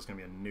energy field is going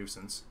to be a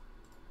nuisance.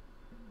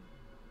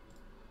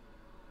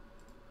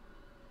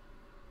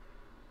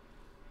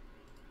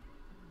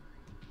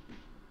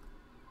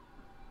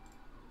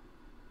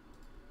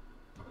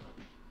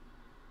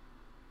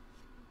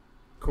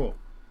 Cool.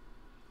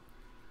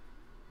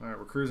 Alright,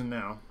 we're cruising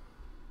now.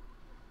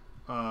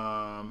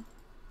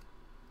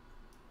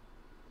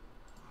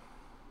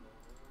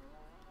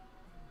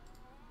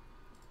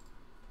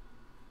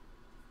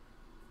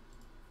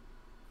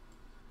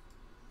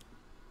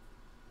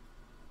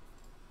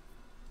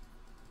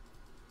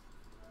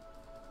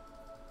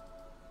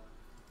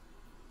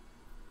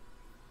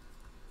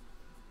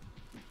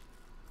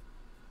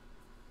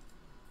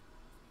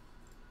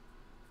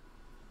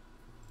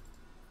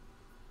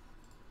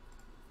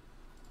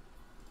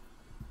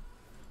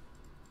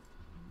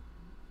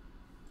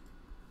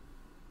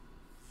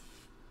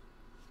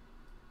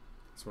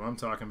 That's what I'm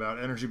talking about.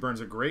 Energy Burn's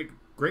a great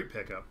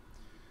pickup.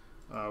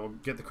 We'll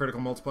get the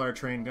critical multiplier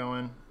train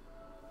going.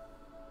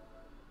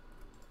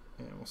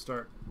 And we'll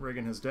start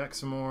rigging his deck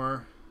some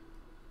more.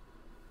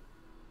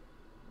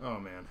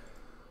 Oh, man.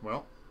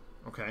 Well,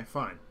 okay,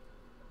 fine.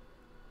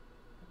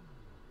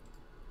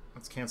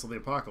 Let's cancel the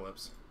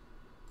Apocalypse.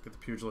 Get the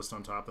Pugilist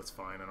on top, that's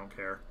fine, I don't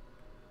care.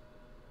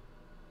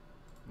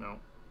 No.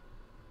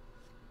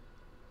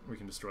 We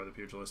can destroy the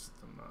Pugilist,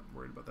 I'm not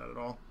worried about that at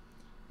all.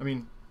 I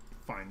mean,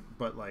 fine,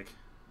 but like,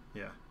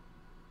 yeah.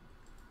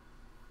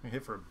 I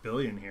hit for $1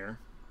 billion here.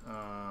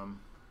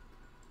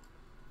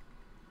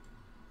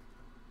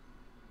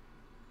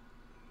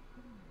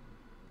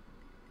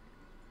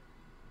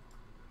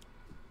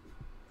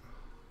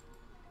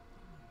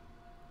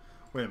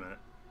 Wait a minute.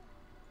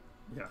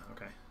 Yeah,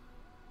 okay.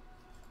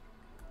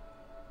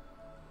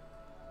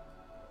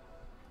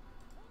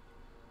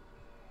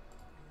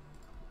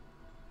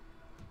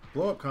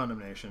 Blow up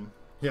Condemnation.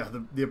 Yeah,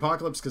 the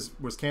Apocalypse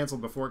was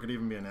canceled before it could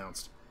even be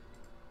announced.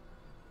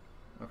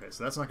 Okay,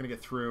 so that's not going to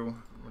get through.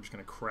 We're just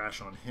going to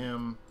crash on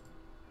him.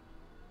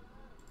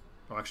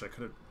 Oh, actually, I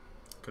could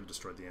have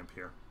destroyed the imp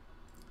here.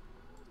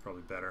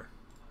 Probably better.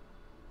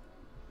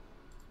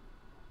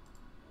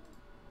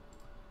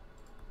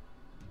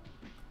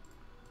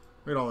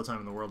 We had all the time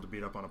in the world to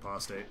beat up on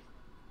Apostate.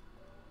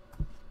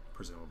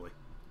 Presumably.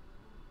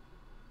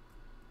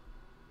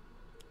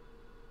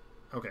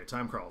 Okay,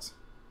 time crawls.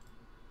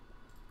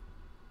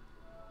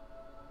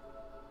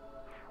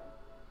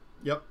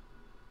 Yep.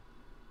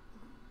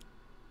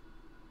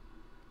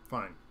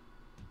 Fine.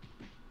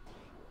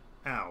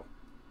 Ow.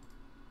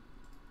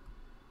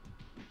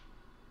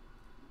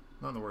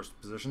 Not in the worst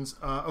positions.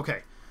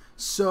 Okay,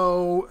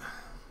 so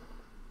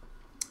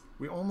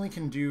we only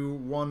can do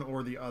one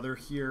or the other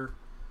here.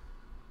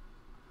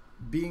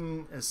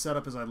 Being as set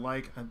up as I'd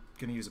like, I'm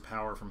going to use a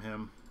power from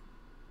him.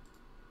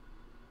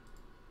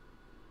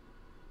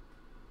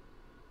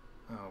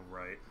 Oh,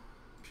 right.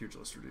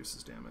 Pugilist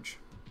reduces damage.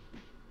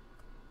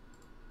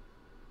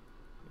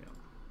 Yeah.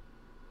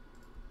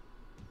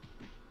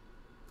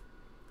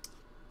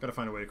 Gotta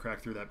find a way to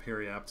crack through that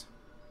Periapt.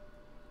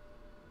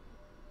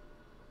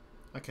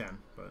 I can,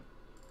 but,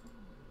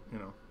 you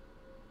know.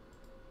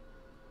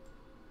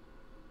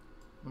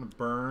 I'm gonna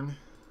burn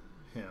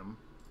him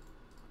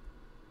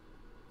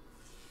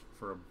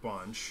for a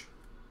bunch.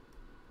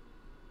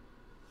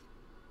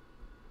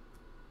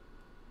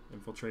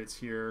 Infiltrates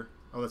here.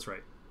 Oh, that's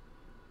right.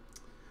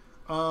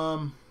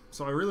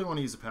 So I really want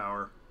to use a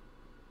power.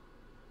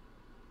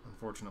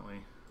 Unfortunately.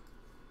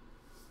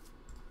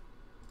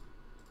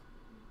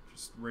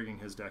 Just rigging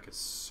his deck is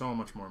so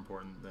much more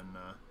important than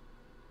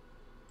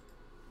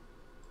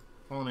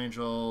Fallen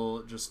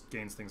Angel just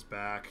gains things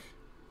back.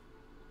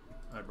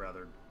 I'd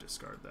rather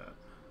discard that.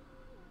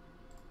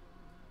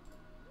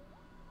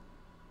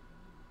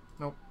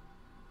 Nope.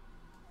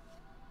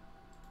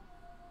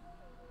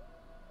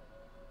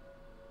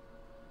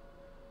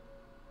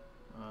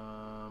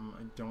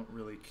 I don't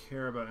really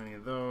care about any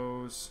of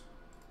those.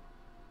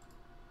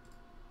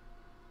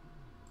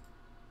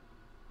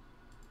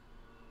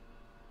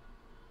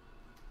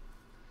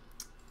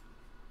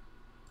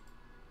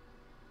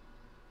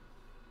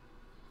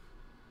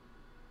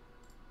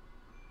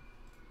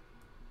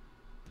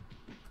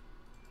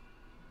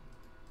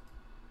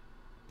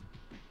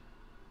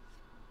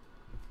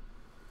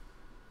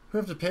 We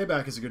have to pay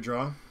back is a good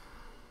draw.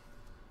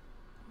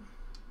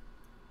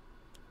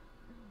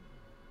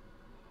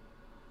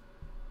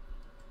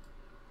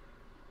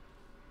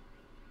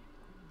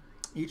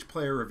 Each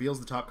player reveals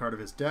the top card of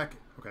his deck.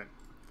 Okay,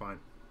 fine.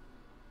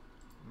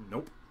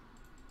 Nope.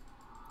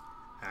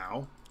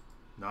 Ow.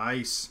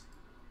 Nice.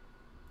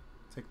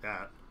 Take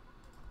that.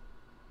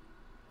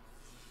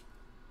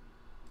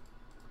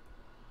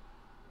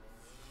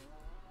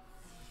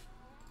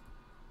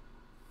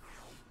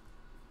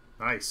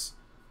 Nice.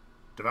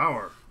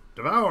 Devour.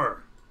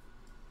 Devour.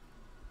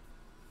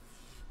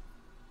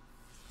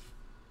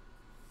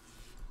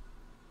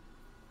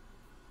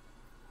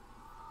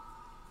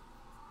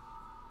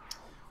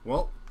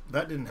 Well,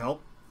 that didn't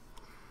help.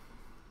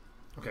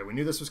 Okay, we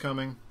knew this was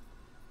coming.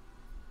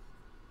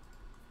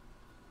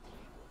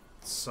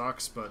 It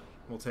sucks, but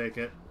we'll take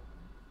it.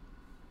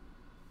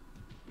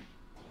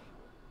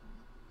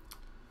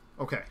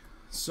 Okay,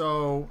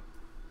 so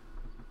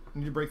we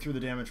need to break through the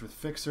damage with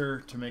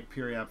Fixer to make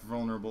Periapt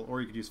vulnerable,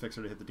 or you could use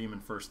Fixer to hit the demon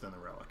first, then the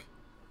relic.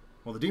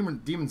 Well, the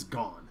demon's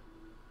gone.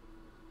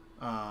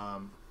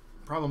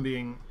 Problem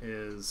being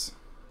is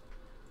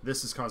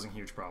this is causing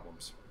huge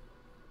problems.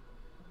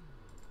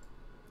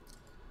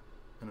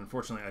 And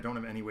unfortunately, I don't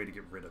have any way to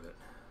get rid of it.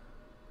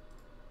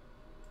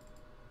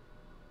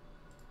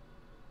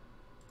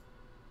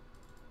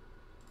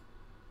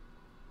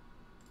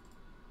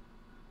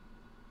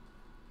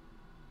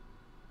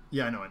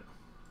 Yeah, I know.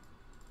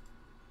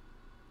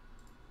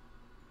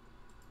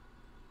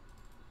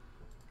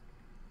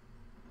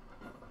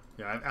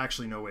 Yeah, I have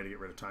actually no way to get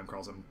rid of time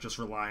crawls. I'm just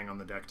relying on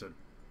the deck to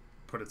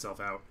put itself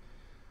out.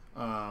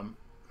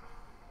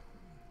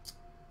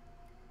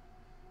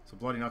 So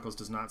Bloody Knuckles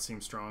does not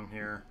seem strong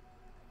here.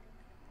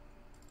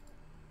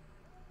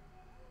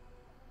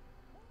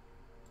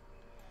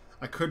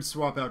 I could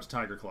swap out to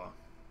Tiger Claw.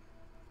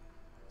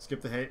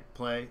 Skip the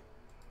play.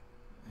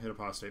 Hit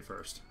Apostate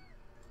first.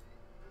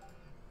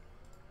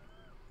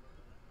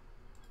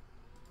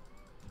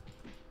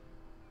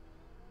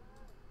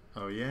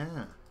 Oh,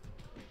 yeah.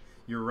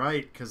 You're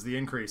right, because the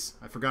increase.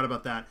 I forgot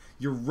about that.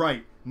 You're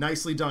right.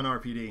 Nicely done,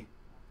 RPD.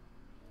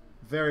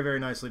 Very, very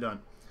nicely done.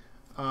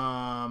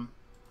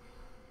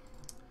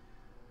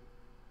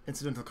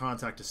 Incidental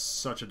contact is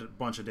such a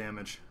bunch of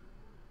damage.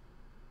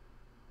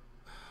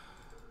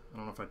 I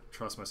don't know if I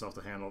trust myself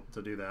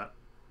to do that.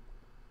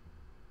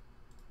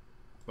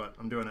 But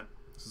I'm doing it.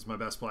 This is my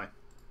best play.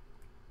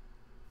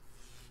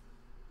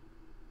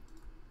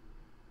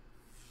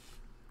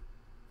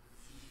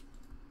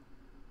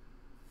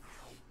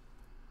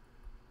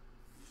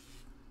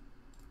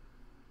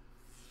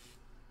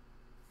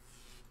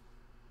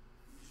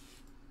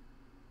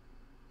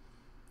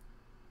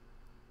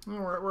 Oh,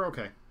 we're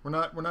okay. We're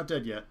not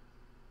dead yet.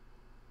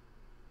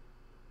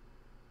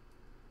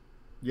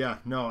 Yeah,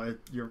 no,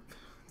 you're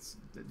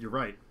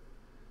right.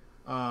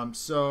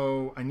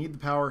 So I need the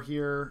power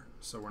here,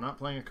 so we're not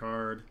playing a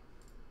card.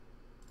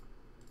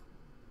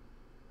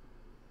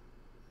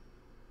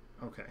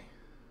 Okay.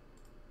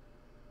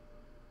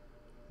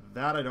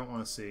 That I don't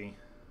want to see.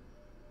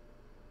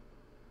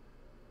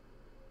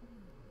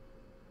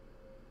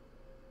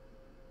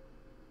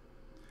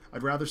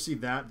 I'd rather see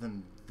that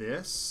than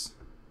this.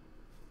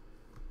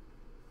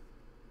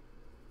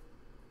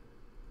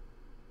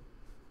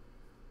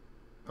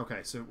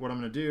 Okay, so what I'm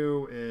going to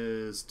do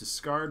is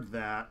discard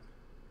that,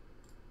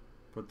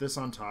 put this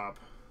on top,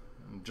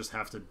 and just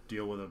have to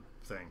deal with a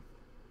thing.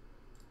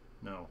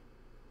 No.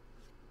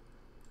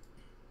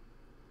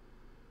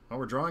 Well,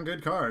 we're drawing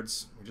good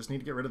cards. We just need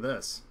to get rid of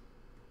this.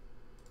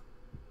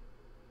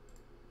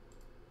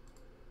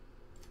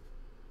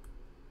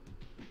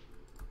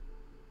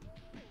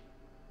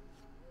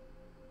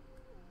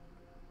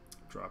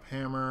 Drop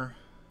hammer.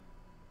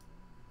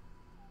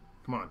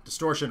 Come on,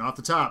 distortion off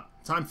the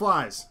top. Time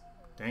flies.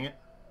 Dang it.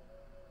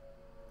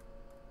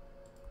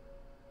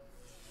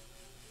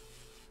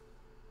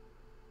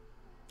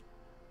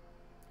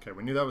 Okay,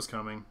 we knew that was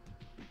coming.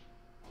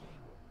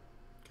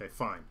 Okay,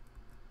 fine.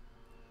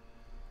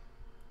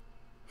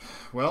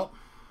 Well,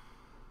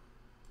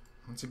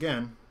 once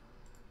again,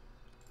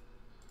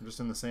 I'm just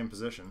in the same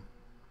position.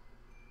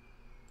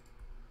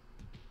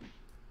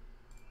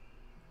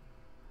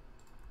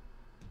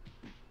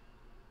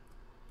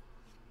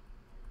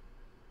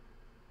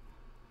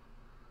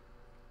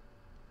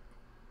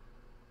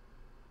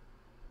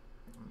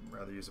 I'd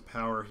rather use a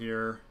power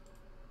here.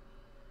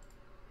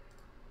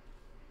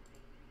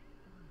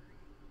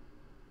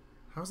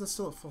 How is that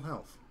still at full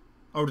health?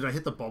 Oh, did I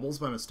hit the bubbles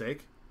by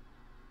mistake?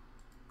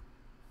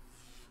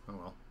 Oh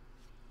well.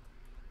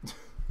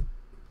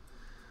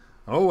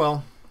 Oh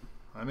well.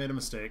 I made a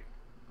mistake.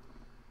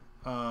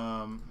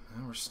 And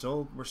we're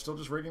still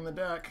just rigging the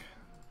deck.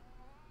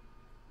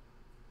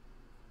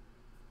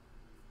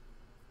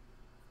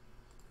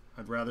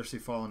 I'd rather see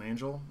Fallen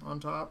Angel on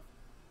top.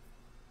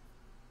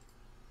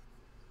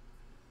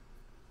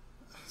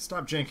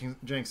 Stop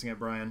jinxing it,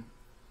 Brian.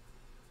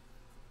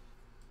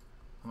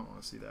 I don't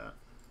want to see that.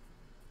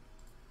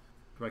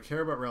 Do I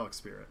care about Relic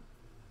Spirit?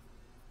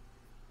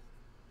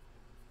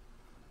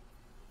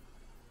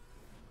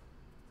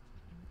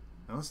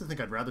 I honestly think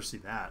I'd rather see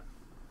that.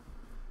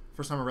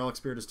 First time a Relic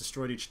Spirit is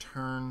destroyed each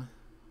turn.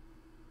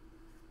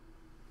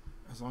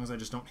 As long as I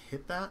just don't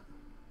hit that.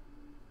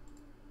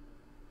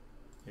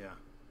 Yeah.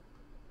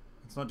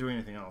 It's not doing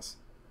anything else.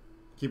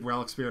 Keep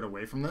Relic Spirit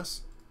away from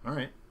this?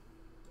 Alright.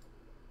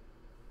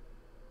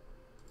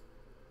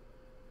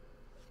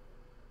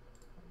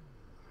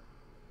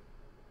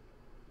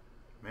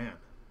 Man.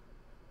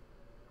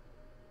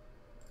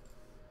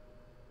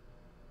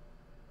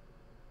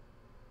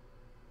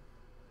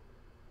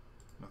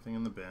 Nothing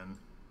in the bin.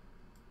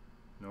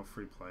 No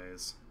free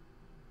plays.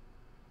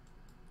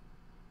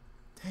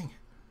 Dang it.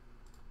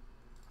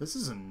 This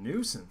is a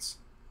nuisance.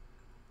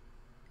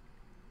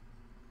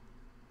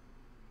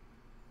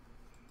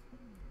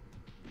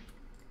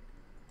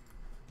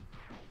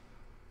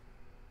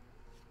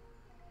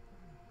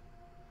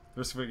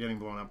 Risk of it getting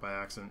blown up by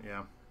accident,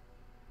 yeah.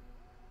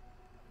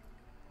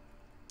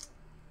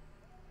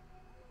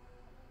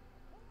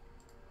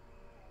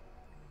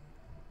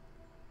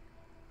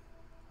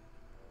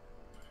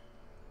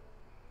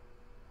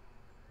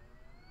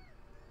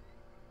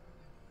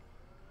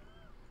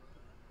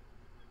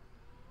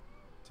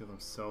 Deal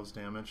themselves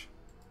damage.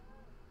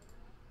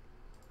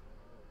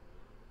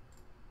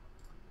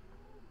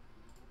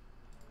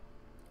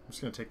 I'm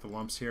just going to take the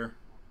lumps here.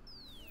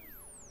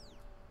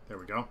 There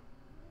we go.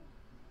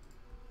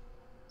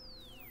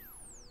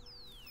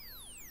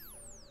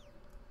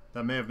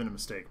 That may have been a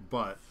mistake,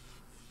 but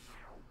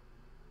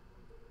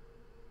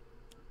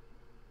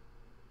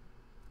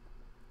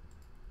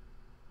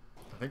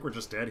I think we're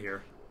just dead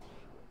here.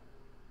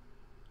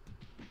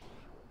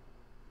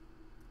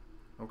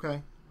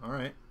 Okay,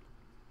 alright.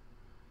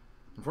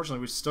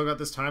 Unfortunately, we still got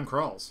this time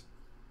crawls.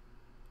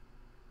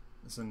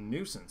 It's a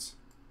nuisance.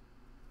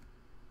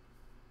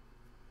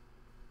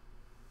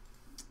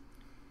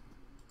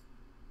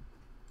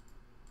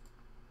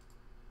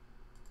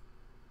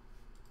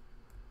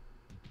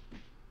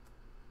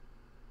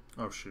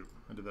 shoot.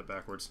 I did that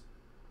backwards.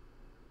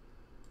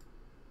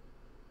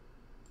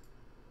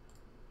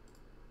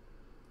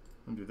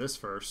 I'm gonna do this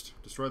first.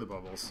 Destroy the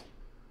bubbles.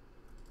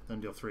 Then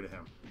deal 3 to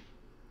him.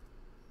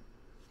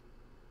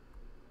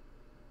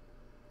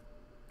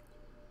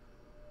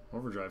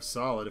 Overdrive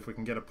solid if we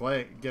can get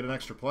an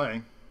extra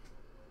play.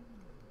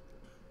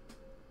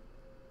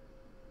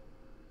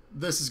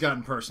 This has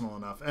gotten personal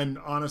enough, and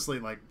honestly,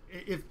 like,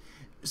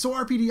 so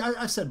RPD,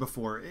 I've said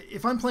before,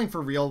 if I'm playing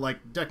for real,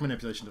 like, deck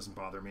manipulation doesn't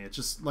bother me. It's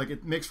just like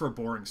it makes for a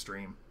boring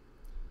stream.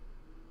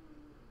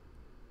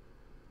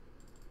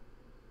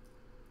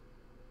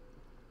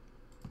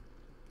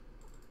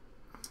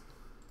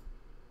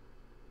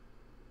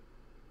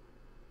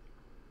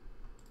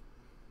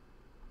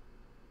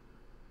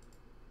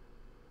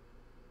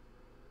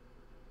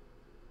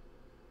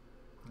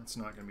 That's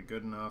not going to be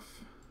good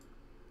enough.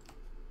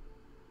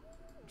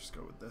 Just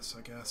go with this,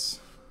 I guess.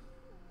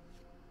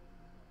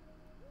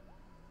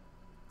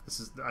 This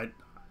is... I'm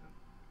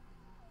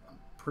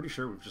pretty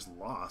sure we've just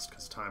lost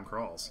because time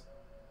crawls.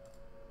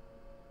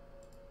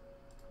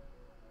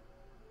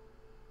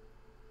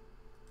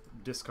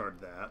 Discard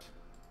that.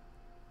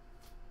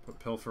 Put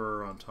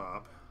Pilferer on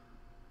top.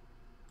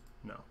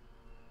 No.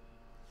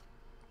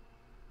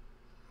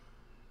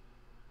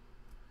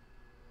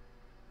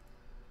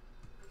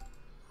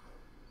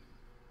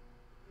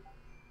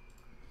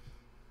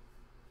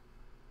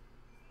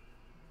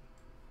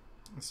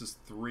 This is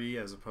 3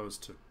 as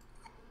opposed to...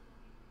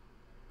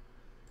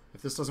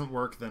 If this doesn't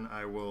work, then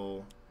I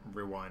will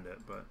rewind it,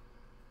 but...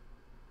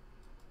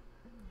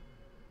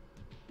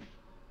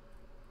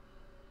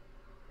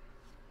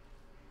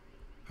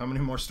 How many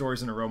more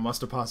stories in a row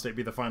must Apostate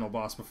be the final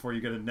boss before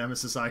you get a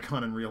Nemesis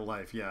icon in real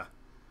life? Yeah.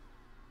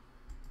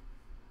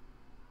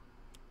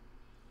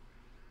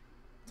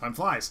 Time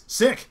flies.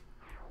 Sick!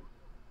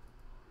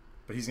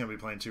 But he's going to be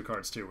playing 2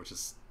 cards too, which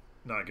is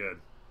not good.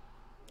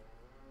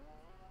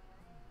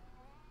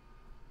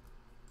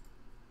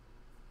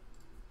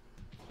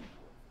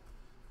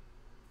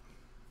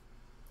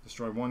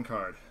 Destroy 1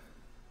 card.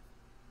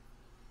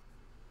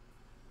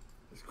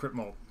 It's Crypt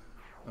Molt.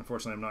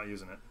 Unfortunately, I'm not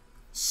using it.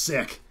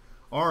 Sick!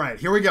 Alright,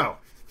 here we go.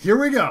 Here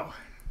we go.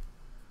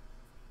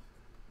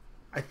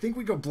 I think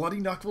we go Bloody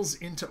Knuckles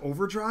into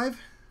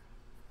Overdrive.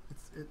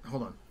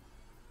 Hold on.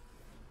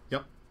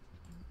 Yep.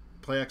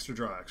 Play extra,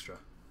 draw extra.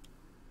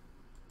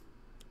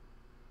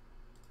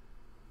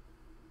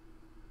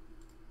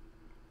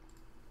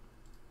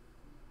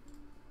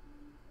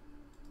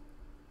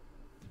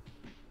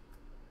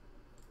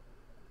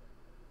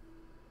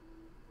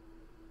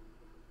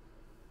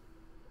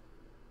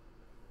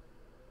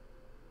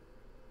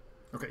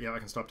 Okay, yeah, I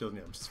can stop dealing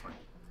damage. It's fine.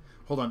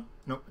 Hold on.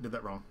 Nope, I did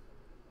that wrong.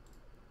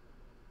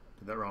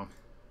 Did that wrong.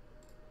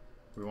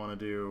 We want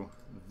to do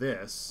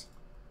this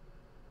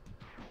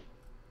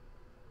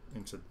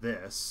into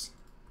this.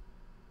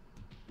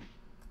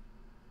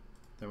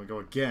 Then we go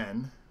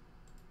again.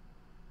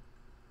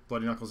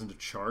 Bloody Knuckles into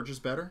charge is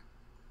better?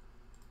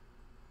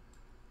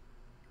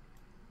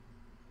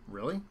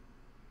 Really?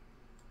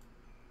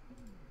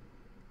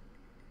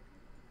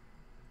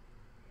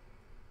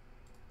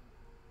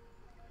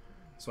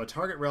 So I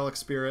target Relic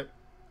Spirit.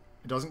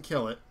 It doesn't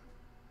kill it.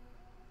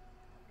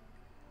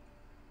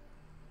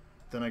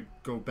 Then I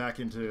go back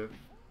into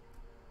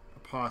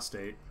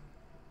Apostate.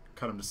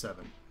 Cut him to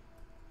 7.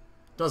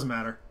 Doesn't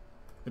matter.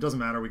 It doesn't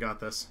matter. We got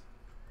this.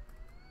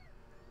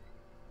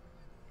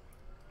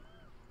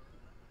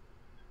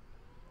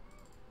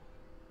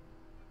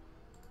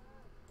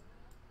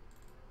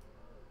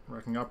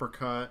 Wrecking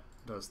Uppercut.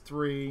 Does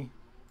 3.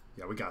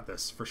 Yeah, we got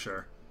this for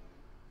sure.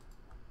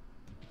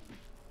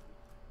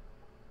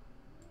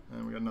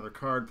 And we got another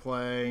card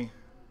play.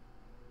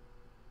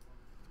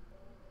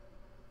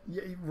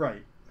 Yeah,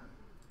 right.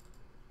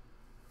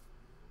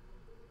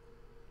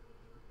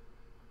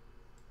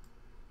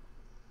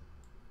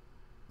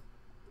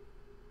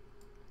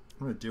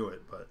 I'm going to do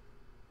it, but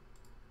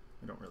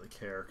I don't really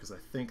care because I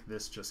think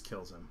this just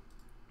kills him.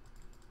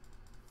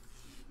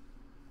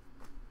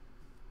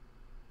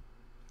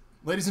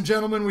 Ladies and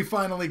gentlemen, we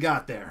finally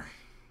got there.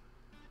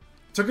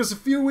 It took us a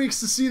few weeks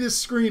to see this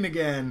screen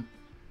again.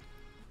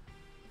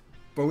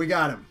 But we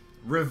got him.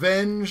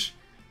 Revenge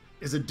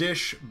is a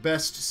dish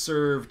best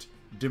served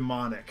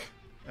demonic,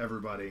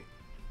 everybody.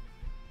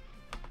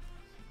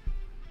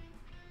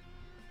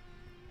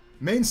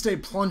 Mainstay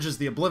plunges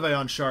the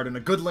Oblivion Shard in a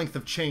good length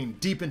of chain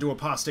deep into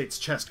Apostate's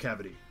chest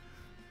cavity.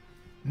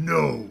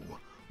 No!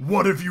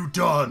 What have you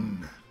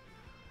done?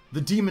 The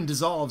demon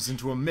dissolves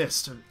into a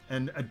mist,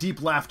 and a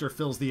deep laughter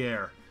fills the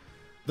air.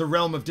 The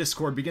realm of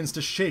discord begins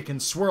to shake and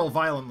swirl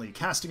violently,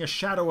 casting a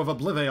shadow of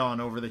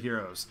Oblivion over the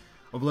heroes.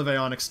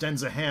 Oblivion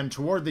extends a hand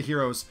toward the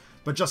heroes,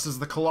 but just as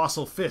the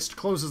colossal fist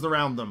closes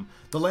around them,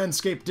 the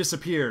landscape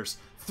disappears,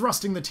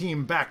 thrusting the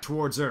team back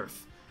towards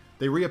Earth.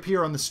 They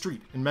reappear on the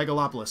street in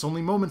Megalopolis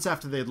only moments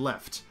after they had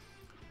left.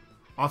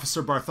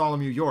 Officer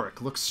Bartholomew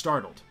Yorick looks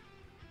startled.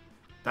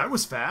 That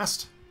was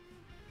fast.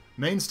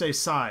 Mainstay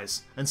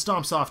sighs and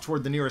stomps off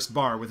toward the nearest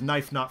bar with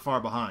knife not far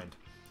behind.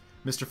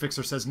 Mr.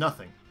 Fixer says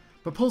nothing,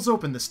 but pulls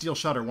open the steel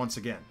shutter once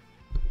again.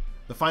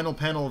 The final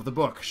panel of the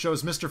book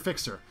shows Mr.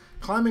 Fixer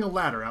climbing a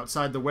ladder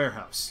outside the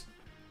warehouse.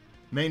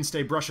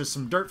 Mainstay brushes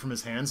some dirt from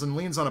his hands and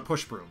leans on a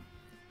push broom.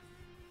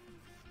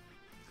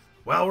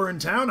 While we're in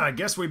town, I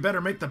guess we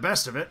better make the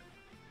best of it.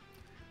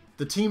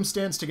 The team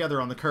stands together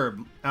on the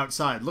curb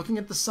outside, looking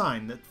at the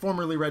sign that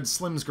formerly read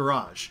Slim's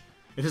Garage.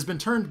 It has been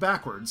turned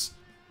backwards.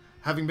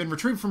 Having been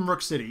retrieved from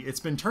Rook City, it's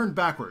been turned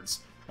backwards,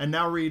 and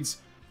now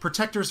reads,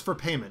 Protectors for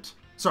Payment.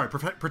 Sorry,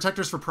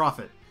 Protectors for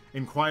Profit.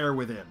 Inquire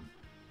within.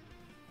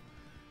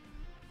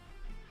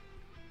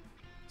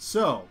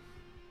 So,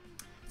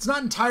 it's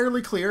not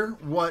entirely clear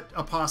what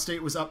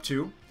Apostate was up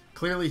to.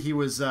 Clearly he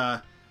was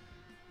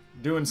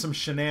doing some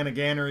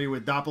shenaniganery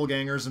with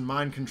doppelgangers and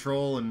mind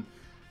control and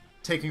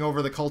taking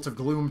over the Cult of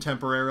Gloom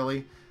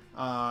temporarily.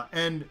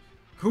 And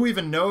who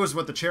even knows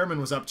what the chairman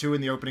was up to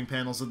in the opening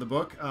panels of the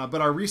book. But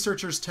our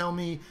researchers tell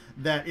me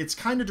that it's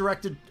kind of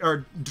directed,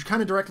 or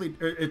kind of directly,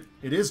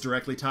 it is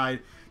directly tied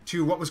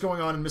to what was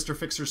going on in Mr.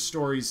 Fixer's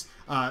stories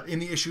in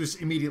the issues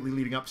immediately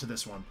leading up to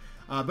this one.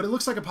 But it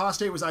looks like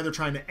Apostate was either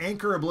trying to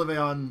anchor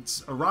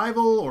Oblivion's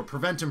arrival or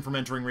prevent him from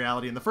entering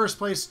reality in the first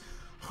place.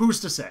 Who's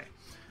to say?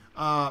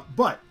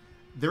 But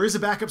there is a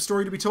backup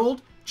story to be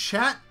told.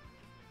 Chat,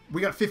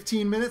 we got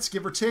 15 minutes,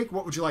 give or take.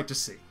 What would you like to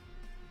see?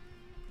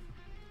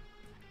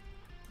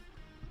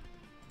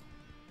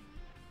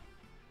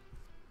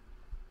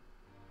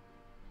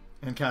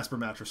 And Casper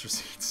mattress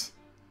receipts.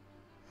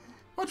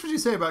 What would you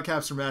say about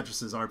Casper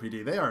mattresses,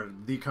 RPD? They are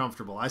the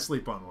comfortable. I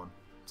sleep on one.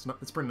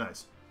 It's pretty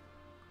nice.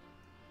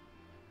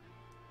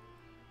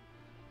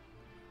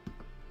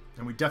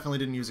 And we definitely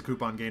didn't use a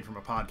coupon gained from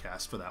a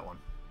podcast for that one.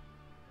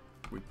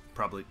 We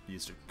probably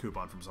used a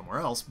coupon from somewhere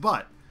else,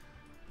 but,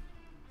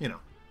 you know.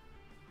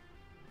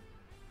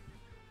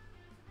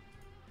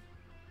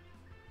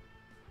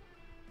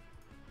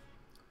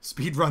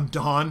 Speedrun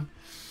Dawn.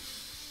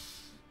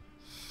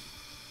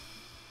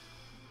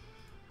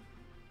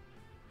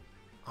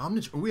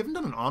 We haven't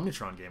done an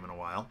Omnitron game in a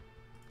while.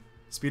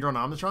 Speedrun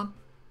Omnitron?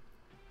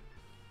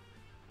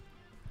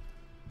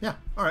 Yeah,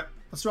 alright.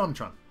 Let's do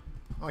Omnitron.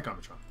 I like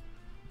Omnitron.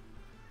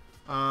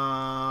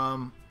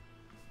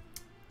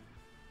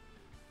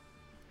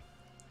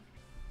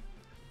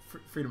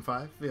 Freedom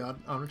 5 via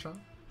Omnitron?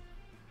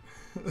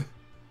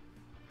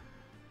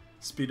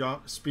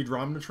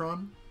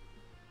 Speedromnitron?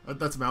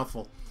 That's a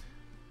mouthful.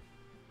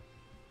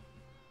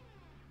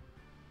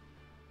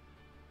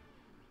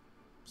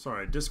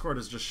 Sorry, Discord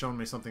has just shown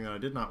me something that I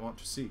did not want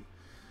to see.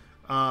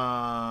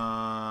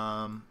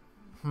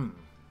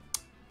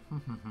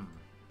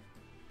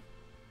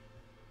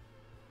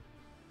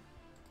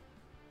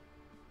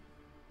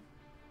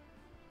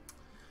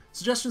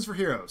 Suggestions for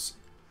heroes.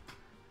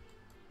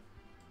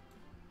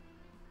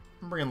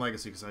 I'm bringing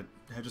Legacy because I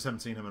just haven't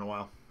seen him in a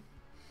while.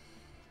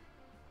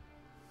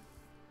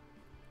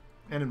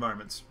 And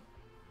environments.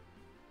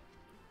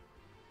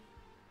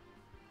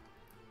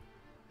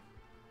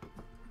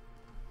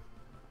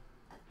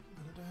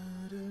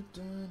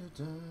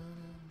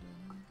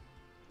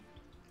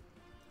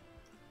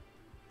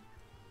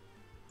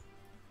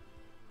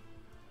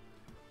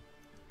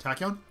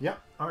 Tachyon? Yeah,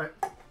 alright.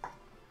 I'm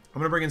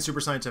going to bring in Super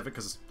Scientific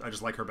because I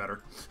just like her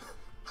better.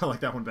 I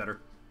like that one better.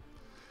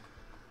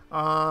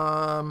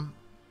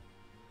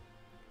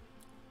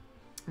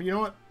 You know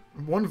what?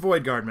 One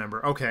Void Guard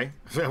member. Okay.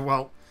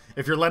 Well,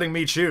 if you're letting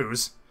me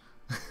choose.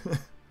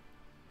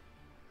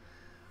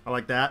 I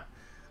like that.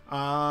 You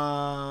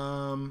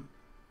know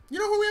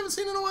who we haven't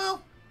seen in a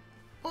while?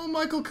 Oh,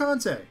 Michael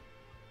Conte. We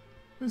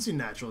haven't seen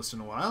Naturalist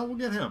in a while. We'll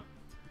get him.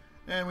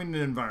 And we need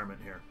an environment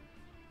here.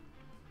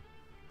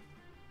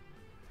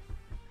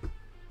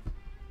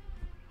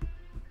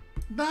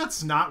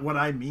 That's not what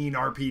I mean,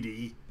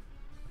 RPD.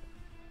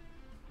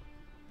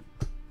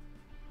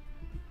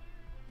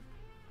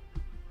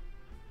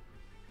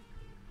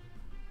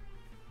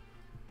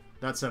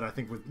 That said, I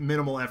think with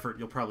minimal effort,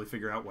 you'll probably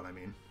figure out what I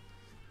mean.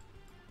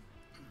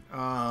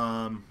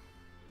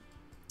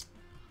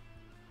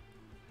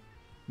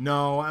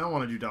 No, I don't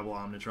want to do double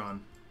Omnitron.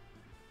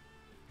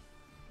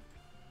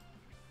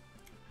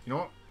 You know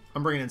what?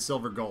 I'm bringing in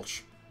Silver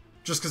Gulch.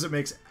 Just because it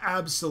makes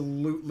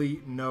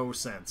absolutely no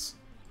sense.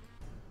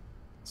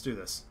 Let's do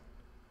this.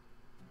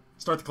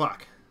 Start the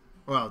clock.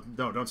 Well,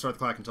 no, don't start the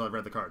clock until I've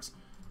read the cards.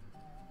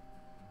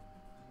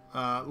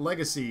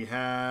 Legacy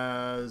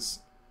has...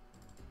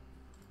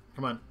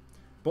 Come on.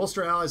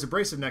 Bolster allies,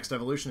 Abrasive Next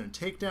Evolution, and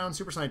Takedown.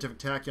 Super Scientific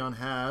Tachyon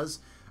has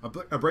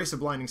Abrasive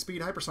Blinding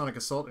Speed, Hypersonic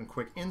Assault, and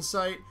Quick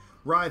Insight.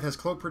 Writhe has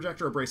Cloak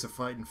Projector, Abrasive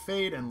Fight and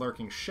Fade, and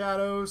Lurking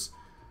Shadows.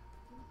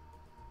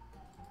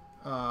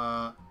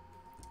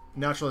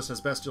 Naturalist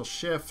has Bestial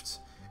Shift,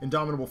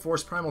 Indomitable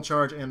Force, Primal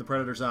Charge, and the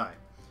Predator's Eye.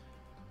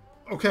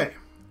 Okay.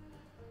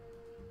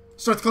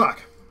 Start the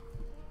clock.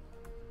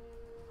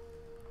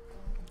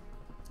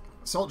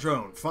 Assault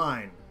Drone,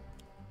 fine.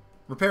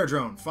 Repair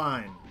Drone,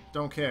 fine.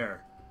 Don't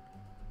care.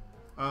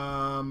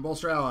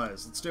 Bolster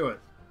allies. Let's do it.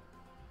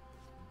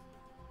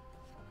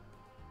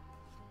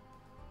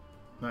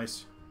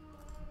 Nice.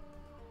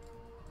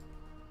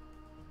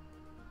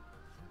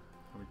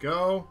 There we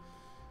go.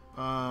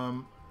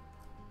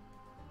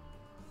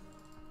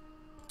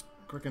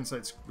 Quick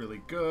Insight's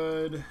really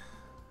good.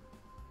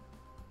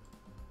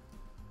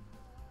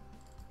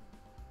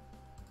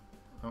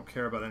 I don't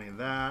care about any of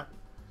that.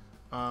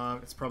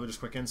 It's probably just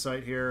Quick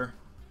Insight here.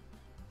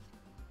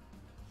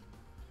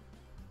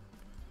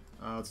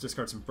 Let's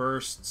discard some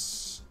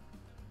bursts.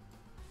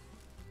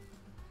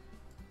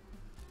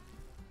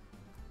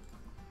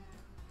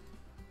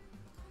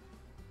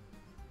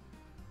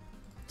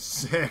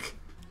 Sick.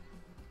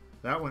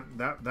 That went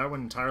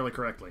entirely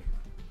correctly.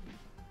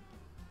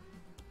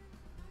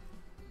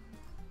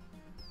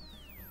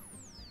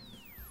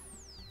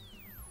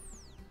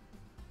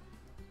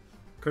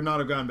 Could not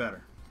have gone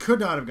better. Could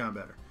not have gone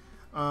better.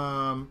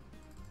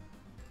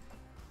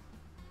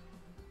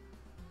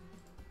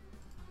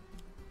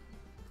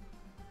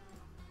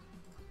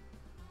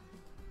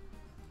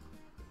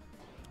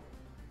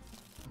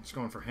 Just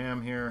going for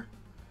ham here.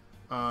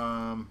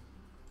 It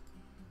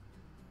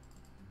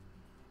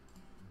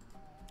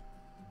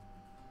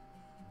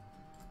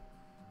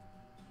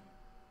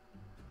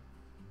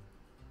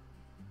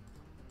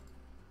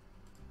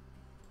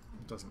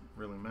doesn't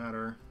really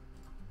matter.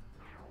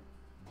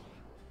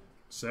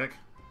 Sick.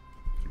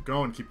 Keep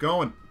going, keep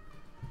going.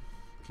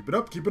 Keep it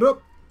up, keep it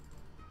up.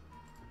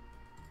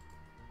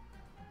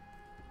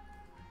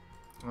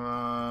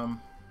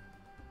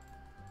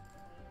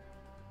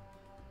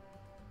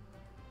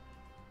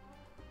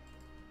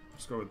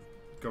 Let's go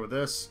with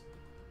this.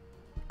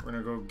 We're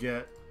gonna go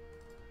get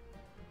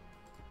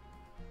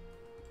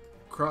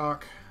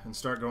Croc and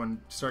start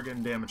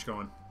getting damage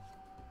going.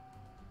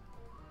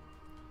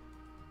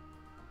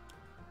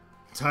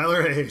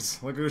 Tyler Hayes,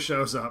 look who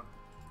shows up.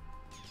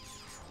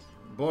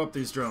 Blow up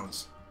these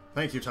drones.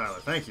 Thank you, Tyler.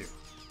 Thank you.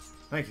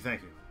 Thank you,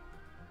 thank you.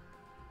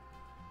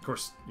 Of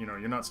course, you know,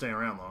 you're not staying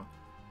around long.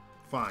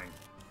 Fine.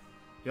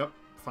 Yep,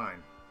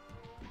 fine.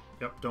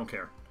 Yep, don't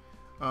care.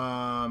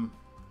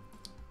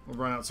 We'll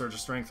run out Surge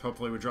of Strength.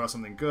 Hopefully we draw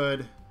something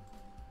good.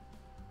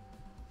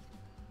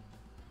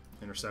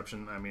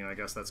 Interception. I mean, I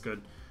guess that's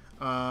good.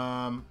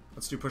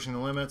 Let's do Pushing the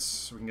Limits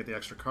so we can get the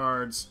extra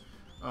cards.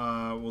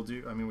 We'll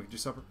do... I mean, we can do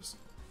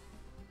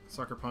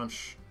Sucker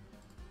Punch.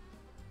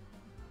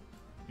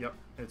 Yep,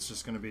 it's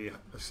just going to be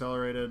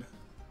accelerated.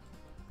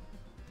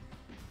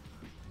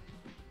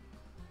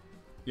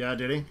 Yeah,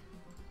 did he?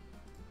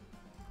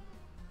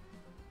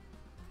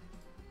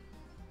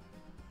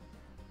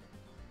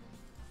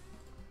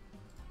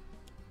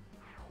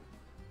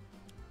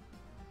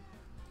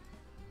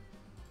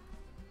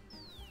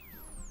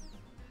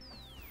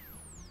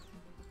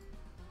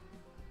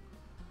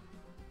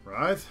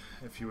 Writhe,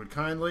 if you would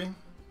kindly.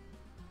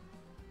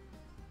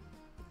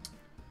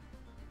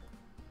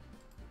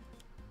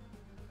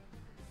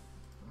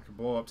 I could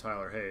blow up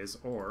Tyler Hayes,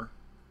 or...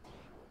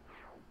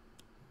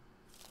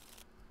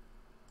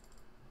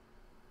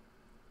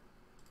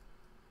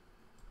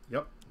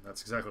 Yep,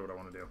 that's exactly what I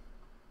want to do.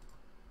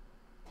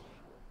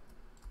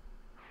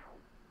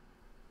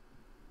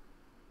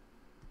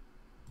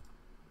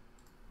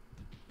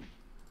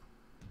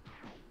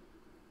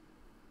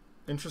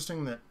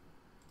 Interesting that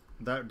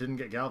that didn't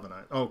get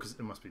galvanized. Oh, because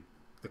it must be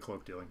the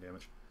cloak dealing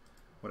damage.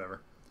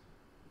 Whatever.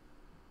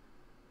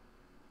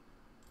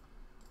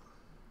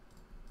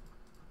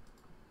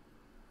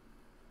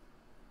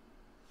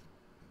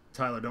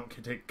 Tyler don't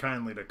take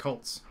kindly to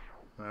cults.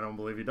 I don't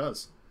believe he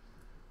does.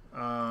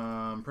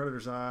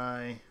 Predator's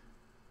Eye.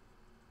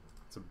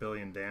 It's 1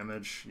 billion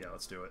damage. Yeah,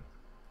 let's do it.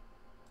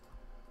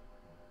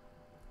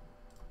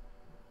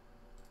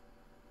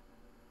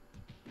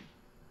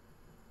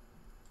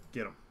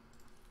 Get him.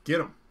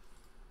 Get him.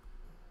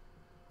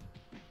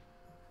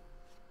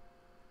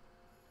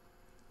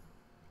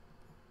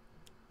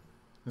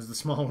 This is the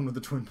small one with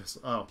the twin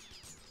pistol.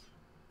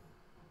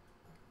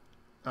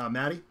 Oh.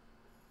 Maddie?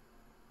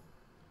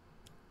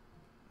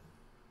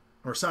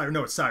 Or Cyrus.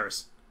 No, it's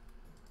Cyrus.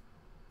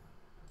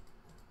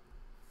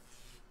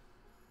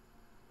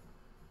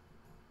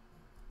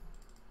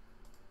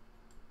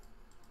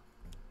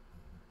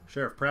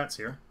 Sheriff Pratt's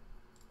here.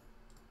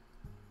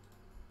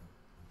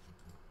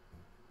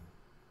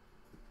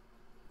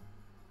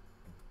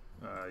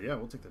 Yeah,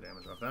 we'll take the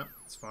damage off that.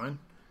 It's fine.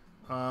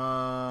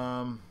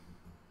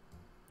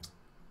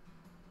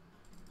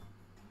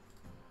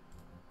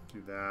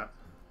 Do that.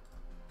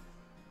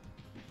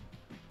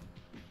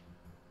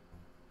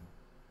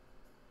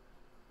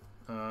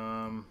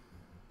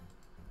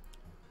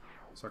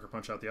 Sucker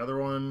Punch out the other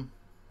one.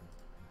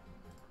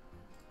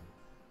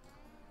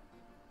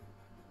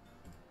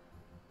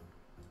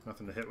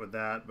 Nothing to hit with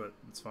that, but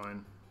it's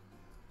fine.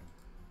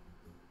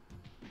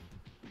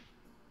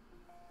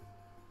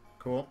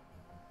 Cool.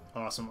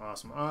 Awesome,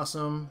 awesome,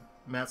 awesome.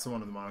 Matt's the one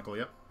with the monocle,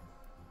 yep.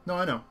 No,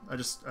 I know. I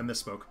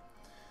misspoke.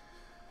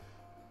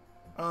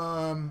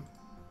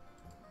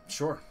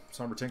 Sure.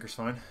 Somber Tinker's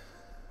fine.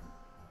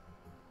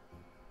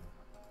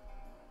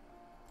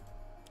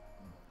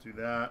 Do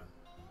that.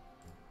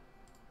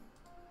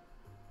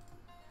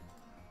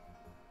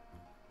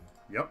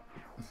 Yep.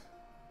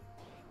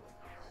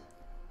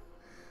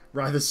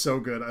 Writhe is so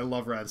good. I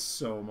love Writhe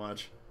so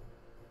much.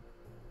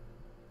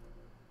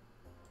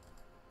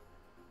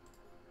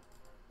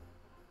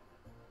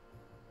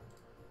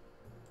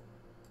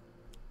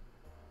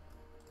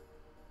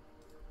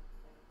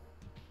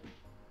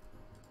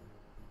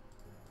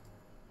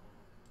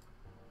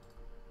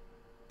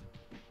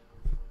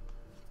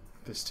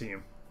 this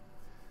team.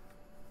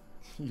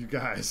 You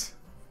guys.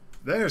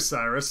 There's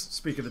Cyrus.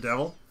 Speak of the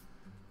devil.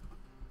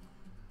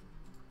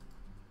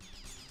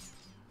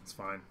 It's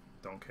fine.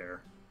 Don't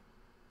care.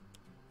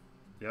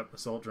 Yep,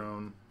 assault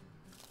drone.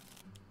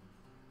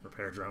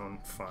 Repair drone.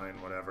 Fine,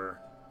 whatever.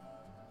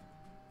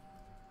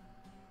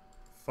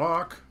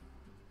 Fuck.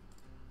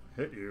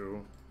 Hit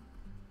you.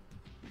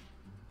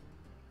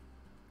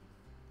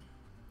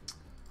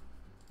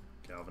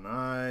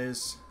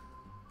 Galvanize.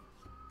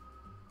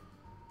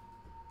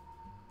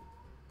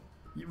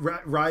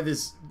 Writhe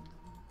is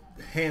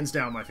hands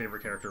down my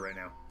favorite character right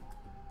now.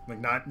 Like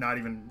not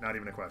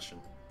even a question.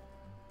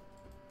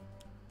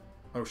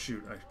 Oh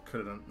shoot, I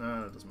could have done.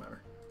 No, that doesn't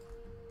matter.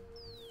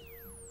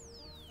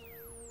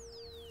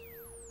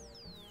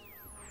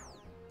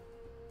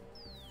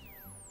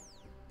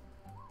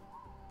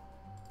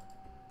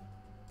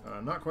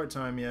 Not quite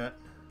time yet.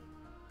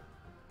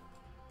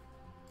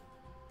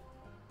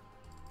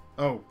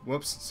 Oh,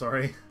 whoops,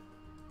 sorry.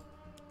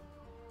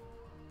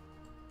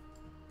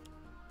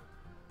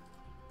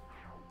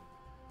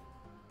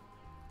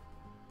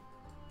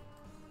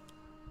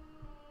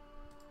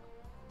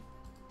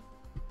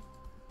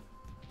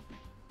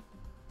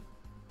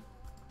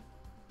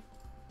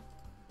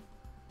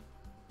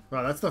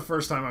 Wow, that's the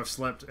first time I've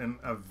slept in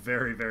a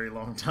very, very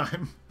long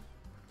time.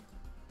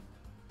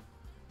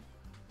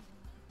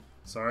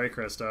 Sorry,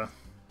 Krista.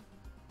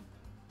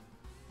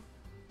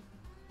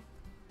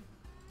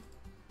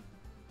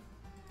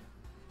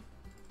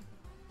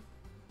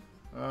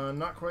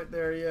 Not quite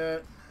there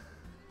yet.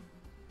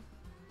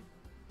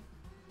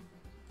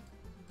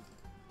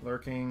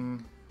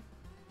 Lurking.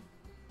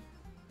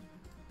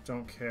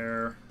 Don't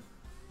care.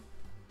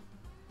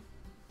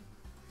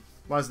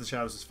 Lies of the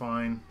Shadows is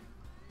fine.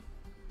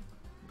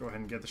 Go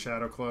ahead and get the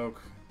Shadow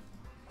Cloak.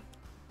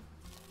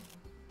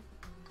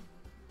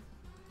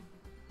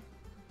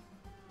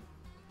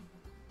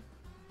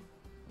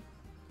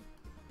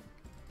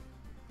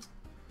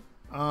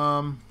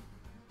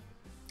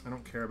 I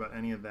don't care about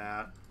any of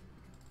that.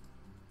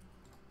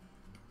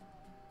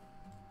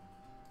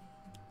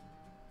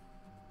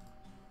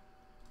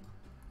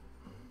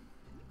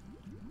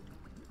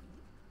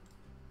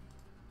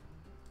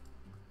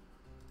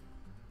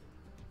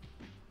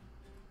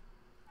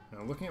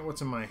 Now, looking at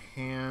what's in my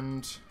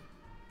hand,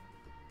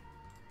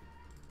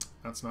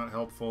 that's not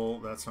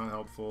helpful. That's not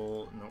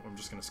helpful. No, I'm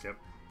just going to skip.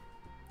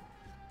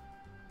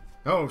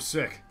 Oh,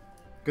 sick.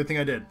 Good thing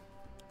I did.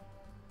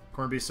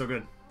 Corn beef's so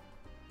good.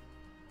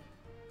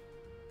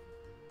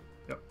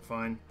 Yep,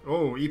 fine.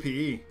 Oh,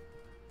 EPE.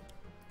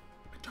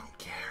 I don't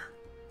care.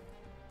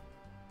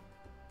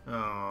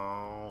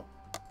 Oh.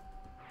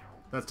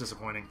 That's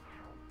disappointing.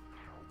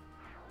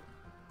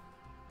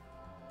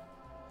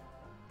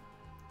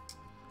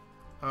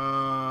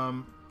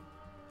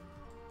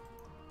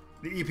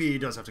 The EPE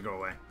does have to go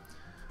away.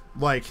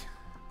 Like,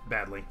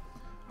 badly.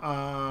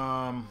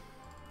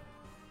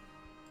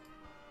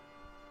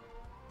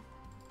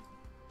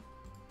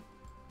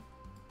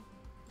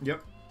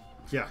 Yep.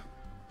 Yeah.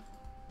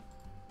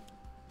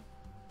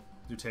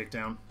 Do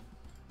takedown.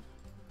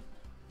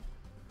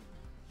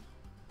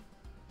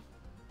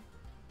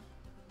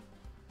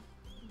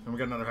 And we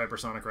got another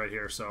hypersonic right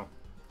here, so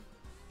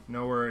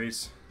no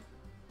worries.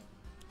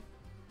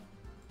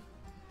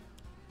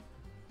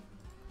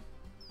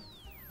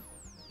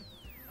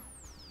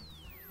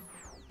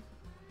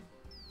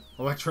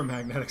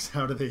 Electromagnetics,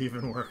 how do they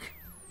even work?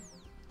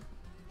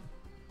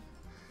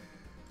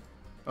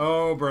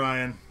 Oh,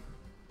 Brian.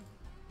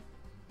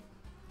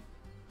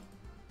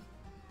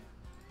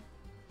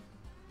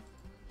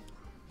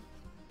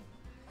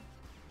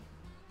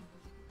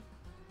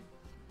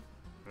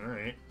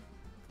 Alright.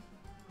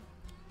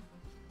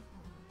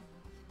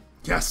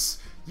 Yes!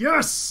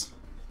 Yes!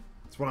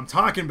 That's what I'm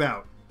talking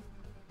about.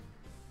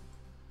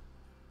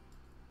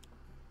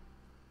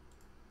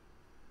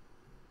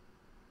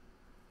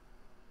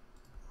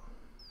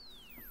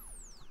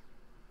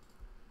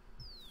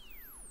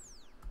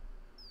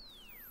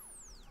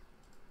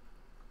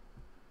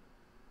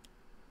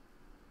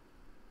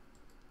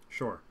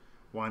 Sure.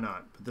 Why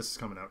not? But this is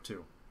coming out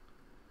too.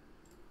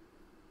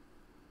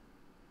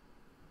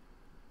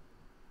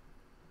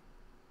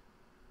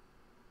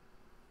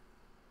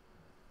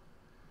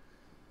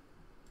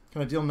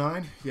 Can I deal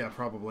 9? Yeah,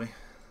 probably.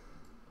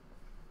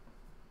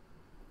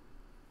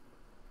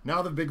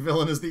 Now the big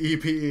villain is the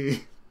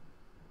EPE.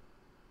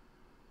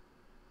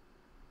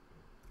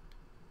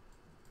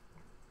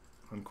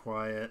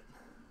 Unquiet.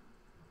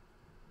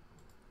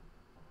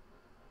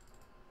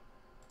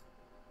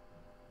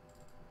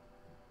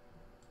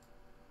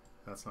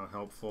 That's not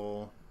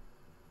helpful.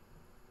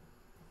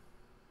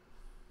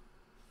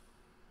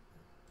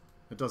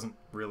 It doesn't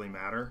really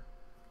matter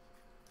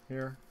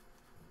here.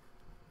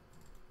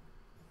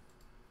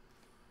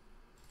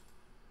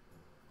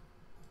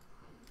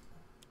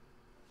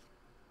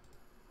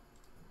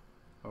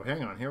 Oh,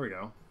 hang on. Here we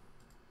go.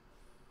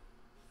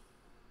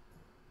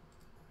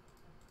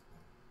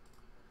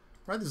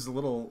 Right, this is a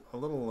little,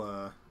 there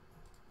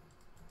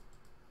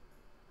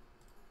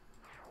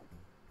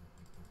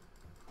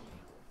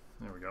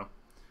we go.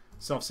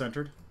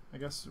 self-centered, I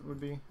guess it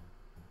would be.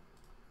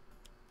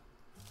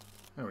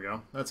 There we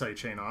go. That's how you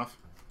chain off.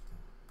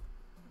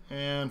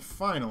 And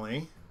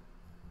finally,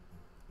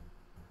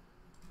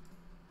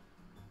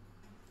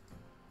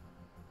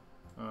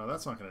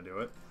 that's not going to do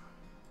it.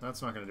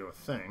 That's not going to do a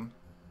thing.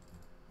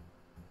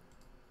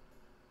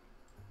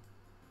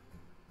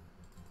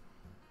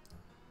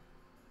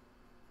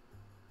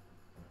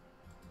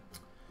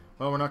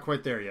 Well, we're not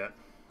quite there yet,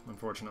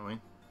 unfortunately.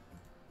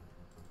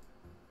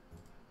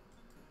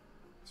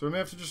 So we may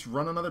have to just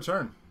run another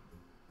turn.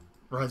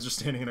 Writhe's just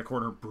standing in a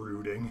corner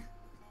brooding.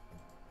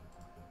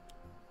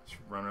 Just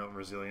run out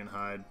Resilient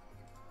Hide.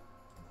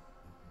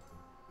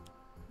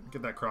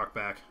 Get that Croc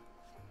back.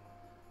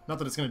 Not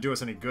that it's going to do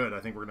us any good. I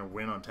think we're going to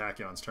win on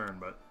Tachyon's turn,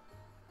 but...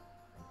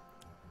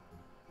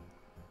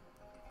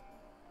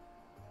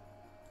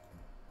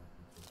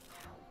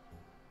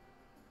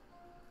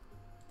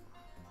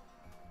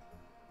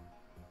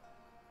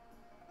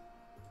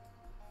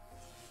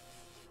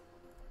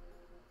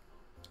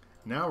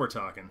 Now we're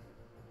talking.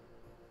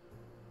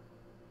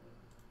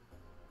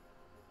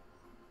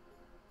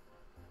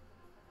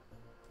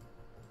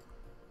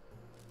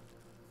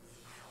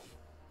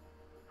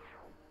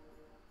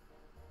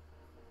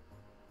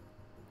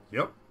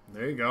 Yep,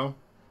 there you go.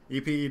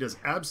 EPE does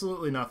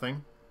absolutely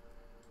nothing.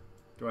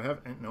 Do I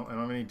have... No, I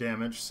don't have any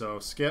damage, so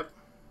skip.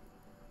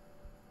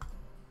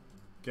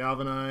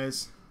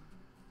 Galvanize.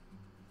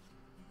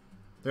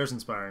 There's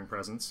Inspiring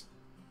Presence.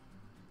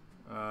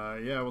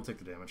 Yeah, we'll take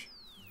the damage.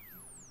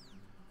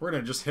 We're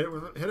gonna just hit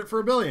it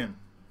for $1 billion.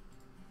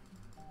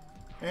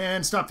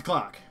 And stop the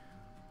clock.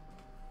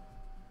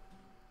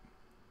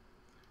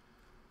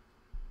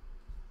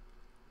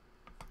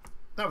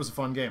 That was a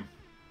fun game.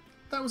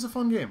 That was a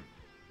fun game.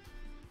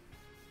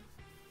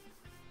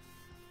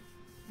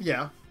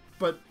 Yeah,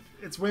 but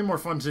it's way more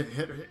fun to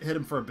hit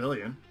him for $1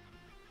 billion.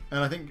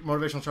 And I think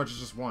Motivational Charge is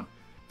just 1.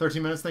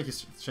 13 minutes, thank you,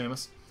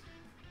 Seamus.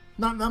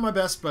 Not my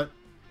best, but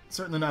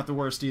certainly not the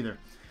worst either.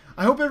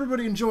 I hope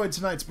everybody enjoyed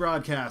tonight's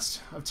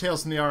broadcast of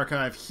Tales from the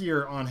Archive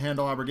here on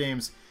Handelabra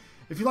Games.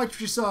 If you liked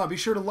what you saw, be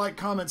sure to like,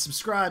 comment,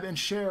 subscribe, and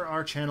share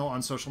our channel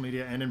on social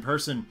media and in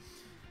person.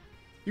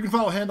 You can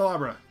follow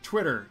Handelabra on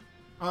Twitter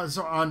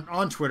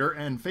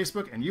and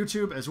Facebook and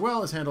YouTube, as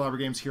well as Handelabra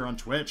Games here on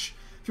Twitch.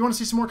 If you want to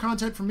see some more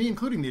content from me,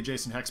 including the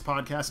Adjacent Hex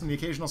podcast and the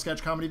occasional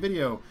sketch comedy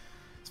video,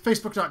 it's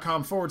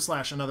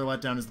facebook.com/Another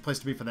Letdown is the place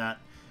to be for that.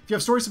 If you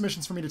have story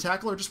submissions for me to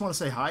tackle or just want to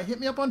say hi, hit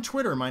me up on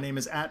Twitter. My name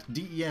is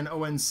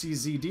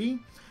 @DENONCZD.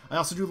 I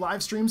also do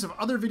live streams of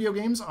other video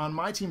games on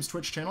my team's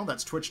Twitch channel.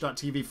 That's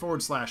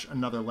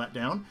twitch.tv/Another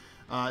Letdown.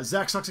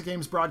 Zach Sucks at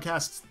Games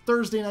broadcasts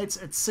Thursday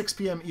nights at 6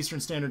 p.m.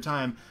 Eastern Standard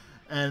Time.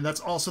 And that's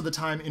also the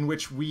time in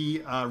which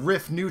we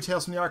riff new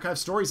Tales from the Archive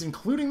stories,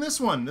 including this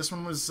one. This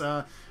one was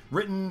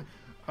written,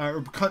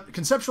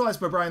 conceptualized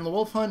by Brian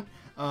LeWolfhunt,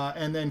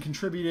 and then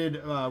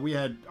contributed. We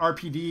had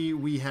RPD,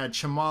 we had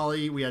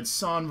Chamali, we had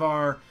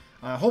Sonvar.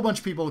 A whole bunch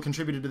of people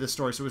contributed to this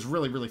story, so it was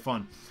really, really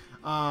fun.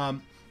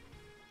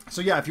 So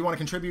yeah, if you want to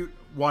contribute,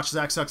 watch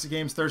Zach Sucks at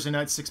Games Thursday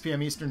night, 6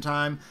 p.m. Eastern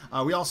Time.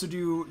 We also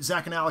do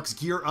Zach and Alex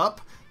Gear Up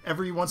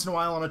every once in a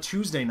while on a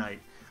Tuesday night.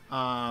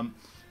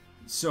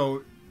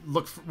 So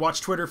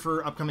watch Twitter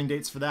for upcoming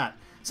dates for that.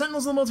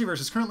 Sentinels of the Multiverse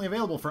is currently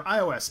available for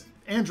iOS,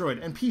 Android,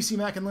 and PC,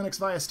 Mac, and Linux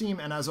via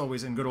Steam, and as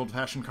always, in good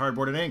old-fashioned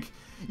cardboard and ink.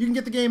 You can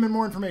get the game and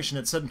more information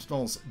at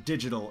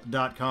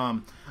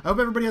sentinelsdigital.com. I hope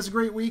everybody has a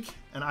great week,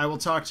 and I will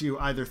talk to you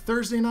either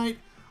Thursday night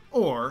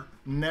or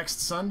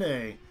next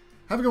Sunday.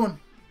 Have a good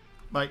one.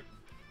 Bye.